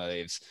Jane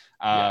Leeves.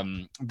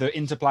 The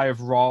interplay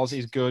of Roz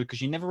is good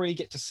because you never really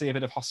get to see a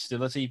bit of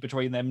hostility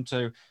between them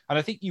two. And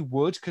I think you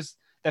would because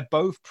they're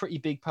both pretty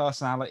big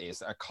personalities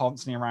that are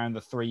constantly around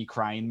the three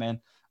Crane men.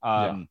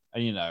 And,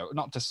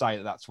 not to say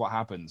that that's what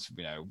happens,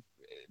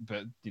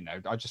 but,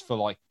 I just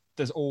feel like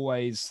there's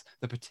always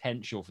the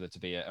potential for there to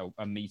be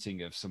a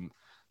meeting of some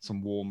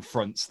warm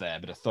fronts there,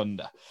 a bit of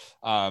thunder.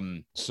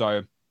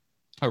 So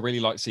I really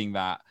like seeing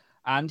that.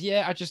 And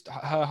yeah,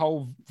 her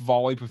whole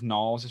vibe with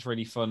Niles is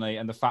really funny.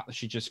 And the fact that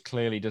she just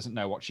clearly doesn't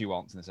know what she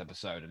wants in this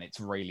episode. And it's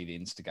really the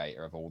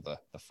instigator of all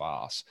the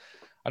farce.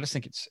 I just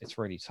think it's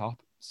really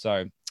top.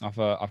 So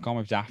I've gone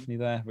with Daphne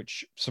there,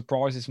 which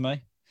surprises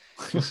me.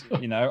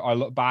 I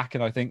look back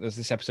and I think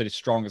this episode is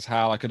strong as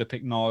hell. I could have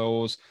picked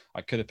Niles.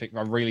 I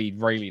really,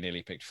 really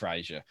nearly picked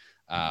Frasier.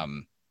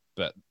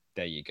 But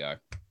there you go.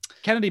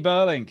 Kennedy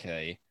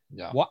Berlinky.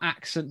 Yeah. What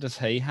accent does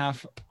he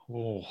have?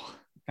 Oh,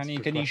 can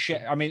you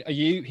share?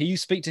 You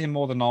speak to him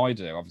more than I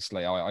do.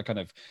 Obviously, I kind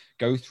of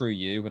go through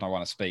you when I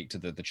want to speak to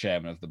the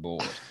chairman of the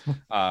board.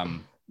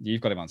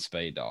 You've got him on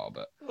speed dial,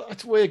 but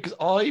it's weird because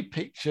I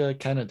picture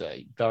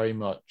Kennedy very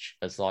much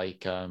as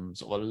like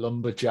sort of a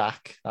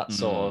lumberjack, that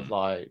sort of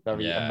like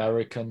very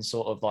American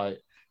sort of like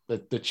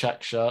the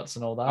check shirts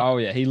and all that. Oh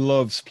yeah, he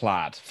loves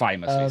plaid,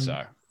 famously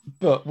so.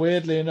 But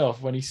weirdly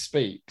enough, when he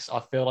speaks, I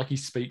feel like he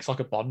speaks like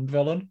a Bond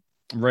villain.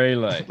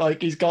 Really?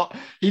 Like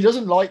he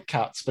doesn't like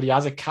cats, but he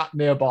has a cat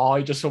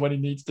nearby just for when he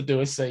needs to do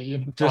a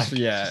scene.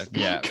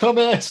 Yeah. Come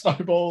here,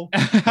 Snowball.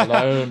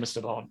 Hello,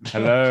 Mr. Bond.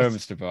 Hello,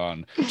 Mr.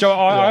 Bond. Joe,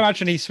 I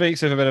imagine he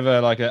speaks with a bit of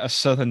a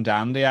southern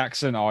dandy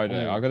accent. I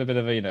do. I've got a bit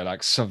of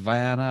like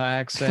Savannah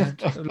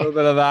accent, a little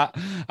bit of that.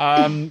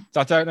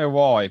 I don't know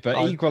why,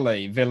 but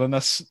equally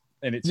villainous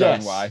in its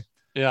own way.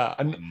 Yeah,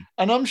 and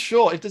I'm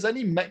sure if there's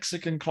any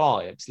Mexican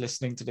clients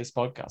listening to this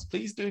podcast,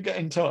 please do get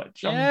in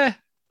touch.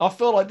 I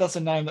feel like that's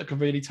a name that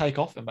could really take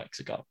off in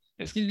Mexico.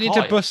 You need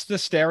to bust the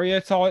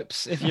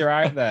stereotypes if you're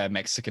out there,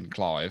 Mexican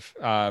Clive.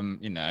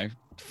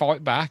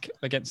 Fight back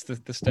against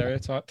the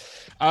stereotype.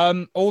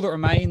 All that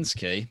remains,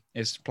 Key,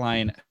 is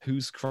playing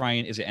Whose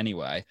Crane Is It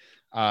Anyway?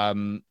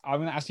 I'm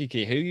going to ask you,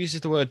 Key, who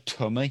uses the word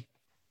tummy?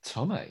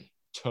 Tummy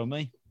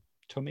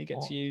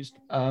Gets used.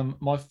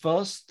 My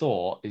first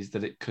thought is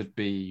that it could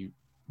be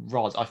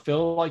Roz. I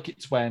feel like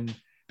it's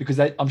because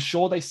I'm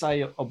sure they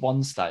say at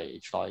one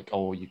stage, like,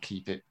 oh, you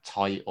keep it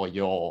tight or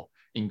you're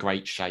in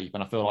great shape.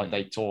 And I feel like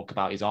they talk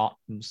about his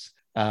arms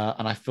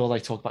and I feel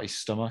they talk about his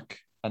stomach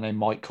and they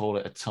might call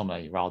it a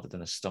tummy rather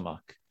than a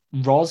stomach.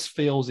 Roz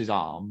feels his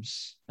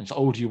arms and she's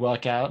like, oh, do you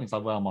work out? And he's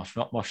like, well,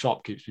 my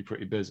shop keeps me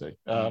pretty busy.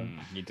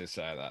 You did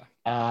say that.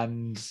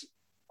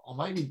 Or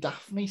maybe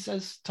Daphne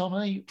says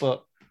tummy,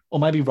 or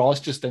maybe Roz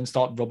just then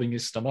start rubbing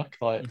his stomach.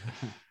 Like,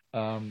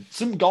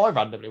 some guy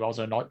randomly while I was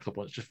in a nightclub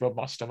once just rubbed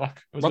my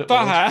stomach. What the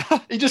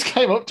hell? He just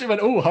came up to me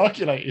and went, oh,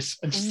 Hercules,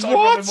 and just started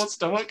rubbing my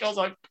stomach. I was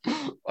like,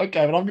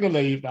 okay, well, I'm going to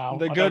leave now.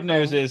 The good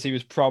news is he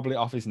was probably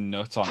off his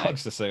nut on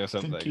ecstasy or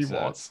something. I think he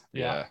was.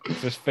 Yeah,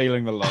 just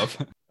feeling the love.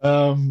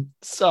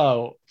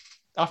 So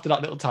after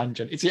that little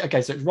tangent, so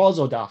it's Roz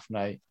or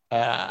Daphne.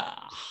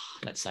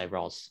 Let's say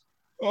Roz.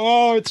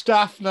 Oh, it's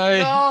Daphne.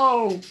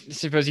 No.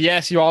 Suppose,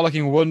 yes, you are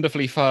looking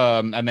wonderfully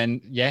firm. And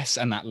then, yes,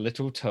 and that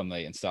little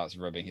tummy and starts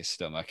rubbing his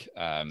stomach.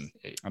 And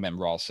then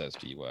Roz says,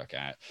 do you work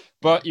out?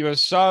 But you were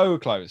so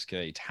close,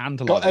 Keith.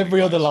 Got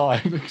every other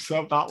line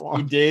except that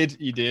one.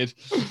 You did.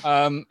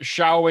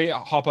 Shall we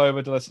hop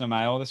over to listener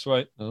mail this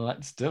week?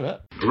 Let's do it.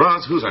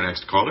 Roz, who's our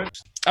next caller?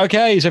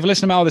 Okay, so for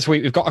listener mail this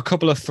week, we've got a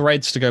couple of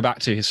threads to go back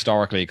to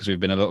historically because we've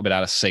been a little bit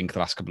out of sync the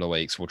last couple of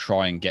weeks. We'll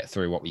try and get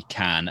through what we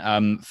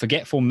can.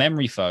 Forgetful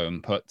Memory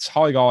Foam puts,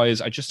 "Hi guys,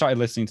 I just started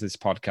listening to this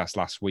podcast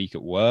last week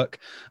at work.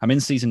 I'm in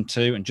season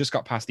 2 and just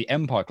got past the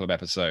Empire Club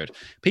episode.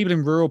 People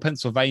in rural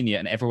Pennsylvania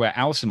and everywhere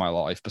else in my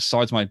life,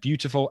 besides my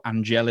beautiful,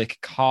 angelic,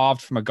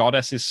 carved from a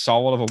goddess's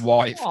soul of a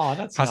wife,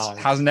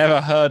 has never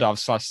heard of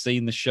 /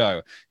 seen the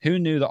show. Who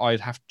knew that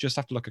I'd just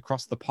have to look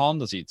across the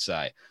pond, as you'd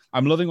say.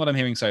 I'm loving what I'm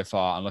hearing so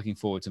far and looking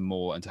forward to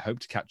more and to hope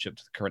to catch up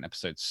to the current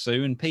episodes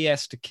soon.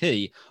 P.S. to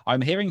Key,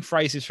 I'm hearing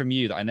phrases from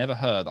you that I never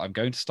heard that I'm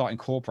going to start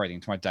incorporating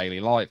into my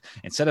daily life.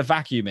 Instead of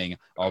vacuuming,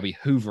 I'll be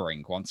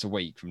hoovering once a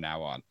week from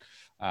now on."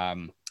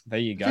 There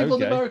you go. People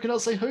in America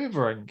don't say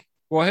hoovering.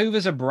 Well,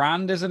 Hoover's a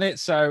brand, isn't it?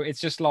 So it's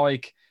just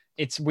like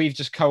we've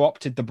just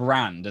co-opted the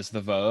brand as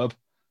the verb.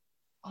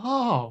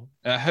 Oh,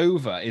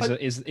 Hoover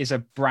is a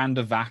brand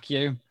of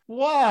vacuum.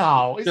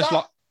 Wow,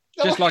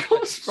 Just like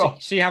so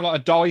you have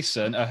like a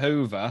Dyson, a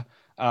Hoover,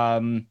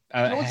 a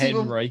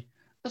Henry.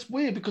 That's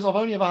weird because I've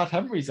only ever had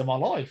Henrys in my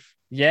life.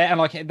 Yeah, and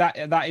like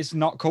that is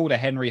not called a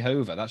Henry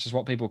Hoover. That's just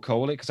what people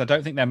call it because I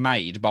don't think they're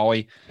made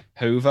by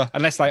Hoover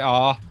unless they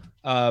are.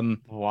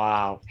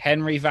 Wow.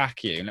 Henry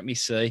Vacuum. Let me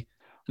see.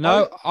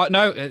 No,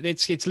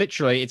 it's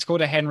literally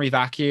called a Henry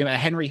Vacuum. A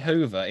Henry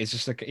Hoover is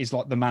just is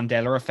like the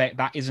Mandela effect.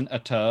 That isn't a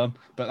term,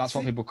 but that's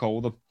what people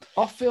call them.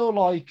 I feel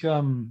like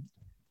in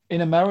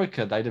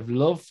America they'd have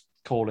loved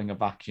calling a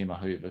vacuum a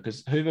Hoover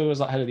because Hoover was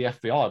like head of the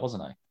FBI,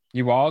 wasn't he?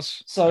 He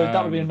was. So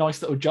that would be a nice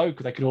little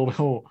joke. They could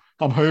all,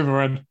 I'm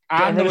Hoovering.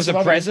 And there was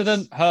a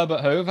president,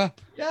 Herbert Hoover.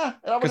 Yeah.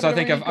 Because I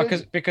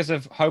think because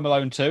of Home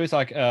Alone 2, it's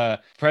like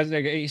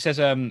president. He says,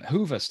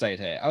 Hoover stayed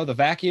here. Oh, the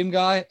vacuum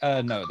guy?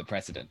 No, the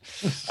president.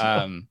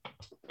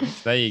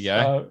 There you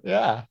go.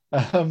 Yeah.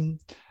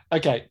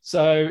 Okay.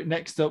 So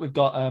next up, we've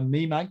got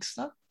Me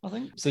Magster, I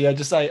think. So yeah,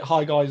 just say,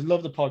 "Hi guys,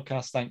 love the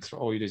podcast. Thanks for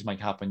all you do to make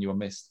it happen. You were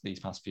missed these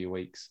past few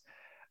weeks."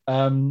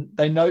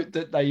 They note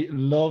that they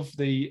love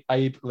the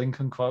Abe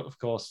Lincoln quote. Of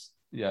course,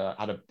 yeah,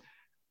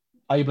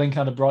 Abe Lincoln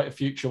had a brighter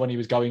future when he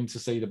was going to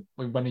see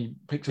when he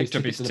picked up his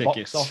tickets to the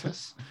box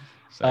office.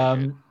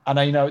 And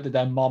they know that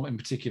their mom in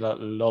particular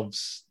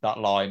loves that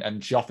line,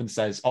 and she often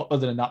says,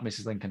 "Other than that,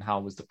 Mrs. Lincoln,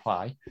 how was the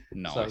play?"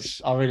 Nice.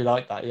 So I really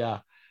like that. Yeah.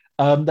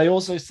 They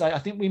also say, I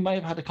think we may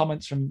have had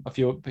comments from a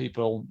few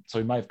people, so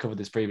we may have covered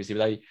this previously,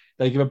 but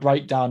they give a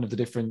breakdown of the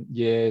different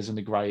years and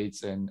the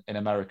grades in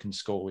American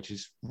school, which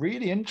is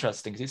really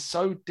interesting because it's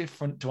so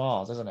different to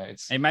ours, isn't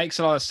it? It makes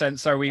a lot of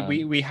sense. So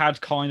we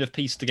had kind of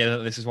pieced together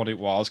that this is what it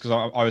was because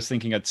I was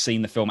thinking I'd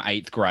seen the film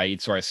 8th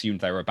grade, so I assumed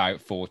they were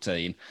about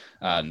 14,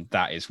 and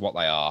that is what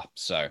they are.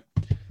 So.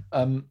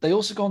 They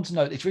also go on to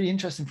note, it's really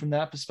interesting from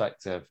their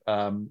perspective.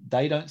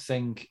 They don't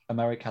think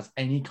America has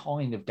any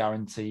kind of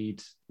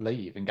guaranteed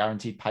leave, and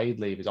guaranteed paid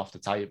leave is off the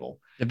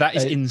table. That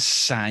is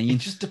insane. It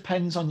just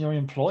depends on your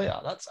employer.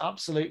 That's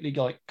absolutely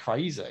like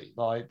crazy.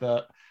 Like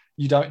that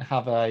you don't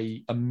have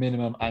a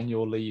minimum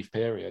annual leave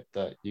period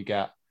that you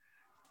get.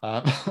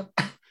 So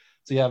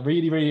yeah,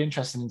 really, really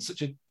interesting and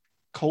such a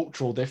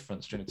cultural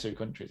difference between the two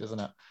countries, isn't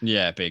it?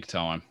 Yeah, big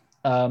time.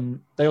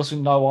 They also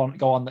go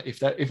on that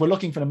if we're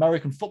looking for an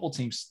American football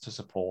team to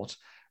support,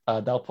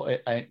 they'll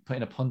put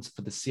in a punt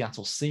for the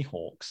Seattle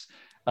Seahawks.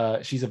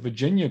 She's a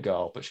Virginia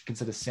girl, but she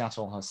considers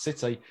Seattle her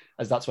city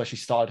as that's where she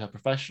started her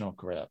professional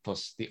career,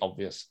 plus the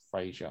obvious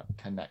Frasier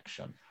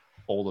connection.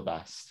 All the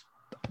best.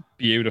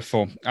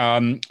 Beautiful.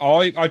 I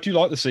do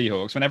like the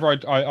Seahawks. Whenever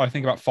I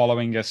think about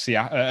following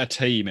a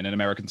team in an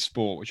American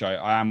sport, which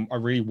I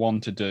really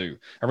want to do.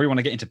 I really want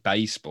to get into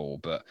baseball,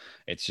 but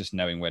it's just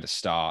knowing where to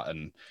start.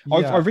 And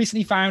I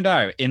recently found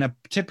out in a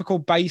typical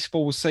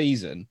baseball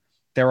season,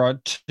 there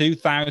are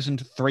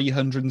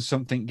 2,300 and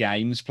something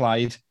games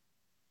played.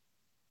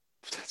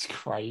 That's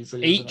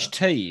crazy. Each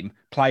team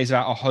plays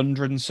about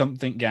 100 and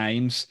something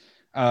games.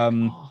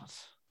 That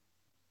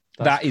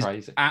is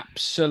crazy.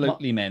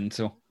 Absolutely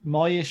mental.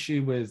 My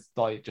issue with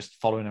like just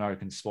following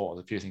American sport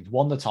is a few things.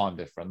 One, the time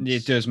difference.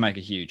 It does make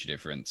a huge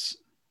difference.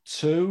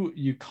 Two,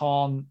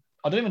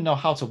 I don't even know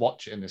how to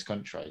watch it in this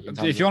country.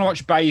 If you want to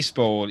watch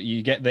baseball,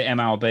 you get the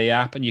MLB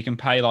app and you can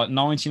pay like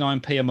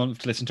 99p a month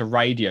to listen to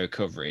radio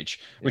coverage,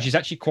 which is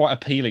actually quite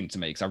appealing to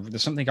me because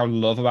there's something I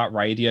love about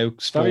radio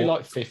sport. Very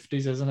like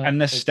 50s, isn't it? And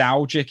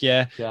nostalgic,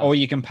 yeah. Or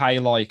you can pay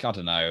like, I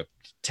don't know,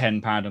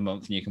 £10 a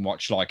month and you can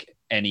watch like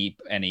any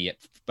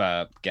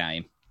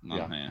game.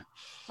 Yeah.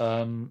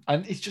 And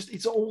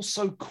it's all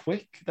so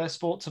quick. Their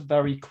sports are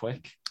very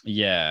quick.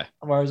 Yeah.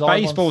 Whereas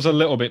baseball's a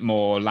little bit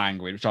more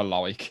languid, which I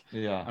like.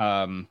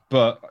 Yeah.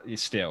 But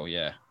it's still,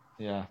 yeah.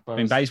 Yeah. I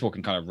mean, baseball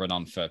can kind of run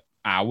on for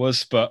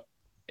hours, but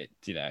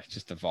it's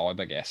just a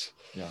vibe, I guess.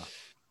 Yeah.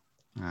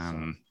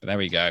 But there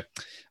we go.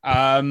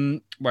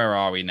 Where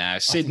are we now?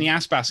 Sydney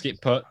Assbasket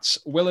puts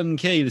Will &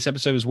 Key. This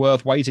episode is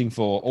worth waiting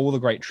for. All the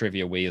great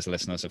trivia we as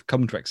listeners have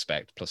come to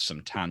expect, plus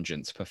some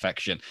tangents.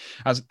 Perfection.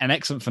 As an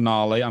excellent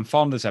finale, I'm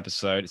fond of this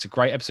episode. It's a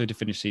great episode to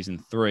finish season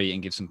 3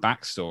 and give some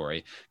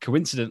backstory.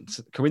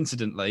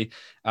 Coincidentally,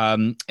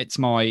 it's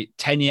my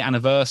 10-year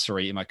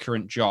anniversary in my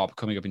current job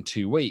coming up in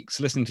 2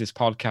 weeks. Listening to this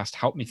podcast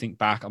helped me think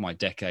back on my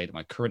decade at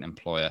my current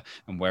employer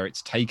and where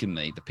it's taken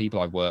me, the people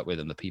I've worked with,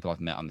 and the people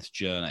I've met on this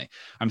journey.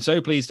 I'm so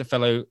pleased a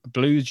fellow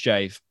Blue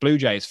Jays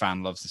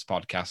fan loves this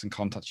podcast and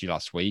contacted you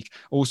last week.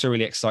 Also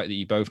really excited that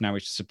you both now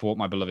wish to support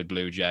my beloved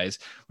Blue Jays.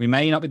 We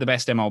may not be the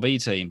best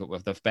MLB team, but we're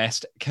the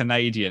best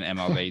Canadian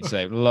MLB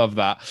team. Love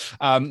that.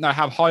 I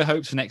have high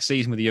hopes for next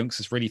season with the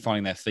youngsters really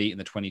finding their feet in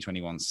the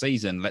 2021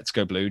 season. Let's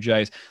go Blue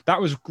Jays. That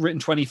was written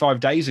 25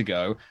 days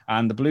ago,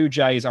 and the Blue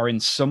Jays are in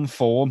some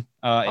form.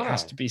 It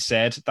has to be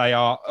said. They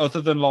are,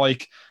 other than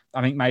like,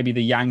 I think maybe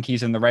the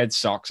Yankees and the Red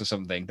Sox or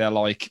something, they're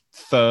like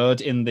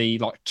third in the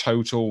like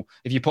total.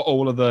 If you put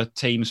all of the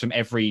teams from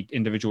every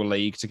individual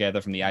league together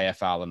from the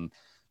AFL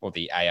or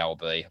the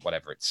ALB,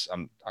 whatever it's,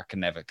 I can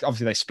never.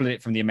 Obviously, they split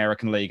it from the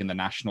American League and the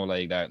National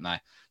League, don't they?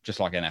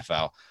 Just like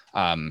NFL.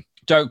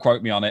 Don't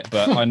quote me on it,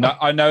 but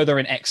I know they're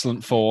in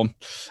excellent form.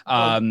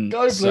 Go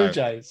Blue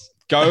Jays.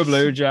 Go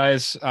Blue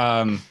Jays.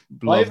 Love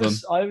them.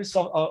 I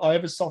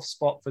have a soft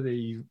spot for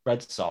the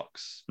Red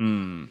Sox.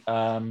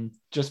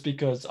 Just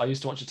because I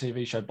used to watch a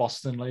TV show,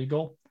 Boston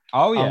Legal.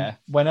 Oh, yeah.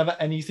 Whenever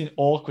anything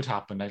awkward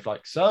happened, they'd be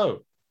like,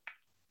 so,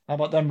 how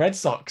about them Red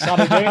Sox? How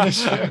are they doing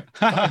this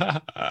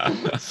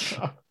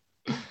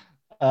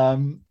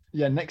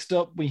year? Next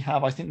up, we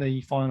have, I think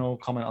the final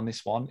comment on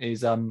this one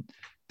is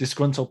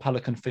Disgruntled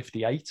Pelican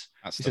 58.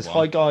 He says,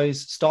 hi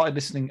guys, started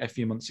listening a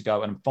few months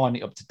ago and I'm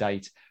finally up to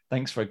date.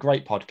 Thanks for a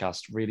great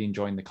podcast. Really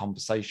enjoying the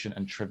conversation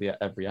and trivia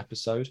every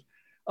episode.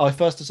 I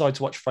first decided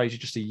to watch Frasier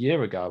just a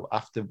year ago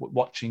after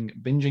watching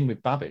Binging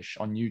with Babish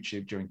on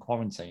YouTube during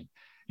quarantine.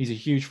 He's a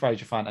huge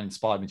Frasier fan and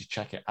inspired me to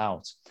check it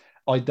out.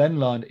 I then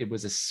learned it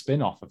was a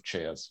spin-off of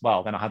Cheers.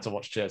 Well, then I had to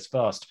watch Cheers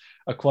first,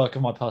 a quirk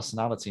of my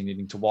personality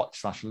needing to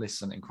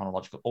watch/listen in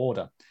chronological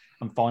order,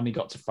 and finally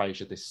got to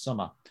Frasier this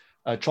summer.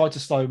 Tried to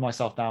slow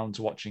myself down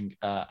to watching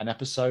an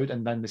episode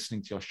and then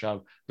listening to your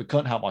show, but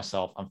couldn't help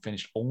myself and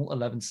finished all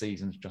 11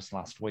 seasons just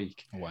last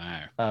week.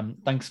 Wow.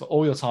 Thanks for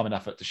all your time and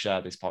effort to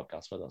share this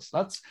podcast with us.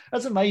 That's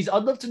amazing.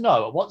 I'd love to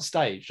know at what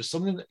stage just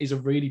something that is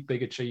a really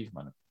big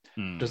achievement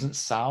doesn't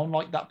sound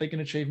like that big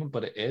an achievement,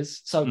 but it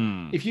is. So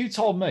if you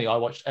told me I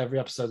watched every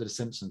episode of The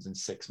Simpsons in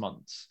 6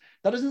 months,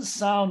 that doesn't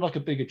sound like a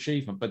big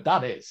achievement, but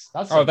that is.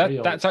 That's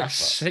like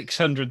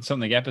 600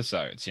 something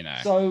episodes, you know.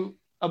 So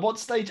at what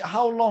stage,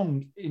 how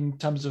long in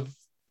terms of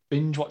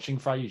binge watching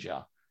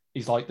Frasier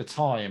is like the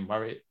time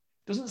where it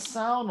doesn't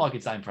sound like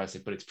it's that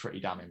impressive, but it's pretty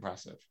damn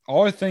impressive?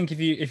 I think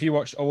if you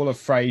watched all of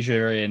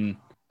Frasier in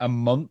a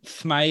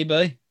month,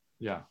 maybe,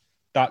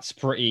 that's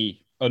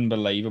pretty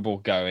unbelievable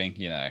going,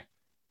 you know,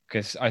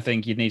 because I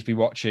think you'd need to be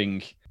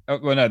watching.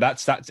 Well, no,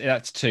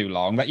 that's too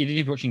long. That you need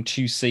to be watching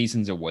 2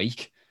 seasons a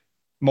week,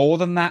 more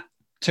than that.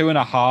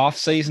 2.5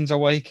 seasons a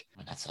week.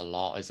 That's a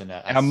lot, isn't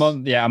it? A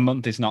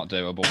month is not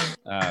doable.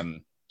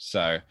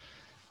 So,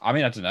 I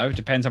mean, I don't know. It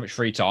depends how much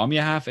free time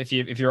you have. If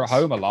you're at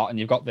home a lot and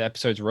you've got the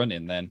episodes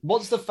running, then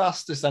what's the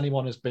fastest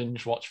anyone has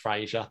binge watched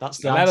Frasier? That's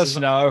the Let us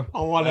know.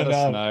 I want to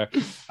know.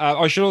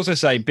 I should also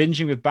say,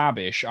 Binging with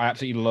Babish. I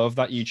absolutely love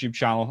that YouTube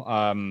channel.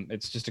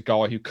 It's just a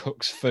guy who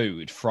cooks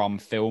food from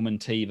film and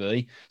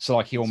TV. So,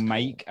 like, he'll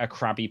make a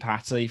Krabby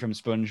Patty from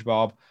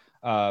SpongeBob.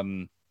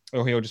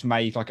 Or he'll just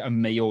make like a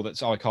meal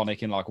that's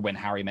iconic in like When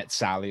Harry Met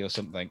Sally or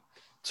something.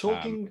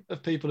 Talking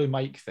of people who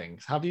make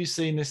things, have you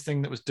seen this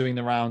thing that was doing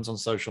the rounds on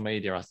social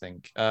media, I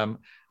think, about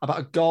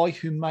a guy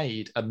who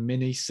made a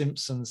mini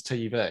Simpsons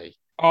TV?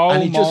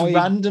 And he just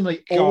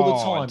randomly all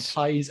the time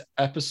plays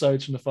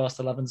episodes from the first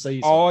 11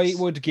 seasons. I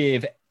would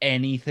give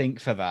anything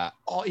for that.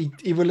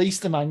 He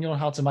released the manual on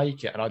how to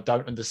make it, and I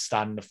don't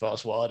understand the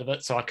first word of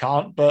it, so I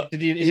can't. But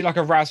is he like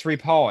a Raspberry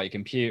Pi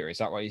computer? Is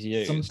that what he's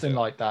used? Something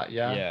like that,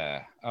 yeah.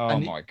 Yeah. Oh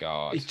my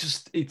God.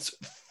 It's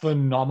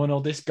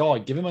phenomenal. This guy,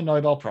 give him a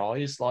Nobel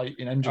Prize, like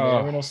in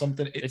engineering or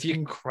something. It's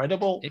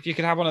incredible. If you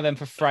could have one of them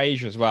for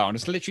Frasier as well, and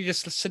just literally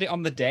just sit it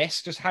on the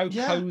desk, just how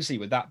cozy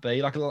would that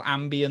be? Like a little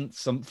ambient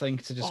something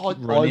to just keep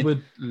running. I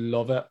would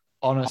love it.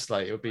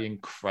 Honestly, it would be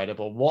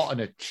incredible. What an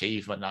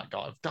achievement that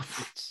guy.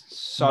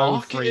 So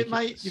freaking,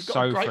 mate. You've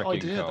got a great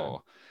idea.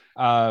 Cool.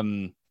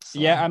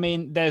 Yeah, I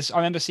mean, I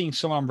remember seeing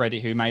someone on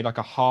Reddit who made like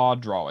a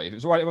hard drive.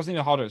 It wasn't even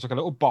a hard drive. It's like a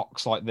little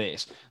box like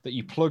this that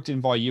you plugged in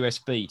via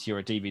USB to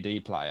your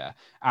DVD player,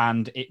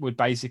 and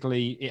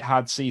it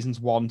had seasons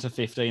 1 to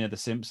 15 of The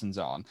Simpsons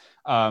on.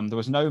 There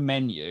was no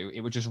menu.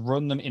 It would just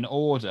run them in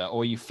order,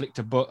 or you flicked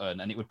a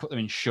button and it would put them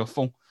in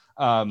shuffle.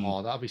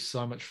 That'd be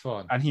so much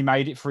fun. And he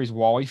made it for his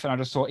wife, and I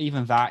just thought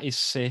even that is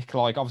sick.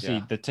 Like,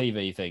 obviously the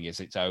TV thing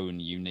is its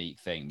own unique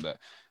thing, but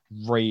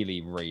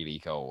really, really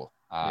cool.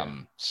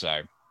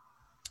 So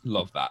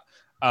love that.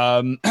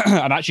 And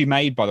actually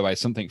made, by the way,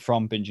 something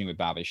from Binging with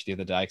Babish the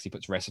other day, because he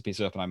puts recipes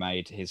up, and I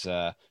made his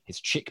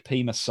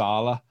chickpea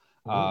masala.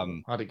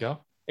 How'd it go?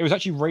 It was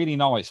actually really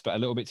nice, but a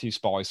little bit too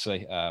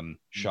spicy.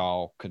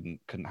 Charles couldn't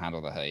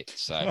handle the heat,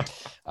 so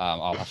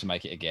I'll have to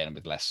make it again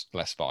with less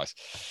spice.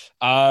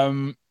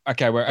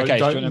 Okay,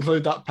 don't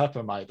include that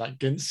pepper, mate. That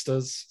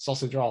Ginster's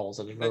sausage rolls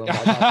and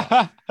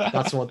pepper.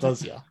 That's what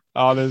does you.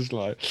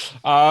 Honestly.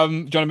 Do you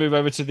want to move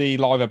over to the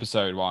live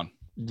episode one?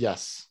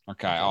 Yes.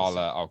 Okay,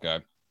 I'll go.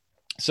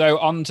 So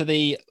on to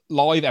the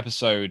live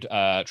episode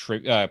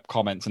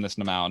comments in this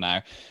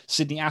now.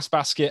 Sydney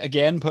Assbasket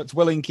again puts,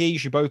 Will and Key, you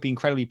should both be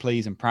incredibly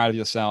pleased and proud of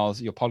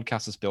yourselves. Your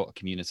podcast has built a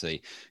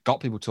community, got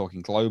people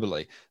talking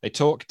globally. They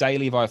talk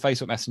daily via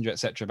Facebook Messenger,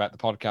 etc. about the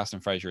podcast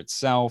and Frasier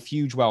itself.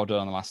 Huge well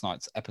done on last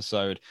night's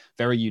episode.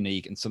 Very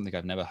unique and something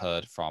I've never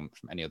heard from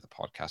any other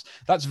podcast.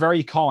 That's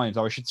very kind.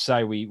 I should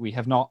say we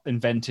have not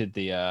invented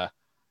the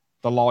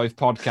live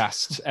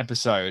podcast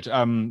episode.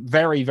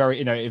 Very,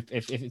 very,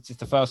 if it's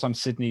the first time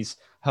Sydney's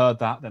heard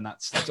that, then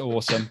that's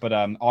awesome. But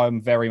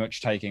I'm very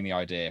much taking the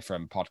idea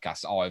from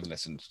podcasts I've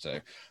listened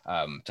to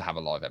have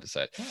a live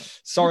episode.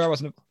 Sorry, I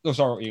wasn't. Oh,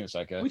 sorry, what were you going to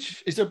say, Kurt?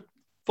 Which is the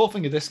fourth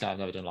thing of this guy I've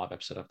never done a live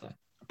episode of that?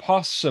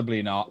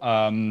 Possibly not.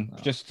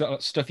 Just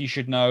stuff you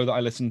should know that I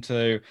listen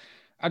to.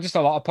 Just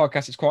a lot of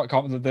podcasts. It's quite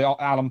common. The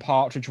Alan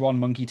Partridge one,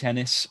 Monkey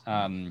Tennis.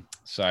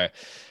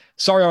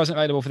 Sorry I wasn't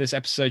available for this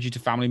episode due to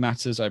family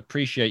matters. I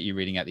appreciate you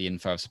reading out the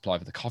info I've supplied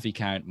for the coffee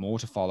count. More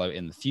to follow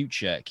in the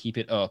future. Keep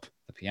it up,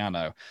 the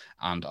piano.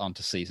 And on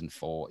to season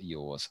 4,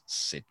 yours,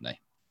 Sydney.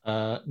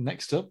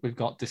 Next up, we've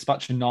got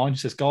Dispatcher 9, who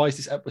says, guys,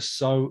 this episode was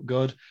so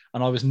good,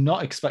 and I was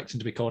not expecting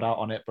to be called out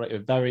on it, but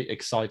I'm very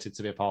excited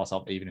to be a part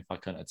of, even if I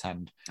couldn't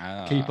attend.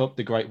 Keep up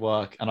the great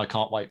work, and I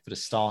can't wait for the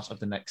start of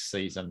the next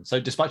season.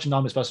 So Dispatcher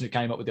 9 was the person who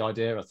came up with the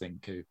idea, I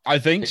think. I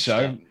think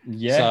so.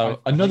 Yeah.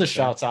 So another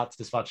shout out to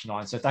Dispatcher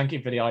 9. So thank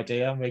you for the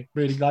idea, and we're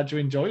really glad you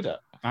enjoyed it.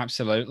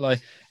 Absolutely.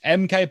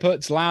 MK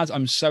puts, lads,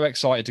 I'm so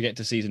excited to get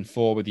to season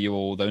 4 with you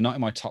all, though not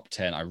in my top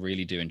 10. I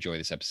really do enjoy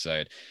this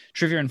episode.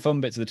 Trivia and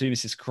fun bits of the two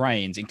Mrs.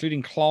 Cranes,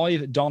 including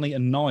Clive, Donny,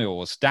 and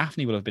Niles.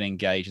 Daphne will have been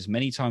engaged as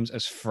many times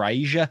as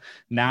Frasier,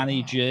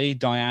 Nanny, G,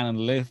 Diane, and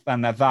Liv.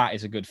 And that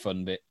is a good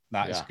fun bit.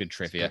 That is good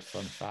trivia. Good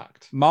fun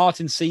fact.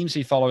 Martin seems to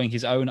be following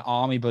his own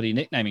army buddy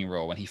nicknaming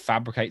rule when he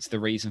fabricates the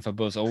reason for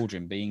Buzz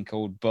Aldrin being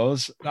called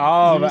Buzz.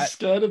 Oh, he's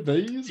scared of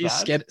bees. He's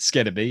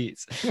scared of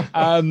bees.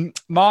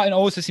 Martin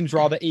also seems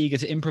rather eager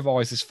to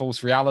improvise this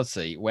false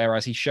reality,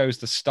 whereas he shows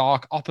the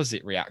stark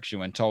opposite reaction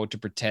when told to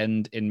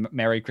pretend in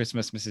Merry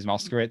Christmas, Mrs.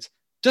 Moskowitz.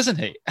 Doesn't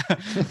he?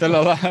 The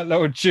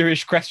little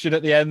Jewish question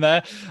at the end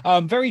there.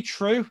 Very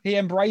true. He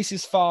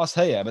embraces farce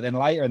here, but then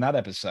later in that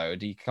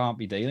episode, he can't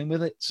be dealing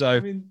with it.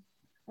 So.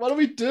 What are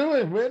we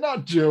doing? We're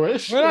not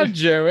Jewish. We're not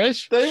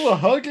Jewish. They were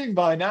hugging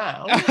by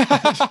now.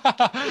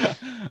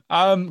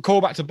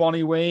 Call back to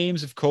Bonnie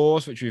Weems, of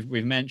course, which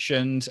we've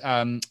mentioned.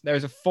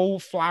 There's a full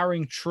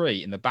flowering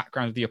tree in the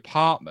background of the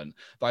apartment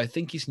that I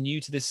think is new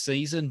to this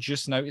season.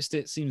 Just noticed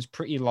it. Seems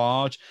pretty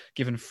large,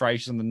 given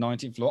Frasier's on the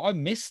 19th floor. I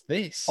missed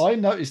this. I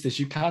noticed this.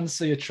 You can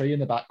see a tree in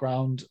the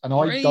background, and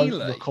I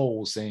don't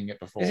recall seeing it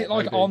before. Is it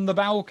like on the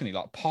balcony,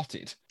 like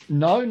potted?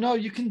 No,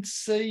 you can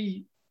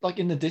see... like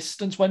in the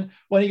distance when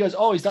he goes,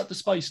 oh, is that the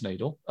Space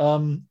Needle?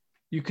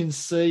 You can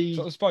see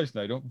the Space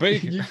Needle.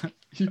 Big.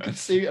 you can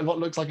see what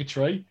looks like a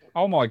tree.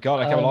 Oh my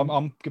god! Okay, well,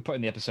 I'm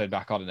putting the episode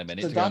back on in a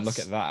minute to go and look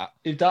at that.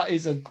 If that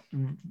is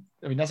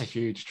that's a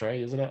huge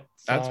tree, isn't it?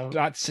 So,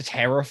 that's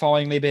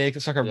terrifyingly big.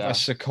 It's like a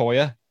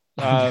sequoia.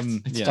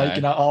 It's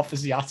taking out half the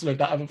Seattle if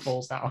that ever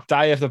falls down.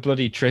 Day of the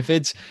bloody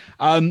Triffids.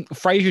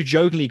 Frasier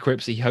jokingly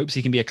quips he hopes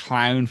he can be a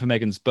clown for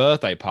Megan's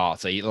birthday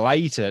party.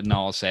 Later,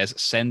 Niles says,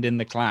 send in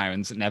the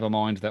clowns. Never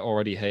mind, they're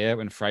already here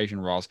when Frasier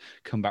and Roz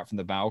come back from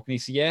the balcony.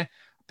 So yeah,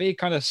 big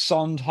kind of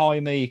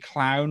Sondheimy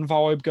clown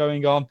vibe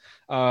going on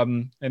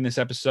in this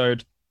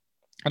episode.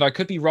 And I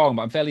could be wrong,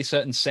 but I'm fairly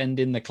certain send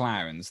in the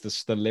clowns.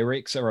 The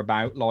lyrics are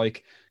about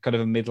like kind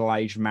of a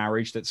middle-aged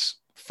marriage that's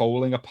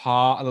falling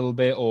apart a little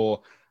bit,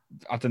 or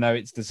I don't know,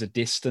 there's a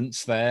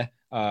distance there.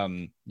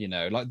 Like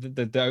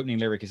the opening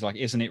lyric is like,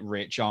 isn't it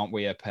rich? Aren't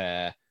we a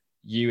pair?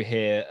 You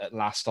here at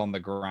last on the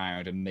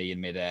ground and me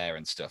in midair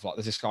and stuff. Like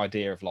there's this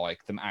idea of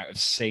like them out of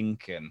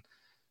sync, and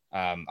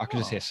I can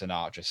just hear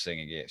Sinatra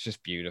singing it. It's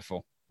just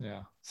beautiful.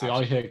 Yeah. See,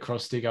 I hear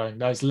Krusty going,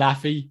 those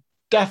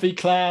Daffy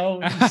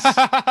clowns.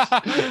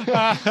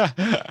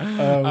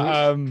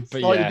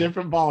 Slightly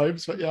different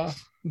vibes, but yeah.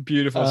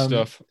 Beautiful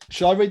stuff.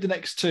 Should I read the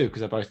next two?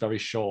 Because they're both very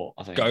short,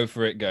 I think. Go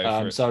for it.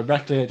 So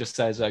Reckley just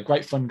says,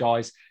 great fun,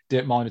 guys.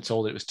 Didn't mind at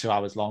all that it was 2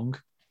 hours long.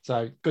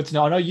 So good to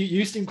know. I know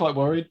you seemed quite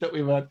worried that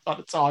we were at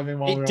the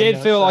timing. It did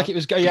feel like it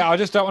was. Yeah, I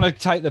just don't want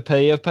to take the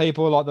pee of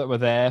people like that were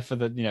there for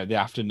the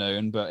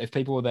afternoon. But if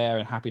people were there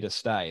and happy to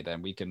stay,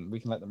 then we can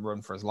let them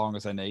run for as long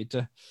as they need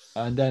to.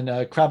 And then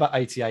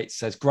Crabber88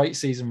 says, great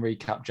season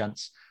recap,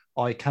 gents.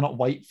 I cannot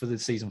wait for the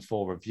season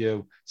 4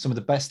 review. Some of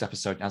the best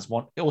episode has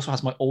one. It also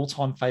has my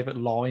all-time favorite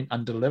line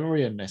and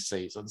delivery in this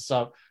season.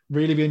 So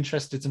really be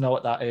interested to know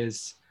what that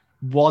is.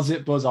 Was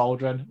it Buzz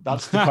Aldrin?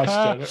 That's the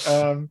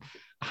question.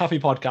 Happy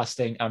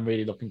podcasting. I'm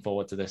really looking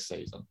forward to this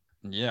season.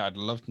 Yeah, I'd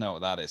love to know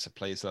what that is. So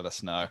please let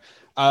us know.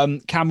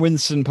 Cam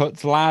Winston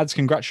puts, lads,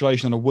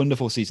 congratulations on a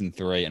wonderful season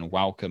 3 and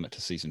welcome to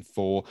season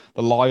 4.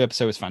 The live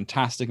episode was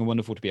fantastic and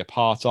wonderful to be a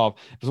part of.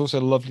 It was also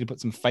lovely to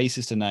put some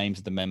faces to names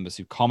of the members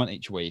who comment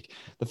each week.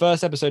 The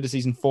first episode of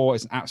season 4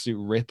 is an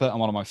absolute ripper and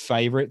one of my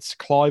favorites.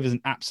 Clive is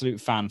an absolute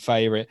fan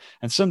favorite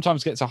and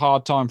sometimes gets a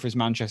hard time for his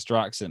Manchester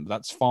accent, but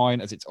that's fine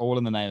as it's all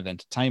in the name of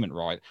entertainment,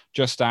 right?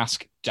 Just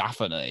ask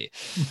Daphne.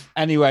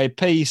 Anyway,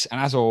 peace,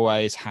 and as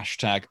always,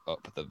 hashtag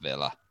up the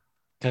villa.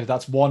 Okay,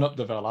 that's one up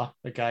the villa.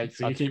 Okay,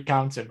 so you keep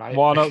counting, mate.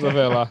 One up the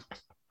villa.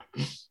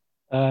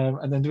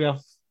 And then do we have?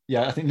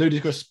 Yeah, I think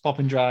Ludicrous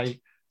Popinjay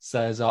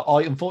says,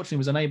 I unfortunately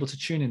was unable to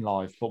tune in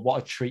live, but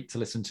what a treat to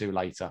listen to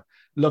later.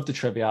 Loved the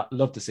trivia,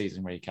 loved the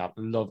season recap,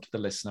 loved the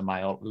listener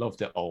mail,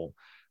 loved it all.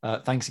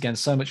 Thanks again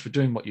so much for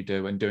doing what you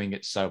do and doing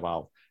it so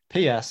well.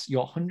 P.S.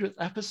 Your 100th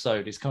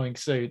episode is coming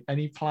soon.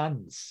 Any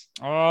plans?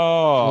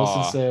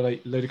 Oh,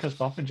 sincerely, Ludicrous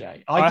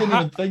Popinjay. I didn't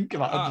even think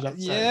about 100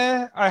 episodes.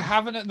 Yeah, I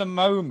haven't at the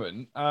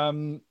moment.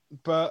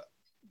 But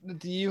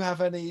do you have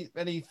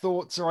any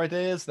thoughts or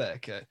ideas there,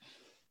 Kate?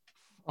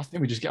 I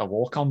think we just get a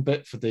walk-on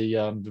bit for the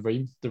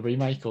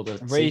remake or the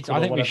sequel.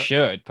 I think we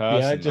should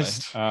personally. Yeah,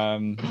 just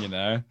you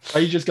know, are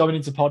you just going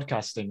into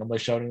podcasting and we're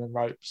showing them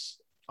ropes?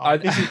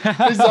 This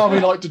is how we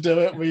like to do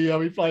it. We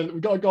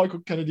got a guy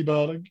called Kennedy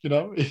Burling, you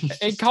know.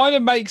 It kind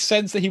of makes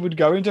sense that he would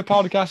go into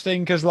podcasting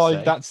because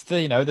that's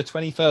the the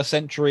 21st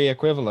century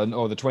equivalent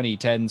or the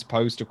 2010s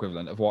post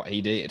equivalent of what he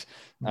did.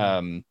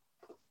 So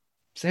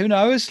who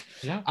knows?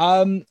 Yeah.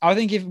 I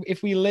think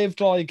if we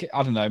lived like,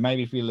 I don't know,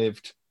 maybe if we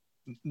lived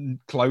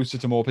closer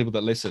to more people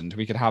that listened,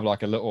 we could have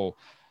like a little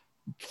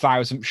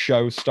 1,000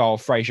 show style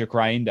Frasier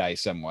Crane Day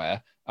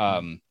somewhere.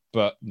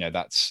 But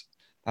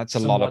that's a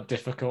lot of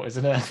difficult,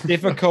 isn't it?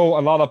 Difficult,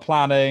 a lot of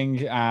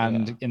planning,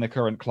 and in the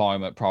current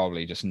climate,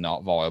 probably just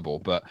not viable.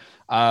 But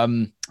I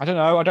don't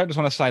know. I don't just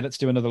want to say let's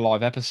do another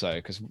live episode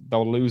because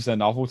they'll lose their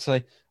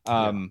novelty.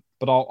 But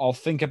I'll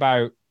think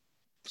about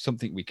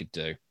something we could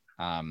do.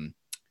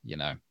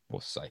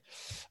 We'll see.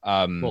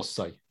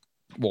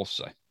 We'll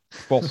see.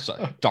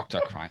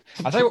 Dr. Crane.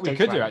 I tell you what we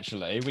could do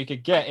actually. We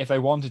could get, if they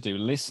want to do,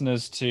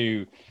 listeners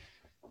to,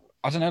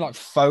 I don't know, like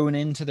phone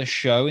into the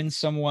show in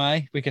some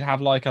way. We could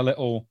have like a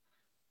little.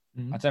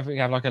 I don't think we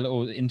have like a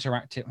little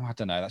interactive. I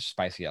don't know. That's just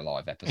basically a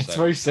live episode. It's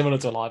very similar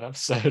to a live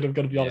episode. I'm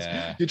going to be honest.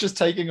 You're just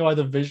taking away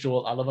the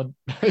visual element.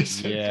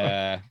 Basically.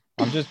 Yeah,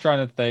 I'm just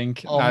trying to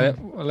think. No,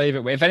 we'll leave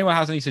it. If anyone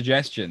has any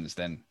suggestions,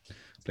 then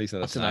please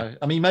let us know.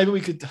 I mean, maybe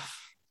we could.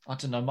 I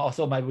don't know. I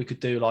thought maybe we could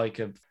do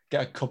like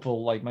get a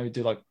couple, like maybe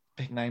do like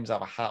pick names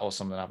out of a hat or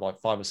something. Have like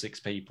 5 or 6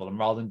 people, and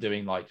rather than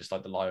doing like just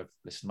like the live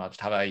listen,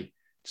 just have a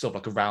sort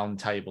of like a round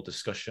table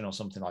discussion or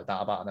something like that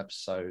about an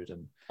episode.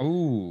 And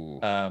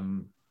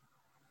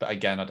but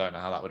again, I don't know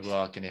how that would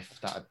work and if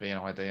that would be an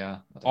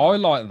idea. I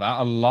like that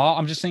a lot.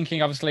 I'm just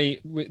thinking,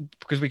 obviously,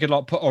 because we could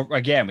like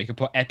we could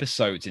put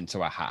episodes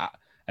into a hat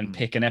and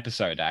pick an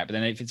episode out. But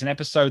then if it's an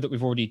episode that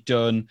we've already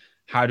done,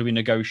 how do we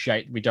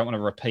negotiate? We don't want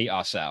to repeat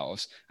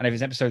ourselves. And if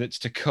it's an episode that's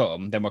to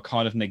come, then we're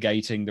kind of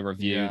negating the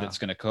review that's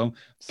going to come.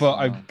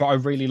 But I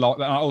really like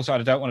that. And also,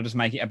 I don't want to just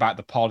make it about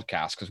the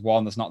podcast because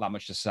one, there's not that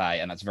much to say,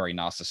 and that's very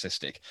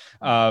narcissistic.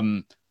 But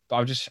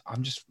I'm just. I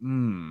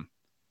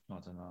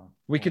don't know.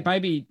 We could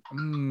maybe.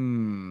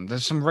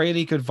 There's some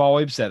really good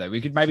vibes there, though. We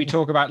could maybe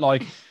talk about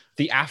like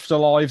the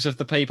afterlives of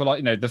the people,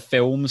 like the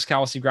films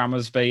Kelsey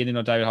Grammer's been in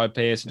or David Hyde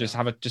Pierce, and just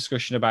have a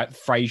discussion about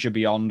Frasier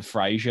beyond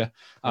Frasier.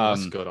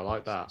 That's good. I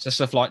like that. So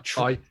stuff like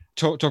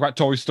talk about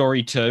Toy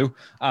Story 2.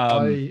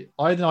 I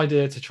had an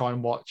idea to try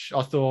and watch.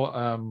 I thought,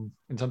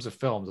 in terms of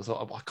films, I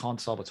thought I can't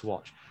decide what to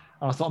watch.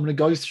 And I thought I'm going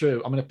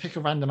to pick a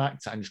random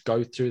actor and just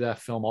go through their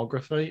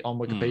filmography on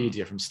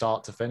Wikipedia from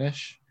start to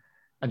finish.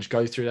 And just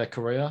go through their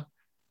career.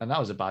 And that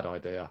was a bad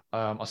idea.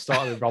 I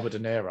started with Robert De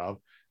Niro,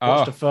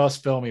 watched the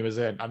first film he was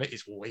in, and it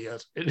is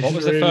weird. What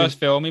was the first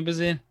film he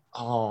was in?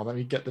 Oh, let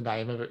me get the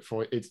name of it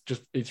for it.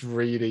 It's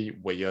really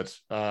weird.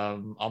 I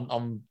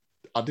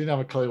didn't have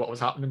a clue what was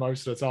happening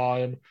most of the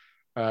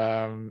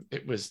time.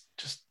 It was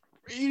just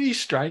really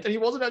strange. And he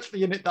wasn't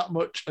actually in it that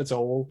much at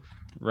all.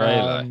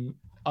 Really?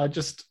 I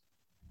didn't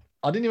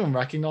even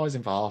recognize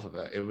him for half of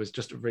it. It was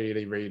just a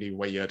really, really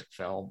weird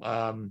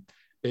film.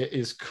 It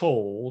is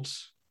called,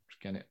 just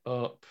getting it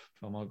up,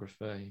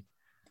 filmography.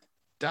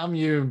 Damn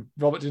you,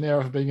 Robert De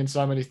Niro, for being in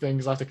so many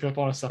things. I have to clip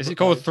on a separate. Is it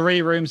called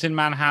 3 Rooms in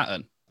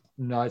Manhattan?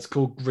 No, it's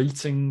called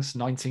Greetings,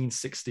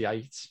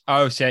 1968.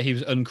 Oh, so he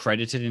was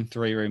uncredited in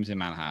 3 Rooms in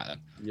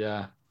Manhattan.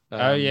 Yeah.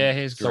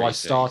 Here's Greetings. So I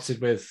started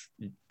with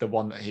the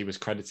one that he was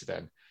credited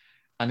in.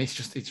 And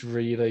it's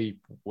really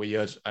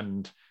weird.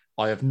 And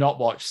I have not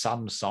watched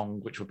Sam's Song,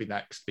 which will be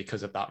next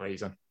because of that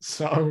reason.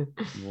 So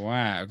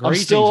wow, I'm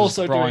still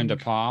also Brian De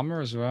Palma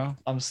as well.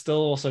 I'm still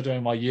also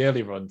doing my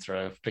yearly run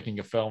through of picking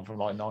a film from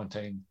like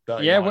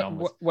 1939.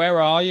 Yeah,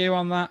 where are you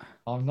on that?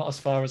 I'm not as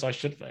far as I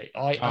should be.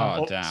 I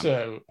am up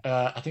to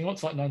I think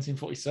it's like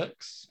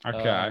 1946.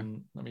 Okay,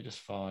 let me just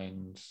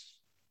find.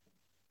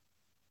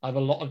 I have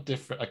a lot of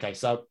different. Okay,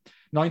 so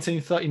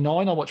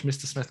 1939, I watched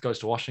Mr. Smith Goes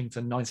to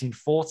Washington.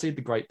 1940,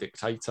 The Great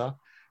Dictator.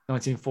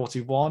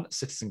 1941,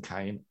 Citizen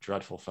Kane,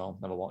 dreadful film,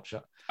 never watch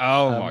it.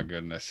 Oh my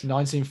goodness.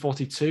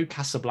 1942,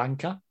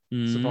 Casablanca,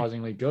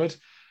 surprisingly good.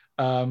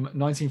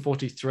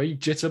 1943,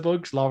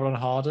 Jitterbugs, Laurel and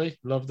Hardy,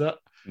 loved it.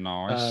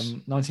 Nice.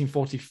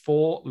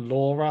 1944,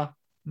 Laura,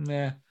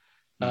 yeah.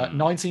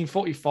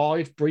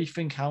 1945, Brief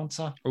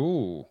Encounter.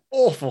 Ooh,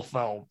 awful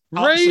film.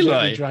 Really?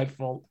 Absolutely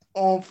dreadful.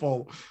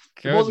 Awful.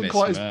 It wasn't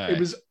quite as, it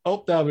was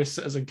up there with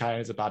Citizen Kane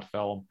as a bad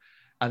film.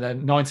 And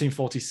then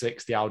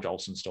 1946, The Al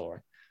Jolson Story.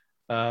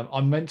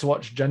 I'm meant to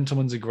watch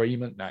Gentleman's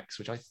Agreement next,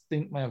 which I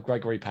think may have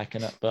Gregory Peck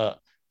in it, but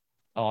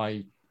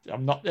I'm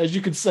not. As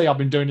you can see, I've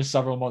been doing this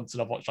several months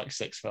and I've watched like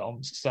 6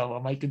 films, so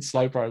I'm making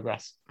slow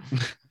progress.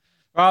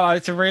 Well,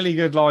 it's a really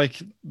good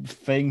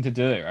thing to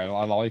do.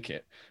 I like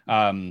it.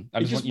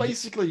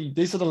 Basically,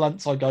 these are the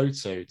lengths I go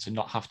to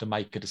not have to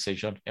make a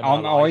decision.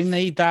 I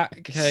need that.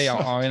 Okay,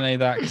 I need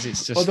that because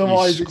it's just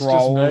otherwise you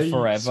scroll it's just me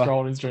forever,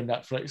 scrolling through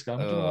Netflix.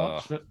 Going,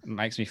 it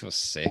makes me feel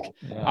sick.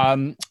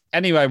 Yeah.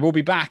 Anyway, we'll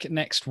be back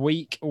next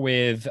week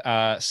with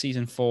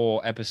season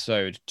 4,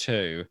 episode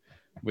 2,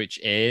 which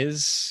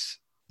is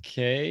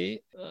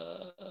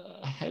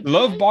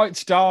Love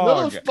Bites Dog.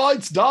 Love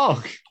Bites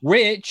Dog,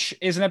 which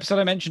is an episode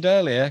I mentioned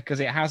earlier because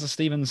it has a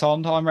Stephen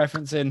Sondheim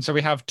reference in. So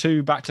we have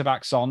 2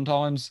 back-to-back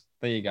Sondheims.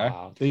 There you go.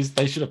 Wow. They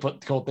should have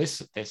called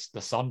this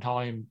the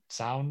Sondheim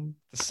sound.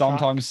 The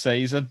Sondheim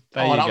season.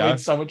 There you that go.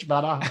 means so much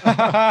better.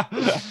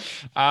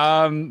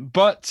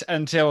 But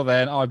until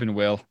then, I've been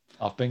Will.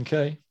 I've been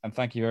Key. And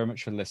thank you very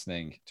much for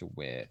listening to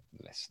We're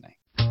Listening.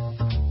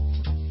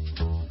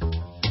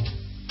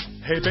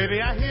 Hey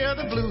baby, I hear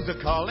the blues are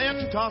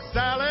calling, tossed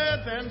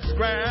salads and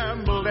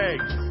scrambled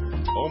eggs.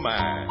 Oh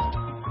my.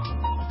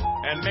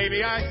 And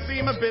maybe I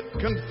seem a bit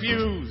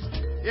confused.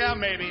 Yeah,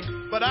 maybe,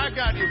 but I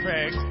got you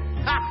pegged.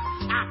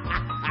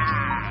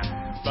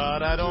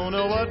 But I don't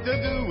know what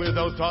to do with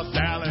those tossed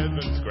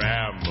salads and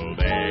scrambled